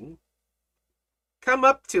flying, come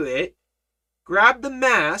up to it, grab the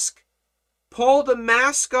mask, pull the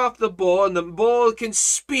mask off the bull, and the bull can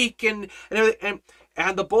speak, and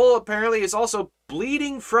the bull apparently is also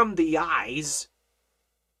bleeding from the eyes.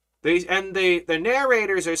 The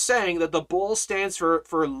narrators are saying that the bull stands for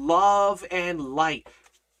love and light.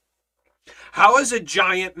 How is a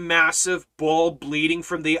giant, massive bull bleeding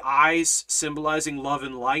from the eyes symbolizing love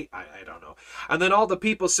and light? I don't know. And then all the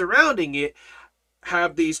people surrounding it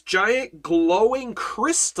have these giant glowing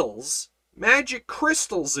crystals, magic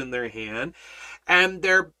crystals in their hand, and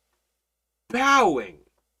they're bowing.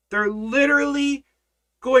 They're literally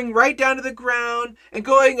going right down to the ground and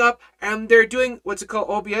going up, and they're doing, what's it called,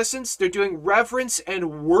 obeisance? They're doing reverence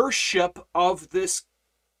and worship of this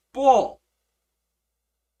bull.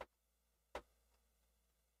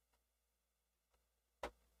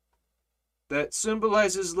 That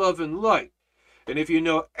symbolizes love and light. And if you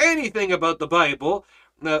know anything about the Bible,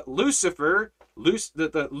 Lucifer is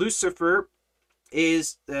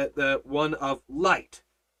the one of light.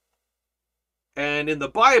 And in the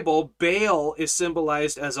Bible, Baal is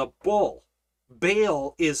symbolized as a bull.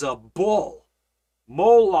 Baal is a bull.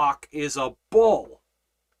 Moloch is a bull.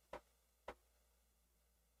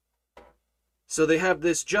 So they have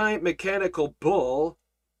this giant mechanical bull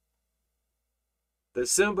that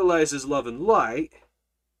symbolizes love and light,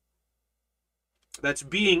 that's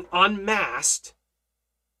being unmasked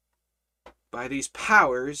by these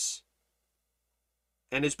powers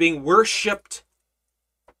and is being worshipped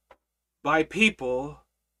by people.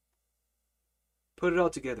 Put it all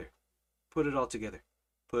together. Put it all together.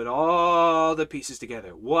 Put all the pieces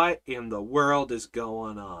together. What in the world is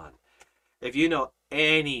going on? If you know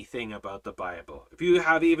anything about the Bible, if you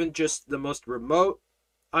have even just the most remote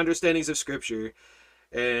understandings of Scripture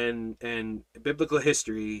and biblical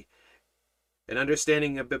history and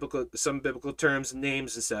understanding of some biblical terms and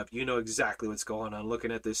names and stuff, you know exactly what's going on.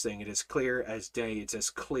 Looking at this thing, it is clear as day. It's as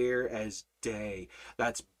clear as day.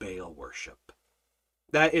 That's Baal worship.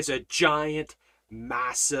 That is a giant,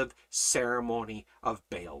 massive ceremony of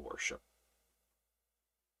Baal worship.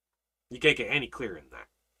 You can't get any clearer than that.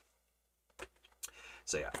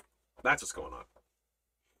 So yeah, that's what's going on.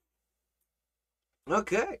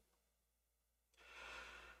 Okay.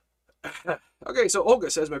 Okay, so Olga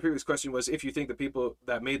says, my previous question was if you think the people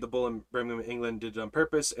that made the bull in Birmingham, England did it on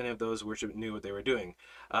purpose, and if those worship knew what they were doing.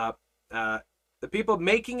 The people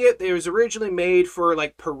making it, it was originally made for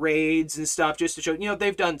like parades and stuff, just to show,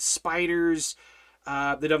 they've done spiders,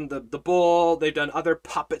 they've done the bull, they've done other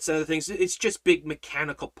puppets and other things. It's just big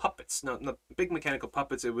mechanical puppets. No, big mechanical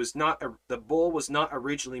puppets. It was not, the bull was not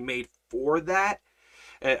originally made for that.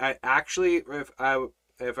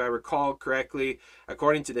 If I recall correctly,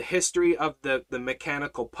 according to the history of the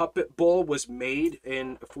mechanical puppet bull was made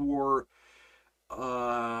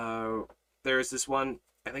there's this one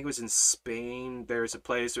I think it was in Spain. There's a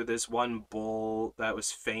place where this one bull that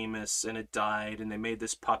was famous and it died, and they made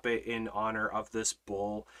this puppet in honor of this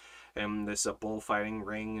bull. And this a bullfighting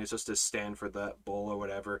ring is just to stand for that bull or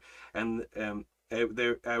whatever. And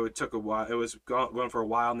it took a while. It was going for a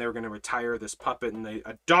while, and they were going to retire this puppet, and they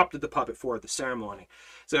adopted the puppet for the ceremony.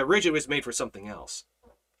 So originally it was made for something else,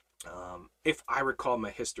 if I recall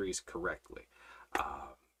my histories correctly.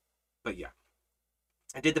 But yeah.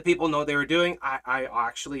 And did the people know what they were doing? I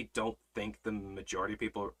actually don't think the majority of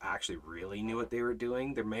people actually really knew what they were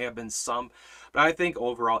doing. There may have been some, but I think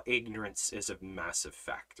overall ignorance is a massive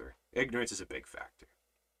factor. Ignorance is a big factor.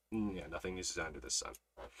 Yeah, nothing is under the sun.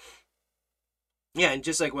 Yeah, and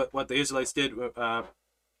just like what the Israelites did with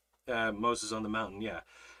Moses on the mountain, yeah.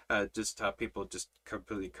 Just how people just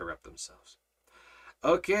completely corrupt themselves.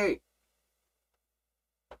 Okay.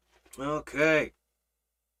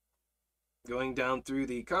 Going down through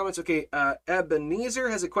the comments. Okay, Ebenezer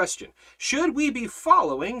has a question. Should we be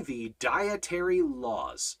following the dietary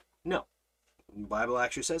laws? No. The Bible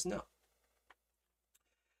actually says no.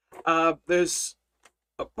 There's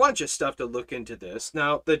a bunch of stuff to look into this.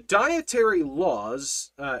 Now, the dietary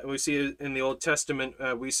laws, we see in the Old Testament,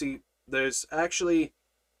 we see there's actually...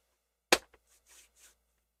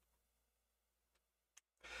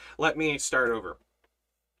 Let me start over.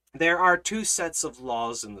 There are two sets of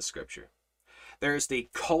laws in the scripture. There's the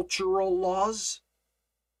cultural laws.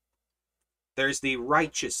 There's the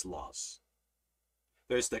righteous laws.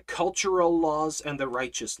 There's the cultural laws and the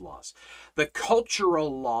righteous laws. The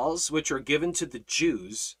cultural laws, which are given to the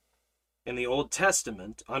Jews in the Old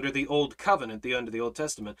Testament, under the Old Covenant, under the Old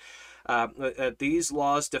Testament, these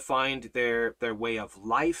laws defined their way of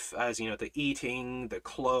life, as the eating, the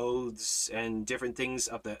clothes, and different things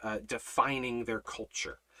of the defining their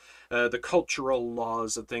culture. The cultural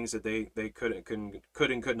laws of things that they could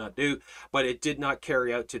and could not do, but it did not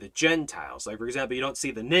carry out to the Gentiles. Like, for example, you don't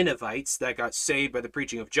see the Ninevites that got saved by the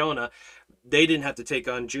preaching of Jonah. They didn't have to take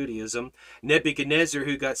on Judaism. Nebuchadnezzar,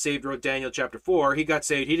 who got saved, wrote Daniel chapter 4. He got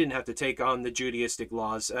saved. He didn't have to take on the Judaistic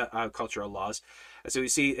laws, cultural laws. So you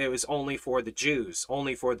see, it was only for the Jews,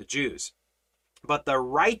 But the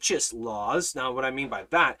righteous laws, now what I mean by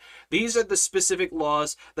that, these are the specific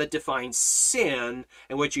laws that define sin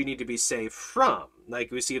and what you need to be saved from. Like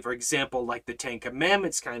we see, for example, like the Ten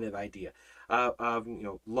Commandments kind of idea of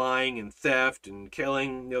lying and theft and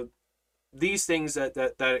killing. These things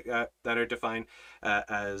that are defined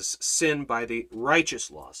as sin by the righteous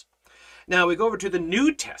laws. Now we go over to the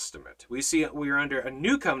New Testament. We see we are under a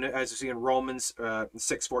new covenant, as we see in Romans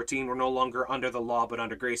 6:14. We're no longer under the law, but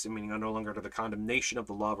under grace, meaning we're no longer under the condemnation of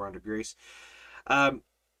the law, but under grace. And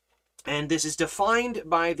this is defined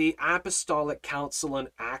by the Apostolic Council in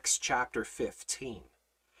Acts chapter 15.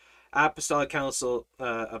 Apostolic Council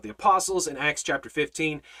of the Apostles in Acts chapter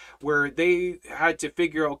 15, where they had to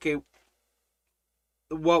figure, okay,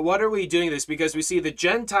 what are we doing this? Because we see the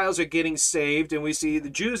Gentiles are getting saved, and we see the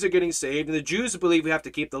Jews are getting saved, and the Jews believe we have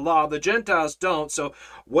to keep the law. The Gentiles don't. So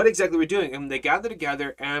what exactly are we doing? And they gather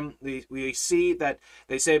together, and we see that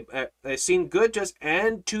they say, they seem good just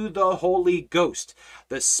and to the Holy Ghost.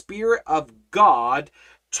 The Spirit of God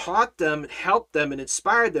taught them, helped them, and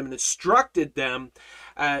inspired them, and instructed them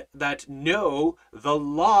that no, the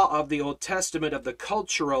law of the Old Testament, of the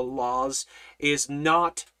cultural laws, is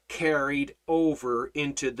not carried over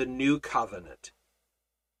into the new covenant.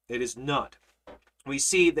 It is not. We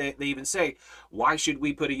see that they even say, why should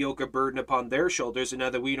we put a yoke of burden upon their shoulders and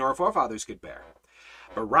that we nor our forefathers could bear?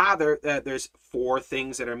 But rather, there's four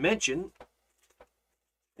things that are mentioned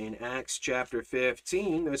in Acts chapter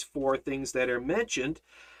 15. There's four things that are mentioned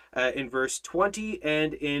in verse 20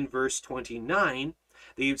 and in verse 29.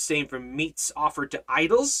 They abstain from meats offered to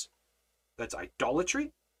idols. That's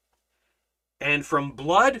idolatry. And from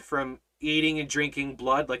blood, from eating and drinking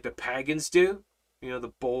blood like the pagans do.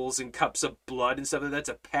 The bowls and cups of blood and stuff. That's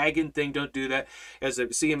a pagan thing. Don't do that. As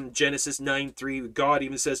we see in Genesis 9:3, God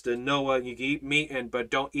even says to Noah, you can eat meat,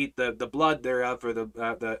 but don't eat the blood thereof, or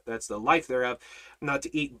that's the life thereof, not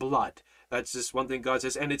to eat blood. That's just one thing God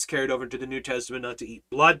says, and it's carried over to the New Testament, not to eat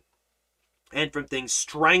blood. And from things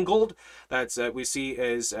strangled, that's we see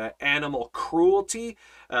as animal cruelty.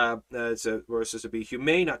 We're supposed to be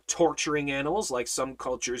humane, not torturing animals like some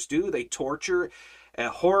cultures do. They torture,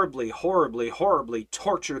 horribly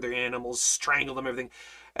torture their animals, strangle them, everything,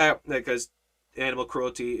 because animal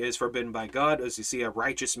cruelty is forbidden by God. As you see, a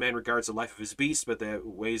righteous man regards the life of his beast, but the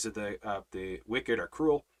ways of the wicked are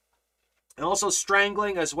cruel. And also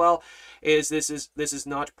strangling as well this is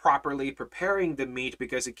not properly preparing the meat,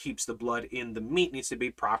 because it keeps the blood in the meat. It needs to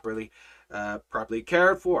be properly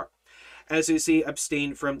cared for. as you see,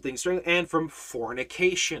 abstain from things and from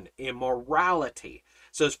fornication, immorality.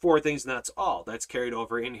 So it's 4 things, and that's all. That's carried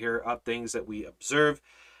over in here of things that we observe,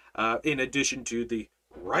 in addition to the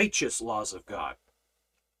righteous laws of God.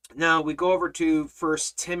 Now we go over to 1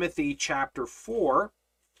 Timothy chapter 4.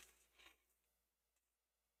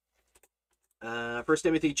 1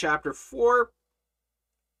 Timothy chapter 4.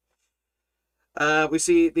 We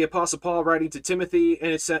see the Apostle Paul writing to Timothy,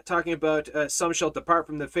 and it's talking about some shall depart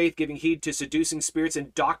from the faith, giving heed to seducing spirits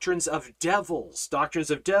and doctrines of devils.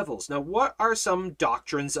 Doctrines of devils. Now, what are some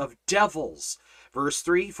doctrines of devils? Verse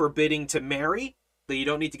 3, forbidding to marry. That you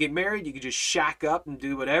don't need to get married. You can just shack up and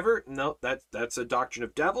do whatever. No, that's a doctrine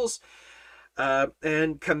of devils.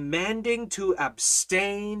 And commanding to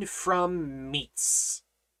abstain from meats.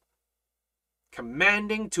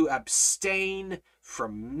 Commanding to abstain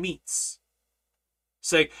from meats.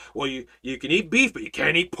 Say, well, you can eat beef, but you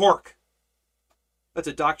can't eat pork. That's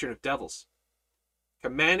a doctrine of devils.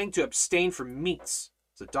 Commanding to abstain from meats.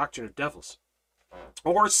 It's a doctrine of devils.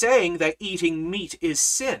 Or saying that eating meat is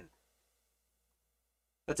sin.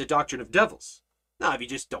 That's a doctrine of devils. Now, if you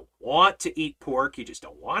just don't want to eat pork, you just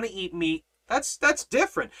don't want to eat meat, that's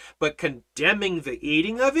different. But condemning the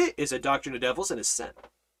eating of it is a doctrine of devils and a sin.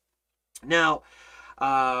 Now,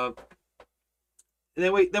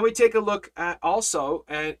 then we take a look at also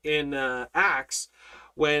in Acts,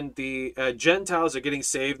 when the Gentiles are getting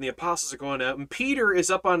saved and the apostles are going out, and Peter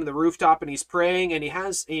is up on the rooftop and he's praying, and he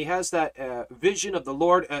has that vision of the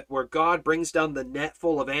Lord where God brings down the net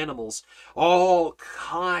full of animals, all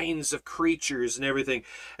kinds of creatures and everything,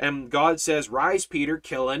 and God says, rise, Peter,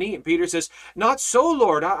 kill and eat. And Peter says, not so,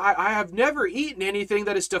 Lord, I have never eaten anything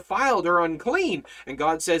that is defiled or unclean. And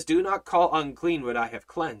God says, do not call unclean what I have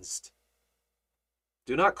cleansed.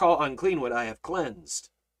 Do not call unclean what I have cleansed.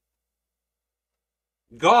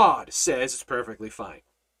 God says it's perfectly fine.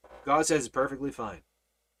 God says it's perfectly fine.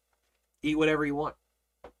 Eat whatever you want.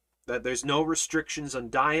 That there's no restrictions on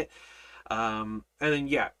diet. And then,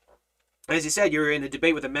 yeah, as you said, you're in a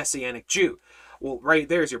debate with a Messianic Jew. Well, right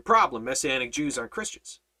there's your problem. Messianic Jews aren't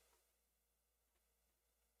Christians.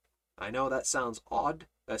 I know that sounds odd.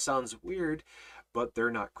 That sounds weird. But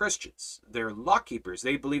they're not Christians. They're law keepers.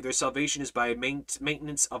 They believe their salvation is by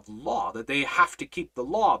maintenance of law, that they have to keep the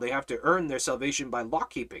law. They have to earn their salvation by law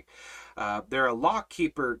keeping. They're a law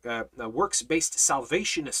keeper, a works-based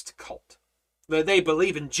salvationist cult. They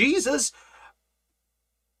believe in Jesus,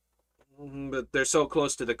 but they're so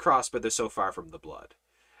close to the cross, but they're so far from the blood.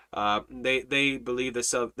 They believe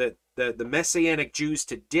that the Messianic Jews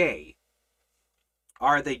today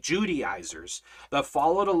are the Judaizers that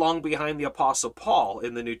followed along behind the Apostle Paul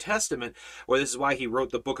in the New Testament, where this is why he wrote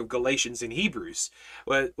the book of Galatians and Hebrews,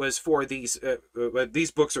 was for these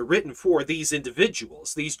books are written for these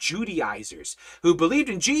individuals, these Judaizers, who believed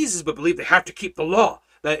in Jesus but believed they have to keep the law.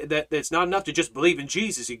 That it's not enough to just believe in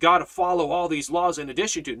Jesus. You got to follow all these laws in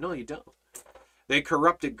addition to. No, you don't. They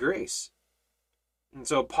corrupted grace. And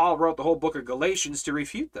so Paul wrote the whole book of Galatians to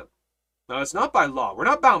refute them. No, it's not by law. We're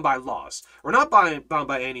not bound by laws. We're not bound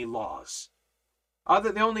by any laws.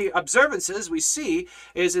 The only observances we see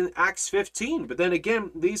is in Acts 15. But then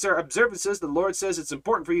again, these are observances the Lord says it's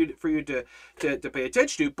important for you to pay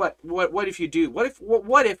attention to. But what if you do? What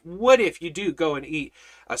if you do go and eat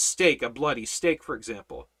a steak, a bloody steak, for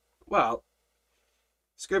example? Well,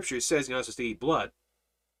 Scripture says you're not supposed to eat blood.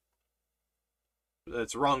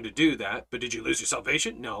 It's wrong to do that, but did you lose your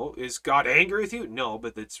salvation? No. Is God angry with you? No,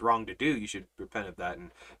 but it's wrong to do. You should repent of that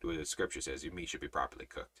and do what the Scripture says. Your meat should be properly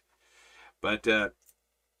cooked. But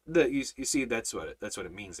you see, that's what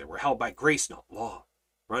it means there. We're held by grace, not law.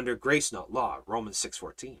 We're under grace, not law. Romans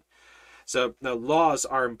 6:14. So now laws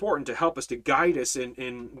are important to help us, to guide us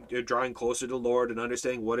in drawing closer to the Lord and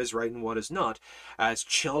understanding what is right and what is not. As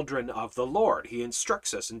children of the Lord, He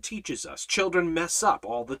instructs us and teaches us. Children mess up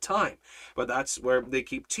all the time, but that's where they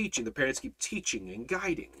keep teaching. The parents keep teaching and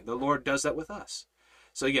guiding. The Lord does that with us.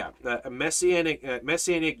 So yeah,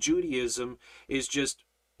 Messianic Judaism is just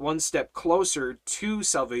one step closer to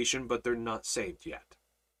salvation, but they're not saved yet.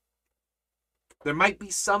 There might be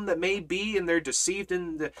some that may be, and they're deceived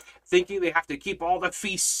in thinking they have to keep all the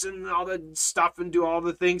feasts and all the stuff and do all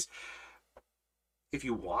the things. If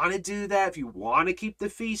you want to do that, if you want to keep the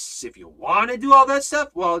feasts, if you want to do all that stuff,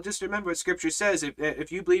 well, just remember what Scripture says.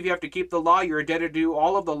 If you believe you have to keep the law, you're a debtor to do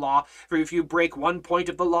all of the law. For if you break one point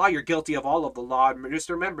of the law, you're guilty of all of the law. And just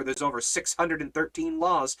remember, there's over 613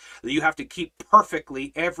 laws that you have to keep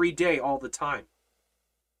perfectly every day, all the time.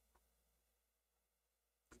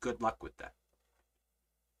 Good luck with that.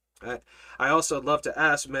 I also love to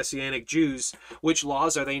ask Messianic Jews, which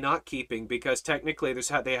laws are they not keeping? Because technically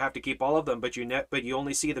they have to keep all of them, but you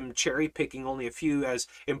only see them cherry picking only a few as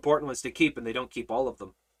important ones to keep, and they don't keep all of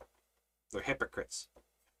them. They're hypocrites.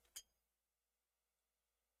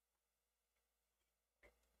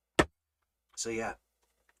 So yeah.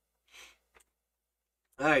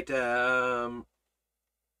 All right.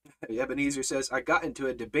 Ebenezer says, I got into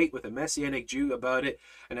a debate with a Messianic Jew about it,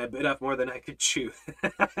 and I bit off more than I could chew.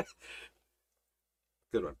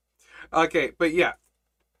 Good one. Okay, but yeah.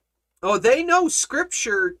 Oh, they know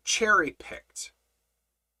Scripture cherry picked.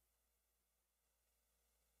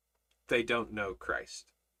 They don't know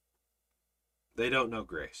Christ. They don't know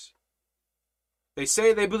grace. They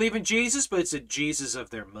say they believe in Jesus, but it's a Jesus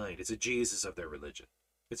of their mind. It's a Jesus of their religion.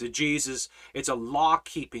 It's a Jesus, it's a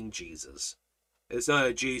law-keeping Jesus. It's not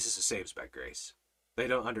a Jesus who saves by grace. They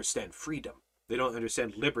don't understand freedom. They don't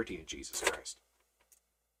understand liberty in Jesus Christ.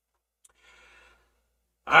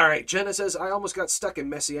 All right, Jenna says, I almost got stuck in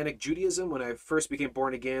Messianic Judaism when I first became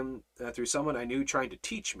born again through someone I knew trying to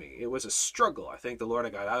teach me. It was a struggle. I thank the Lord I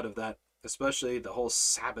got out of that, especially the whole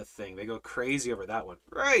Sabbath thing. They go crazy over that one.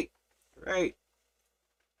 Right.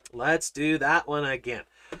 Let's do that one again.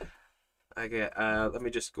 Okay, let me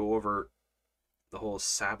just go over the whole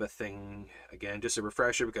Sabbath thing again, just a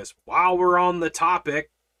refresher, because while we're on the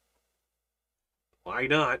topic, why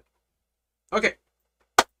not? Okay.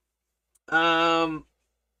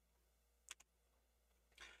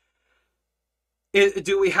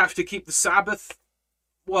 Do we have to keep the Sabbath?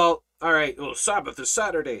 Well, all right. Well, Sabbath is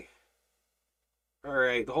Saturday. All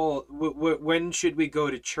right. The whole when should we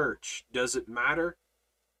go to church? Does it matter?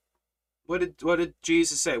 What did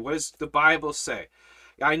Jesus say? What does the Bible say?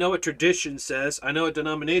 I know what tradition says. I know what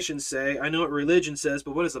denominations say. I know what religion says.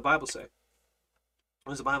 But what does the Bible say?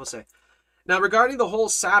 What does the Bible say? Now, regarding the whole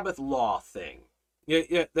Sabbath law thing,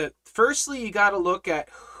 firstly, you got to look at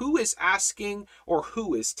who is asking or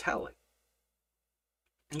who is telling.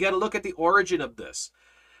 You got to look at the origin of this.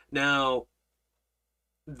 Now,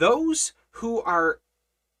 those who are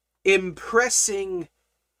impressing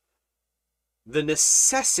the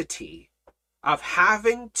necessity of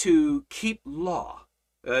having to keep law,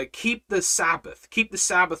 keep the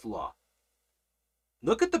Sabbath law,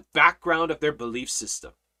 look at the background of their belief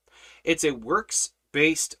system. It's a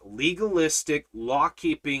works-based, legalistic,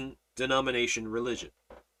 law-keeping denomination religion.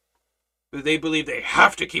 They believe they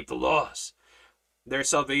have to keep the laws. Their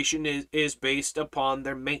salvation is based upon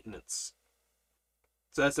their maintenance.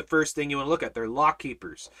 So that's the first thing you want to look at. They're law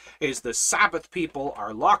keepers. Is the Sabbath people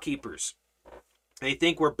are law keepers. They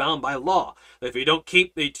think we're bound by law. If you don't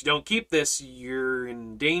keep this, you're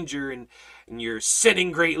in danger and you're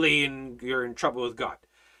sinning greatly and you're in trouble with God.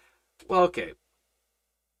 Well, okay.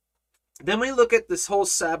 Then we look at this whole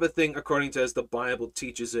Sabbath thing according to as the Bible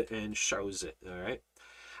teaches it and shows it. All right.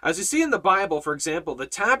 As you see in the Bible, for example, the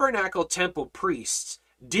tabernacle temple priests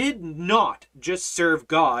did not just serve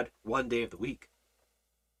God one day of the week.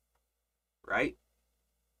 Right?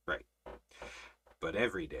 Right. But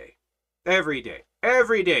every day,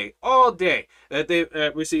 all day,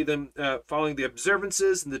 we see them following the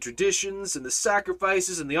observances and the traditions and the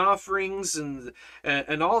sacrifices and the offerings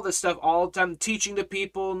and all this stuff all the time, teaching the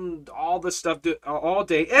people and all this stuff all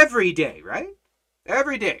day, every day, right?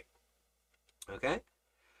 Every day. Okay?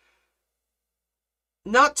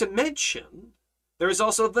 Not to mention, there is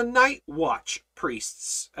also the night watch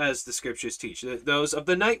priests, as the scriptures teach. Those of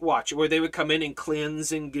the night watch, where they would come in and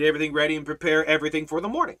cleanse and get everything ready and prepare everything for the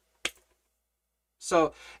morning.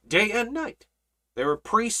 So, day and night. There were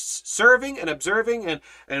priests serving and observing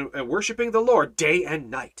and worshiping the Lord day and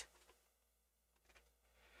night.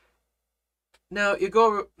 Now, you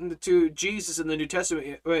go to Jesus in the New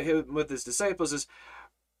Testament with his disciples, is,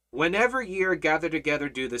 whenever ye are gathered together,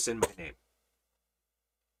 do this in my name.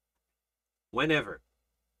 Whenever.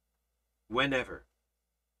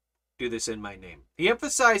 Do this in my name. He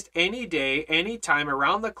emphasized any day, any time,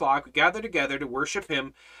 around the clock, we gather together to worship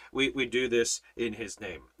him. We do this in his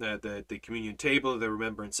name. The communion table, the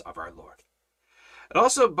remembrance of our Lord. And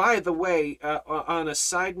also, by the way, on a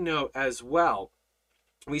side note as well,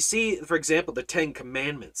 we see, for example, the Ten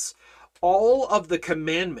Commandments. All of the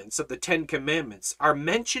commandments of the Ten Commandments are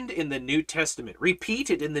mentioned in the New Testament,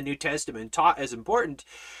 repeated in the New Testament, taught as important,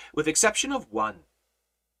 with exception of one.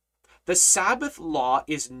 The Sabbath law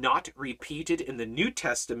is not repeated in the New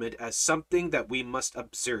Testament as something that we must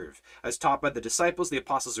observe, as taught by the disciples, the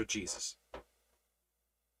apostles, or Jesus.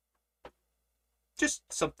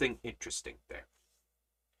 Just something interesting there.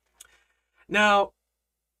 Now,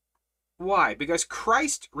 why? Because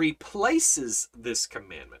Christ replaces this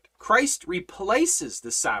commandment. Christ replaces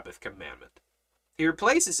the Sabbath commandment. He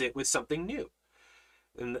replaces it with something new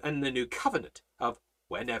in the new covenant of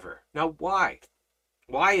whenever. Now, why?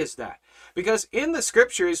 Why is that? Because in the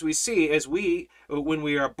scriptures we see, when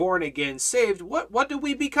we are born again, saved, what do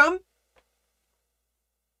we become?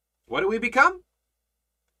 What do we become?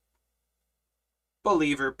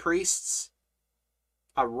 Believer priests,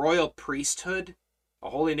 a royal priesthood, a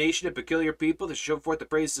holy nation, a peculiar people to show forth the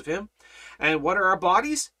praises of him. And what are our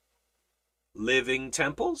bodies? Living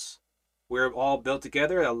temples. We're all built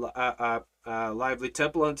together, a lively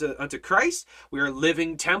temple unto Christ. We are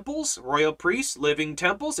living temples, royal priests, living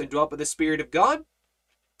temples, and dwell by the Spirit of God.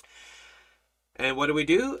 And what do we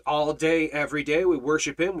do? All day, every day, we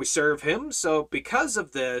worship him, we serve him. So because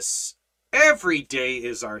of this, every day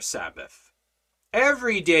is our Sabbath.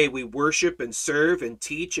 Every day we worship and serve and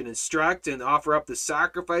teach and instruct and offer up the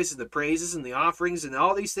sacrifices, the praises and the offerings and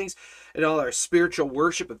all these things, and all our spiritual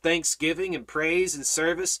worship and thanksgiving and praise and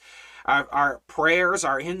service, our prayers,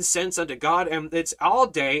 our incense unto God, and it's all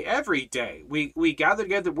day, every day. We gather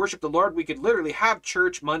together to worship the Lord. We could literally have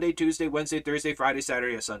church Monday, Tuesday, Wednesday, Thursday, Friday,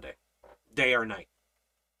 Saturday, or Sunday, day or night.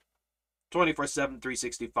 24/7,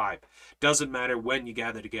 365. Doesn't matter when you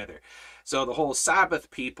gather together. So the whole Sabbath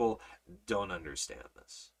people don't understand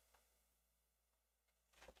this.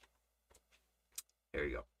 There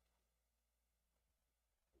you go.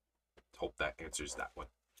 Hope that answers that one.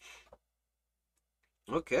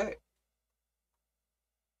 Okay.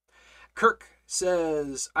 Kirk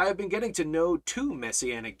says, I have been getting to know 2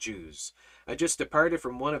 Messianic Jews. I just departed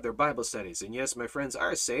from one of their Bible studies, and yes, my friends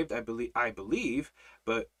are saved, I believe,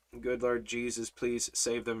 but good Lord Jesus, please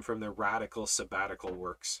save them from their radical sabbatical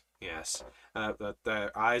works. Yes, that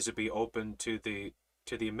their eyes would be open to the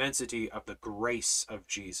immensity of the grace of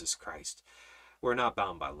Jesus Christ. We're not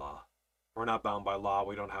bound by law. We're not bound by law.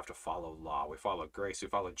 We don't have to follow law. We follow grace. We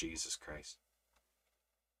follow Jesus Christ.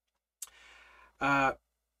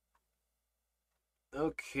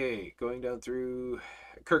 Okay, going down through.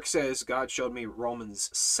 Kirk says, God showed me Romans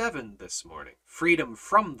 7 this morning. Freedom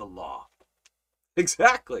from the law.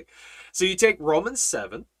 Exactly. So you take Romans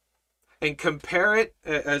 7 and compare it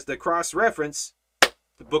as the cross-reference,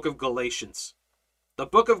 the book of Galatians. The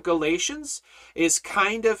book of Galatians is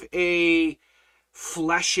kind of a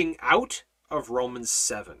fleshing out of Romans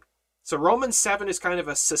 7. So Romans 7 is kind of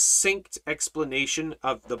a succinct explanation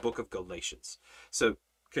of the book of Galatians. So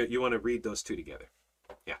you want to read those two together.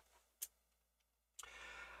 Yeah.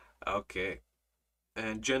 Okay.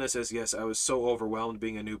 And Jenna says, yes, I was so overwhelmed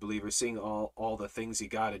being a new believer, seeing all the things you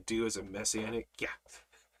got to do as a Messianic. Yeah.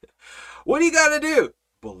 What do you got to do?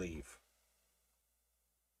 Believe.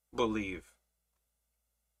 Believe.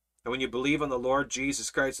 And when you believe on the Lord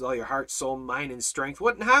Jesus Christ with all your heart, soul, mind, and strength,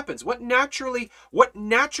 what happens? What naturally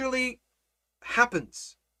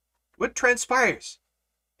happens? What transpires?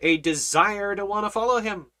 A desire to want to follow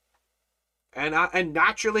him. And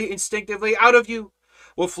naturally, instinctively, out of you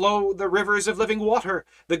will flow the rivers of living water,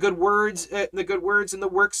 the good words and the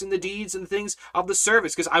works and the deeds and the things of the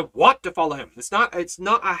service, because I want to follow him. It's not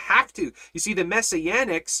I have to. You see, the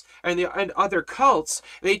Messianics and other cults,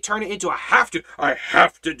 they turn it into a have to. I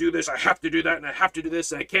have to do this, I have to do that, and I have to do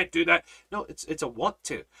this, and I can't do that. No, it's a want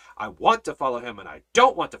to. I want to follow him, and I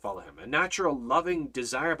don't want to follow him. A natural, loving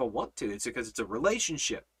desire of a want to. It's because it's a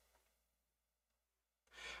relationship.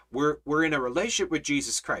 We're in a relationship with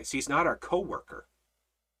Jesus Christ. He's not our co-worker.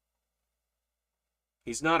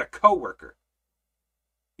 He's not a co-worker.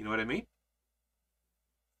 You know what I mean?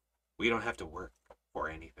 We don't have to work for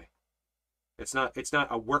anything. It's not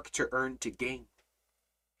a work to earn to gain.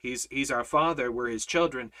 He's our Father. We're his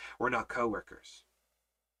children. We're not co-workers.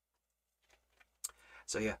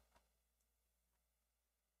 So yeah.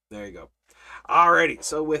 There you go. Alrighty.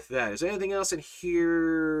 So with that, is there anything else in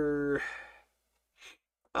here?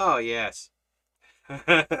 Oh, yes.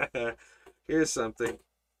 Here's something.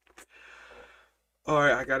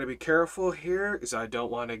 Alright, I gotta be careful here because I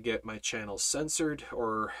don't want to get my channel censored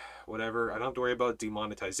or whatever. I don't have to worry about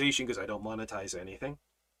demonetization because I don't monetize anything.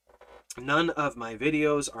 None of my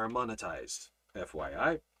videos are monetized,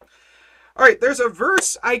 FYI. Alright, there's a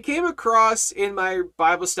verse I came across in my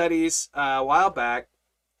Bible studies a while back.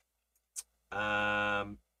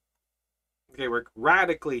 Okay, we're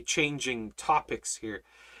radically changing topics here.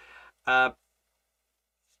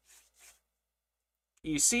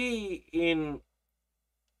 You see, in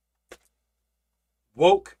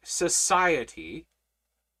woke society,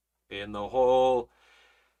 in the whole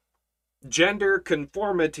gender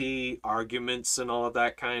conformity arguments and all of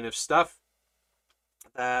that kind of stuff,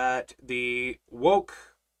 that the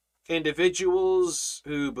woke individuals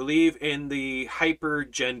who believe in the hyper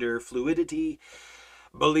gender fluidity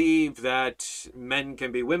believe that men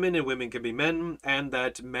can be women and women can be men, and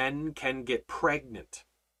that men can get pregnant.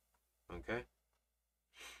 Okay?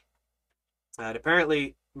 And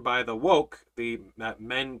apparently, by the woke, that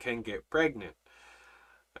men can get pregnant.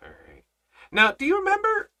 All right. Now, do you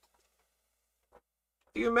remember?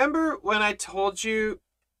 Do you remember when I told you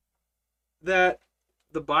that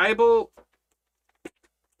the Bible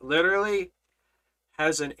literally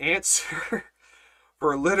has an answer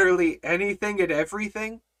for literally anything and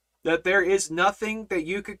everything? That there is nothing that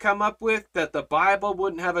you could come up with that the Bible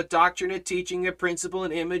wouldn't have a doctrine, a teaching, a principle,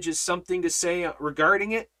 an image, is something to say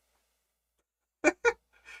regarding it?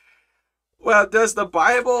 Well, does the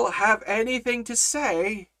Bible have anything to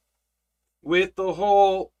say with the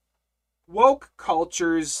whole woke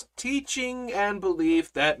culture's teaching and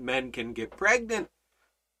belief that men can get pregnant?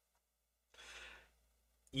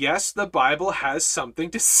 Yes, the Bible has something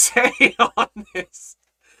to say on this.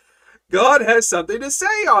 God has something to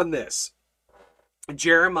say on this.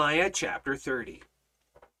 Jeremiah chapter 30.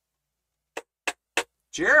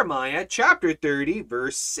 Jeremiah chapter 30,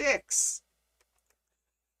 verse 6.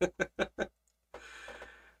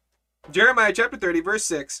 Jeremiah chapter 30, verse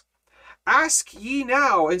 6. Ask ye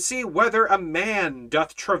now, and see whether a man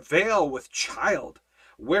doth travail with child.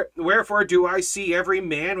 Wherefore do I see every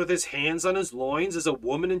man with his hands on his loins as a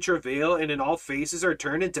woman in travail, and in all faces are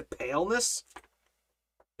turned into paleness?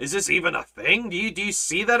 Is this even a thing? Do you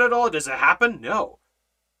see that at all? Does it happen? No.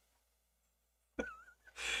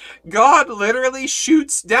 God literally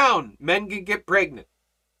shoots down men can get pregnant.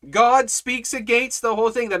 God speaks against the whole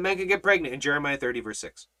thing that men can get pregnant in Jeremiah 30, verse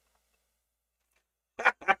 6.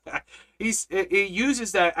 He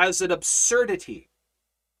uses that as an absurdity,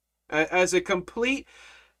 as a complete,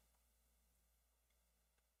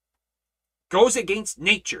 goes against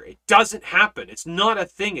nature. It doesn't happen. It's not a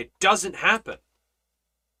thing. It doesn't happen.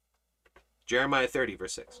 Jeremiah 30,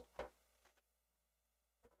 verse 6.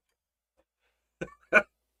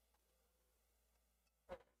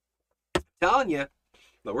 Telling you,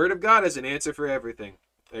 the Word of God is an answer for everything.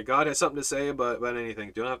 God has something to say about anything.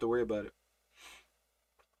 You don't have to worry about it.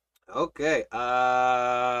 Okay. Do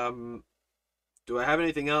I have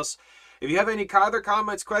anything else? If you have any other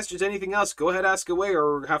comments, questions, anything else, go ahead, ask away,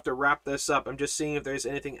 or we'll have to wrap this up. I'm just seeing if there's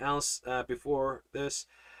anything else before this.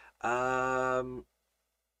 I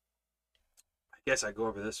guess I go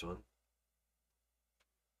over this one.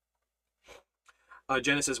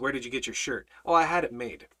 Genesis, where did you get your shirt? Oh, I had it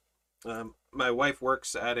made. My wife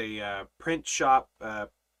works at a print shop.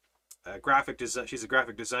 She's a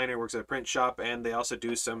graphic designer, works at a print shop, and they also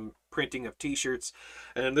do some printing of t-shirts.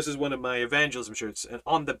 And this is one of my evangelism shirts, and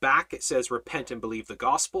on the back it says repent and believe the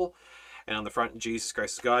gospel, and on the front Jesus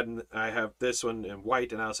Christ is God. And I have this one in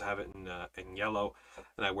white, and I also have it in yellow,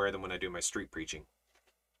 and I wear them when I do my street preaching.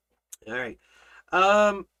 All right.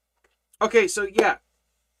 Okay, so yeah.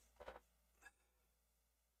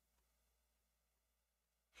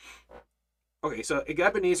 Okay, so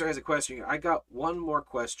Ebenezer has a question. I got one more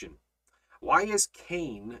question. Why is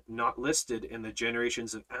Cain not listed in the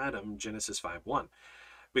generations of Adam, Genesis 5:1?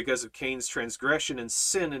 Because of Cain's transgression and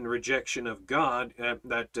sin and rejection of God,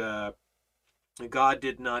 that God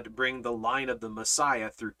did not bring the line of the Messiah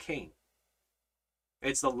through Cain.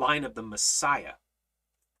 It's the line of the Messiah.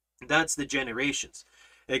 That's the generations.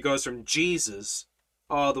 It goes from Jesus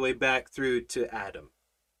all the way back through to Adam.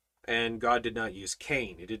 And God did not use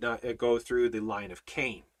Cain. It did not go through the line of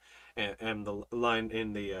Cain. And the line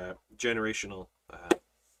in the generational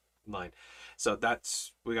line, so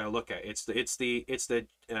that's we got to look at. It's the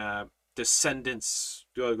descendants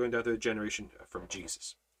going down through the generation from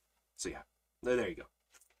Jesus. So yeah, there you go.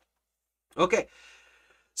 Okay,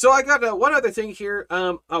 so I got one other thing here.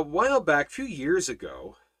 A while back, a few years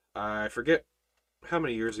ago, I forget how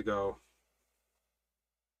many years ago.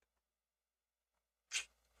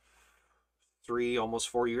 3, almost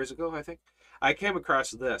 4 years ago, I think. I came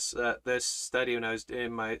across this study when I was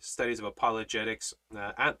in my studies of apologetics.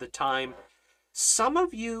 At the time, some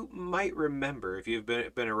of you might remember, if you've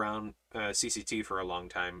been around CCT for a long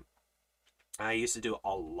time, I used to do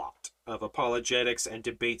a lot of apologetics and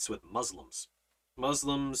debates with Muslims,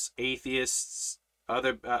 atheists,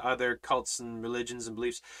 other cults and religions and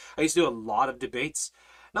beliefs. I used to do a lot of debates.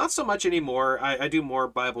 Not so much anymore. I do more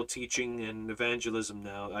Bible teaching and evangelism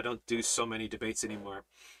now. I don't do so many debates anymore.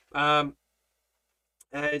 But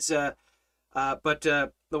the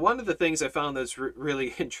one of the things I found that's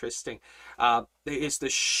really interesting is the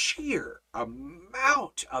sheer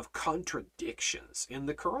amount of contradictions in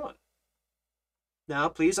the Quran. Now,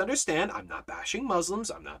 please understand, I'm not bashing Muslims.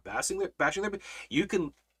 I'm not bashing their. You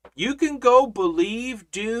can You can go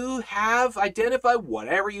believe, do, have, identify,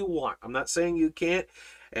 whatever you want. I'm not saying you can't,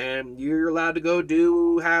 and you're allowed to go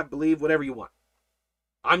do, have, believe, whatever you want.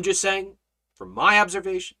 I'm just saying, from my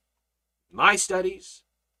observation, my studies,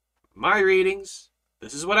 my readings,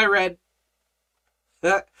 this is what I read.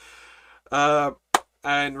 uh,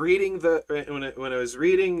 and reading when I was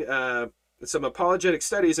reading some apologetic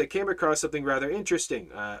studies, I came across something rather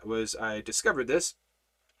interesting. I discovered this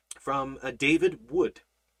from David Wood.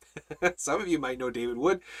 Some of you might know David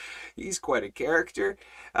Wood. He's quite a character.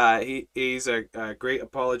 He's a great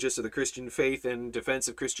apologist of the Christian faith and defense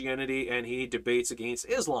of Christianity, and he debates against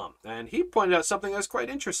Islam. And he pointed out something that's quite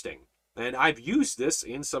interesting. And I've used this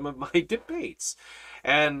in some of my debates.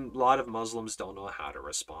 And a lot of Muslims don't know how to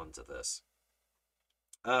respond to this.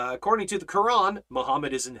 According to the Quran,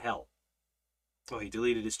 Muhammad is in hell. Oh, he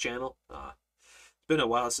deleted his channel? It's been a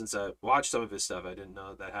while since I watched some of his stuff. I didn't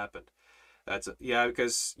know that happened. Yeah,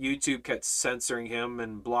 because YouTube kept censoring him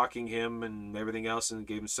and blocking him and everything else and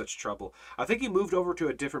gave him such trouble. I think he moved over to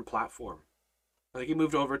a different platform.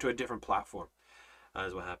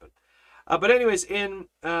 Is what happened. But anyways, in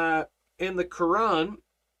the Quran,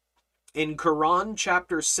 in Quran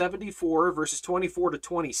chapter 74, verses 24 to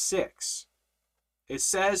 26, it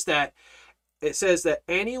says that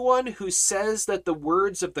anyone who says that the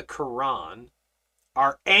words of the Quran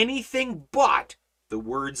are anything but the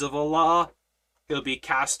words of Allah, he'll be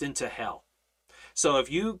cast into hell. So if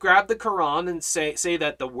you grab the Quran and say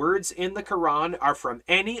that the words in the Quran are from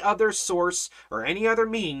any other source or any other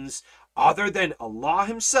means other than Allah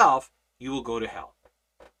himself, you will go to hell.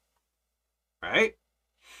 Right?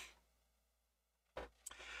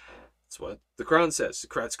 That's what the Quran says.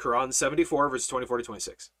 It's Quran 74, verses 24 to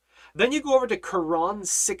 26. Then you go over to Quran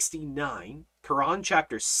 69, Quran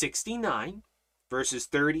chapter 69, verses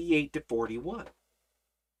 38 to 41.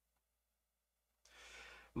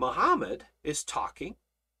 Muhammad is talking,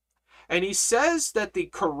 and he says that the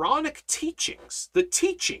Quranic teachings, the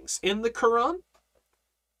teachings in the Quran,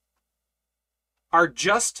 are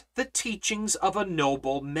just the teachings of a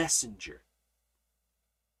noble messenger.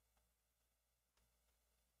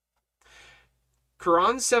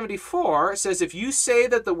 Quran 74 says if you say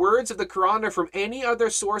that the words of the Quran are from any other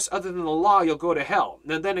source other than Allah, you'll go to hell.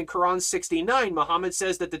 And then in Quran 69, Muhammad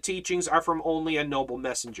says that the teachings are from only a noble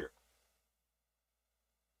messenger.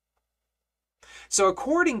 So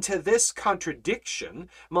according to this contradiction,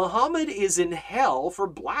 Muhammad is in hell for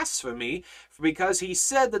blasphemy because he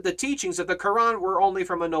said that the teachings of the Quran were only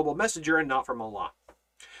from a noble messenger and not from Allah.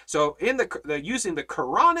 So in using the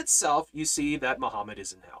Quran itself, you see that Muhammad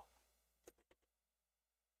is in hell.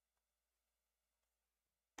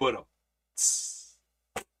 Put him.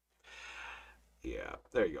 Yeah,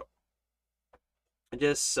 there you go.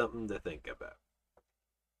 Just something to think about.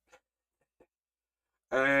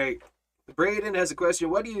 All right. Braden has a question.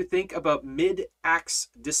 What do you think about mid-acts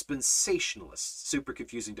dispensationalists? Super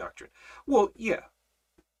confusing doctrine. Well, yeah.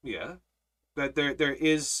 But there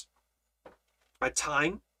is a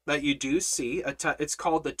time that you do see. It's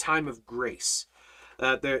called the time of grace.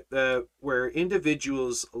 Where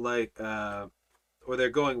individuals like... or they're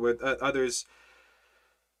going with others.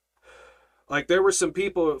 Like there were some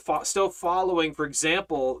people still following, for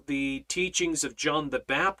example, the teachings of John the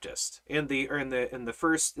Baptist in the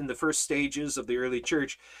first stages of the early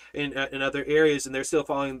church in other areas, and they're still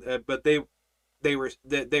following. But they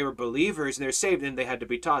were believers and they're saved and they had to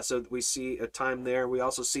be taught. So we see a time there. We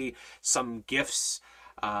also see some gifts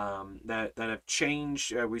that have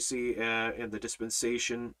changed. We see in the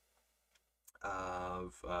dispensation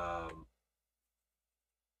of.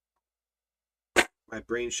 My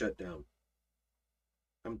brain shut down.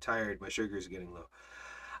 I'm tired. My sugar is getting low.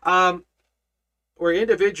 Where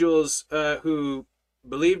individuals who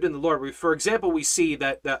believed in the Lord, for example, we see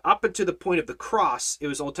that up until the point of the cross, it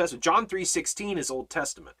was Old Testament. John 3:16 is Old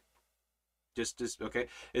Testament. Just okay,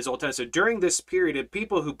 is Old Testament. So during this period, of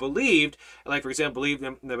people who believed, like for example, believed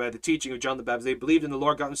by the teaching of John the Baptist, they believed in the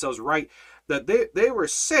Lord, got themselves right, that they were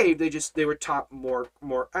saved. They were taught more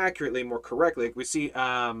accurately, more correctly. Like we see.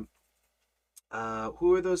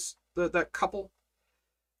 Who are those? That couple?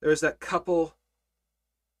 There's that couple.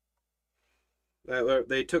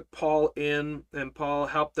 They took Paul in, and Paul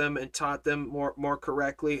helped them and taught them more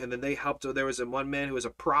correctly. And then they helped. So there was one man who was a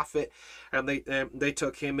prophet, and they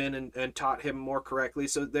took him in and taught him more correctly.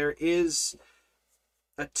 So there is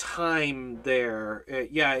a time there.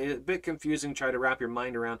 Yeah, a bit confusing. Try to wrap your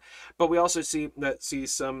mind around, but we also see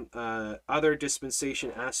some other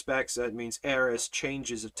dispensation aspects. That means eras,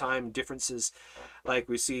 changes of time, differences. Like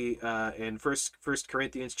we see in First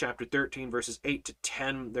Corinthians chapter 13 verses 8 to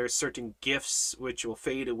 10. There's certain gifts which will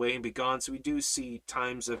fade away and be gone. So we do see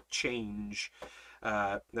times of change.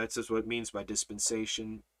 That's just what it means by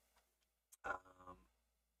dispensation. Um,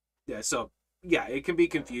 yeah, so yeah, it can be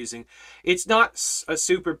confusing. It's not a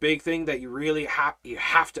super big thing that you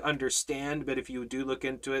have to understand, but if you do look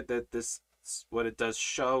into it, that this is what it does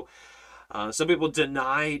show. Some people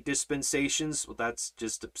deny dispensations. Well, that's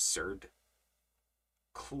just absurd.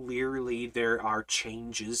 Clearly, there are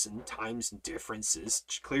changes and times and differences.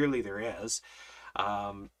 Clearly, there is.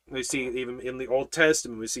 We see even in the Old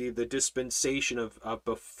Testament, we see the dispensation of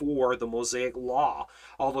before the Mosaic Law,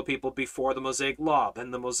 all the people before the Mosaic Law,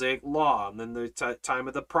 then the Mosaic Law, and then the time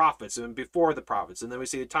of the prophets, and before the prophets, and then we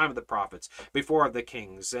see the time of the prophets, before the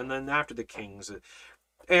kings, and then after the kings,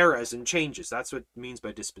 eras and changes. That's what it means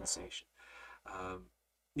by dispensation.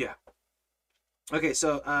 Yeah. Okay,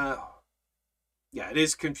 so yeah, it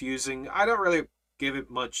is confusing. I don't really give it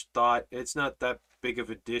much thought. It's not that big of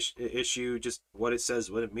a issue. Just what it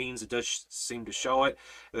says, what it means. It does seem to show it.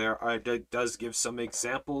 It does give some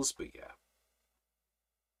examples, but yeah.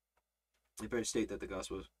 I better state that the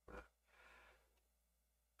gospel is.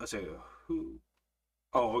 I'll say who.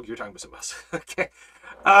 Oh, you're talking about something else. Okay.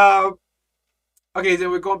 Um. Okay,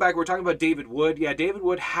 then we're going back. We're talking about David Wood. Yeah, David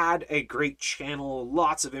Wood had a great channel,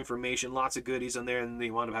 lots of information, lots of goodies on there, and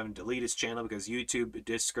they wound up having to delete his channel because YouTube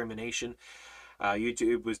discrimination.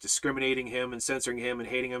 YouTube was discriminating him and censoring him and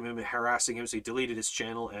hating him and harassing him, so he deleted his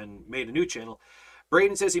channel and made a new channel.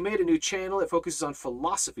 Braden says he made a new channel. It focuses on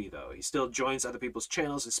philosophy, though. He still joins other people's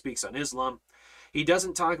channels and speaks on Islam. He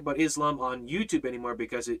doesn't talk about Islam on YouTube anymore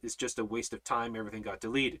because it's just a waste of time. Everything got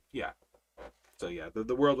deleted. Yeah. So, yeah,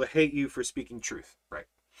 the world will hate you for speaking truth. Right.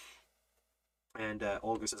 And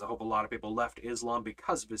Olga says, I hope a lot of people left Islam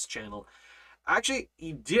because of his channel. Actually,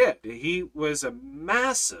 he did. He was a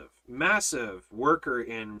massive, massive worker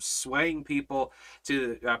in swaying people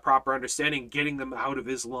to proper understanding, getting them out of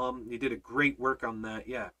Islam. He did a great work on that.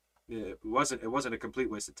 Yeah, it wasn't a complete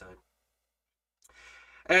waste of time.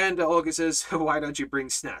 And Olga says, "Why don't you bring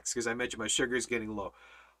snacks? Because I mentioned my sugar is getting low.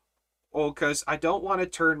 Oh, because I don't want to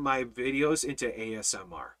turn my videos into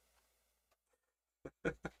ASMR.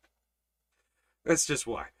 That's just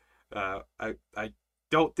why. I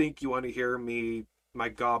don't think you want to hear me my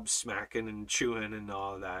gob smacking and chewing and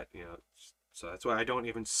all that. So that's why I don't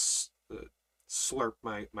even slurp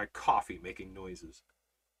my coffee making noises.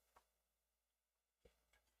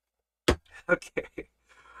 Okay.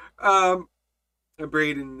 Um,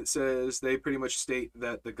 Braden says they pretty much state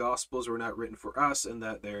that the Gospels were not written for us and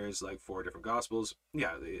that there's like 4 different Gospels.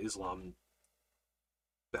 Yeah, the Islam,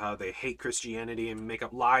 how they hate Christianity and make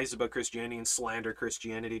up lies about Christianity and slander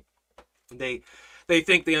Christianity. They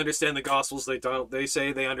think they understand the Gospels. They don't. They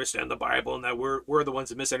say they understand the Bible and that we're the ones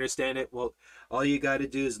that misunderstand it. Well, all you got to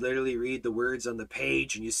do is literally read the words on the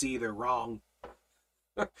page and you see they're wrong.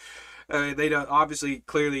 They don't obviously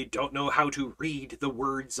clearly don't know how to read the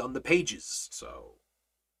words on the pages. So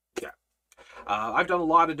yeah, I've done a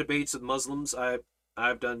lot of debates with Muslims.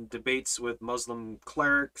 I've done debates with Muslim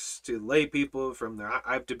clerics to lay people from there.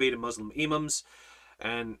 I've debated Muslim imams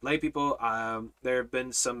and lay people. There have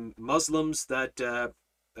been some Muslims that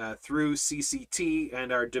through CCT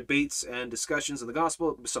and our debates and discussions of the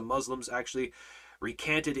gospel, some Muslims actually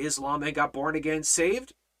recanted Islam and got born again,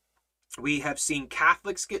 saved. We have seen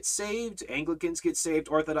Catholics get saved, Anglicans get saved,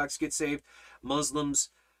 Orthodox get saved, Muslims,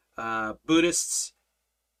 Buddhists,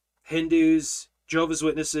 Hindus, Jehovah's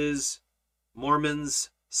Witnesses, Mormons,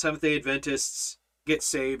 Seventh-day Adventists get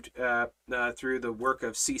saved through the work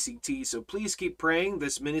of CCT. So please keep praying.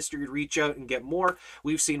 This ministry would reach out and get more.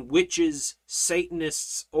 We've seen witches,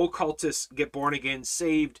 Satanists, occultists get born again,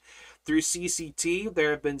 saved. Through CCT, there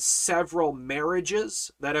have been several marriages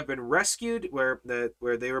that have been rescued where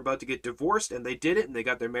they were about to get divorced and they did it and they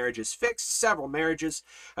got their marriages fixed. Several marriages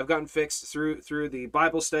have gotten fixed through the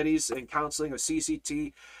Bible studies and counseling of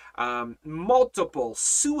CCT. Multiple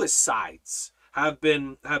suicides have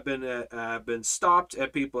been stopped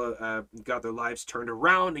and people got their lives turned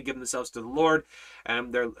around and given themselves to the Lord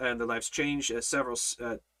and their lives changed.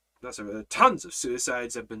 Tons of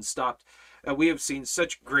suicides have been stopped. We have seen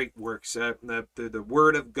such great works. The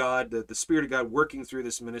Word of God, the Spirit of God working through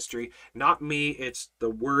this ministry. Not me, it's the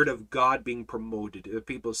Word of God being promoted.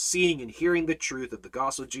 People seeing and hearing the truth of the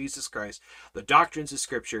gospel of Jesus Christ, the doctrines of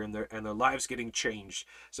Scripture, and their lives getting changed.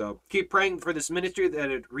 So keep praying for this ministry that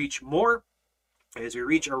it reach more. as we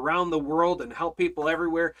reach around the world and help people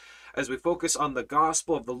everywhere, as we focus on the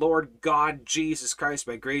gospel of the Lord God Jesus Christ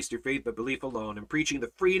by grace through faith but belief alone, and preaching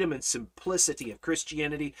the freedom and simplicity of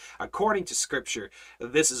Christianity according to Scripture.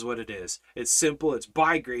 This is what it is. It's simple, it's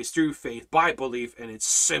by grace through faith, by belief, and it's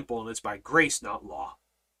simple, and it's by grace, not law.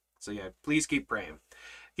 So yeah, please keep praying.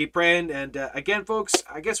 Keep praying, and again, folks,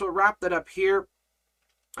 I guess we'll wrap that up here.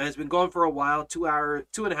 It's been going for a while,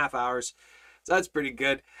 2.5 hours. So that's pretty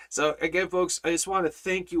good. So again, folks, I just want to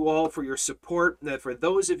thank you all for your support. For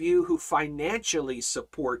those of you who financially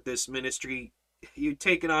support this ministry, you've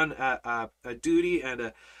taken on a duty and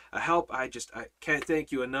a help. I can't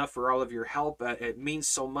thank you enough for all of your help. It means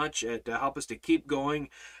so much to help us to keep going.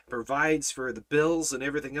 Provides for the bills and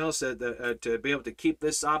everything else to be able to keep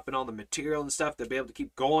this up, and all the material and stuff to be able to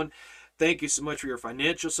keep going. Thank you so much for your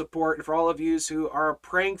financial support, and for all of you who are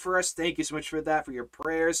praying for us, thank you so much for that, for your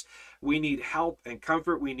prayers. We need help and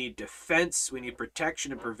comfort. We need defense. We need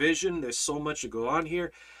protection and provision. There's so much to go on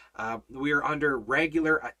here. We are under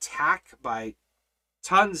regular attack by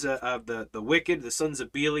tons of the wicked, the sons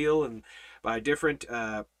of Belial, and by different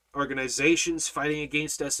organizations fighting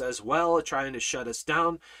against us as well, trying to shut us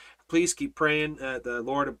down. Please keep praying the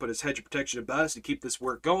Lord to put his hedge of protection above us to keep this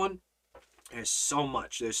work going. There's so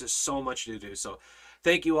much. There's just so much to do. So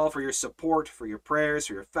thank you all for your support, for your prayers,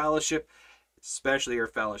 for your fellowship, especially your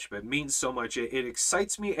fellowship. It means so much. It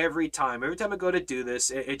excites me every time. Every time I go to do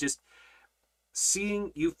this, it just,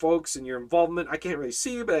 seeing you folks and your involvement, I can't really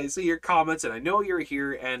see you, but I see your comments, and I know you're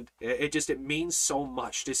here, and it means so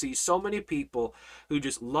much to see so many people who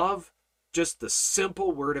just love just the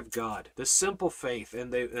simple word of God, the simple faith,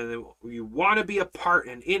 and you want to be a part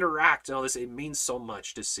and interact and all this. It means so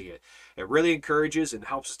much to see it. It really encourages and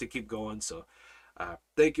helps us to keep going. So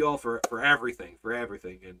thank you all for everything,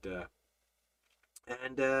 and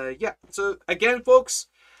yeah. So again, folks,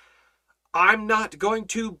 I'm not going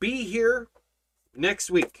to be here next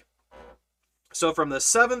week. So from the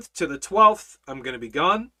 7th to the 12th, I'm going to be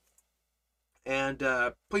gone. And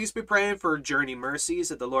please be praying for journey mercies,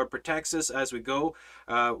 that the Lord protects us as we go.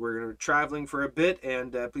 We're traveling for a bit,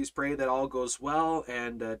 and please pray that all goes well,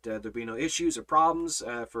 and that there be no issues or problems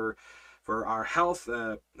for our health.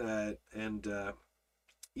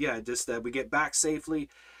 Yeah, just that we get back safely.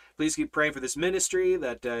 Please keep praying for this ministry,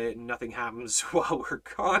 that nothing happens while we're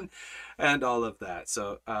gone, and all of that.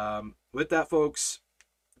 So with that, folks,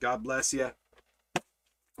 God bless you.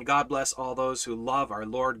 God bless all those who love our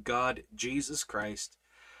Lord God, Jesus Christ.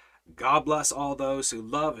 God bless all those who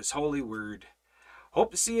love his holy word. Hope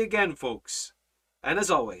to see you again, folks. And as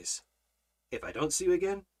always, if I don't see you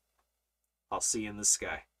again, I'll see you in the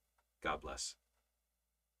sky. God bless.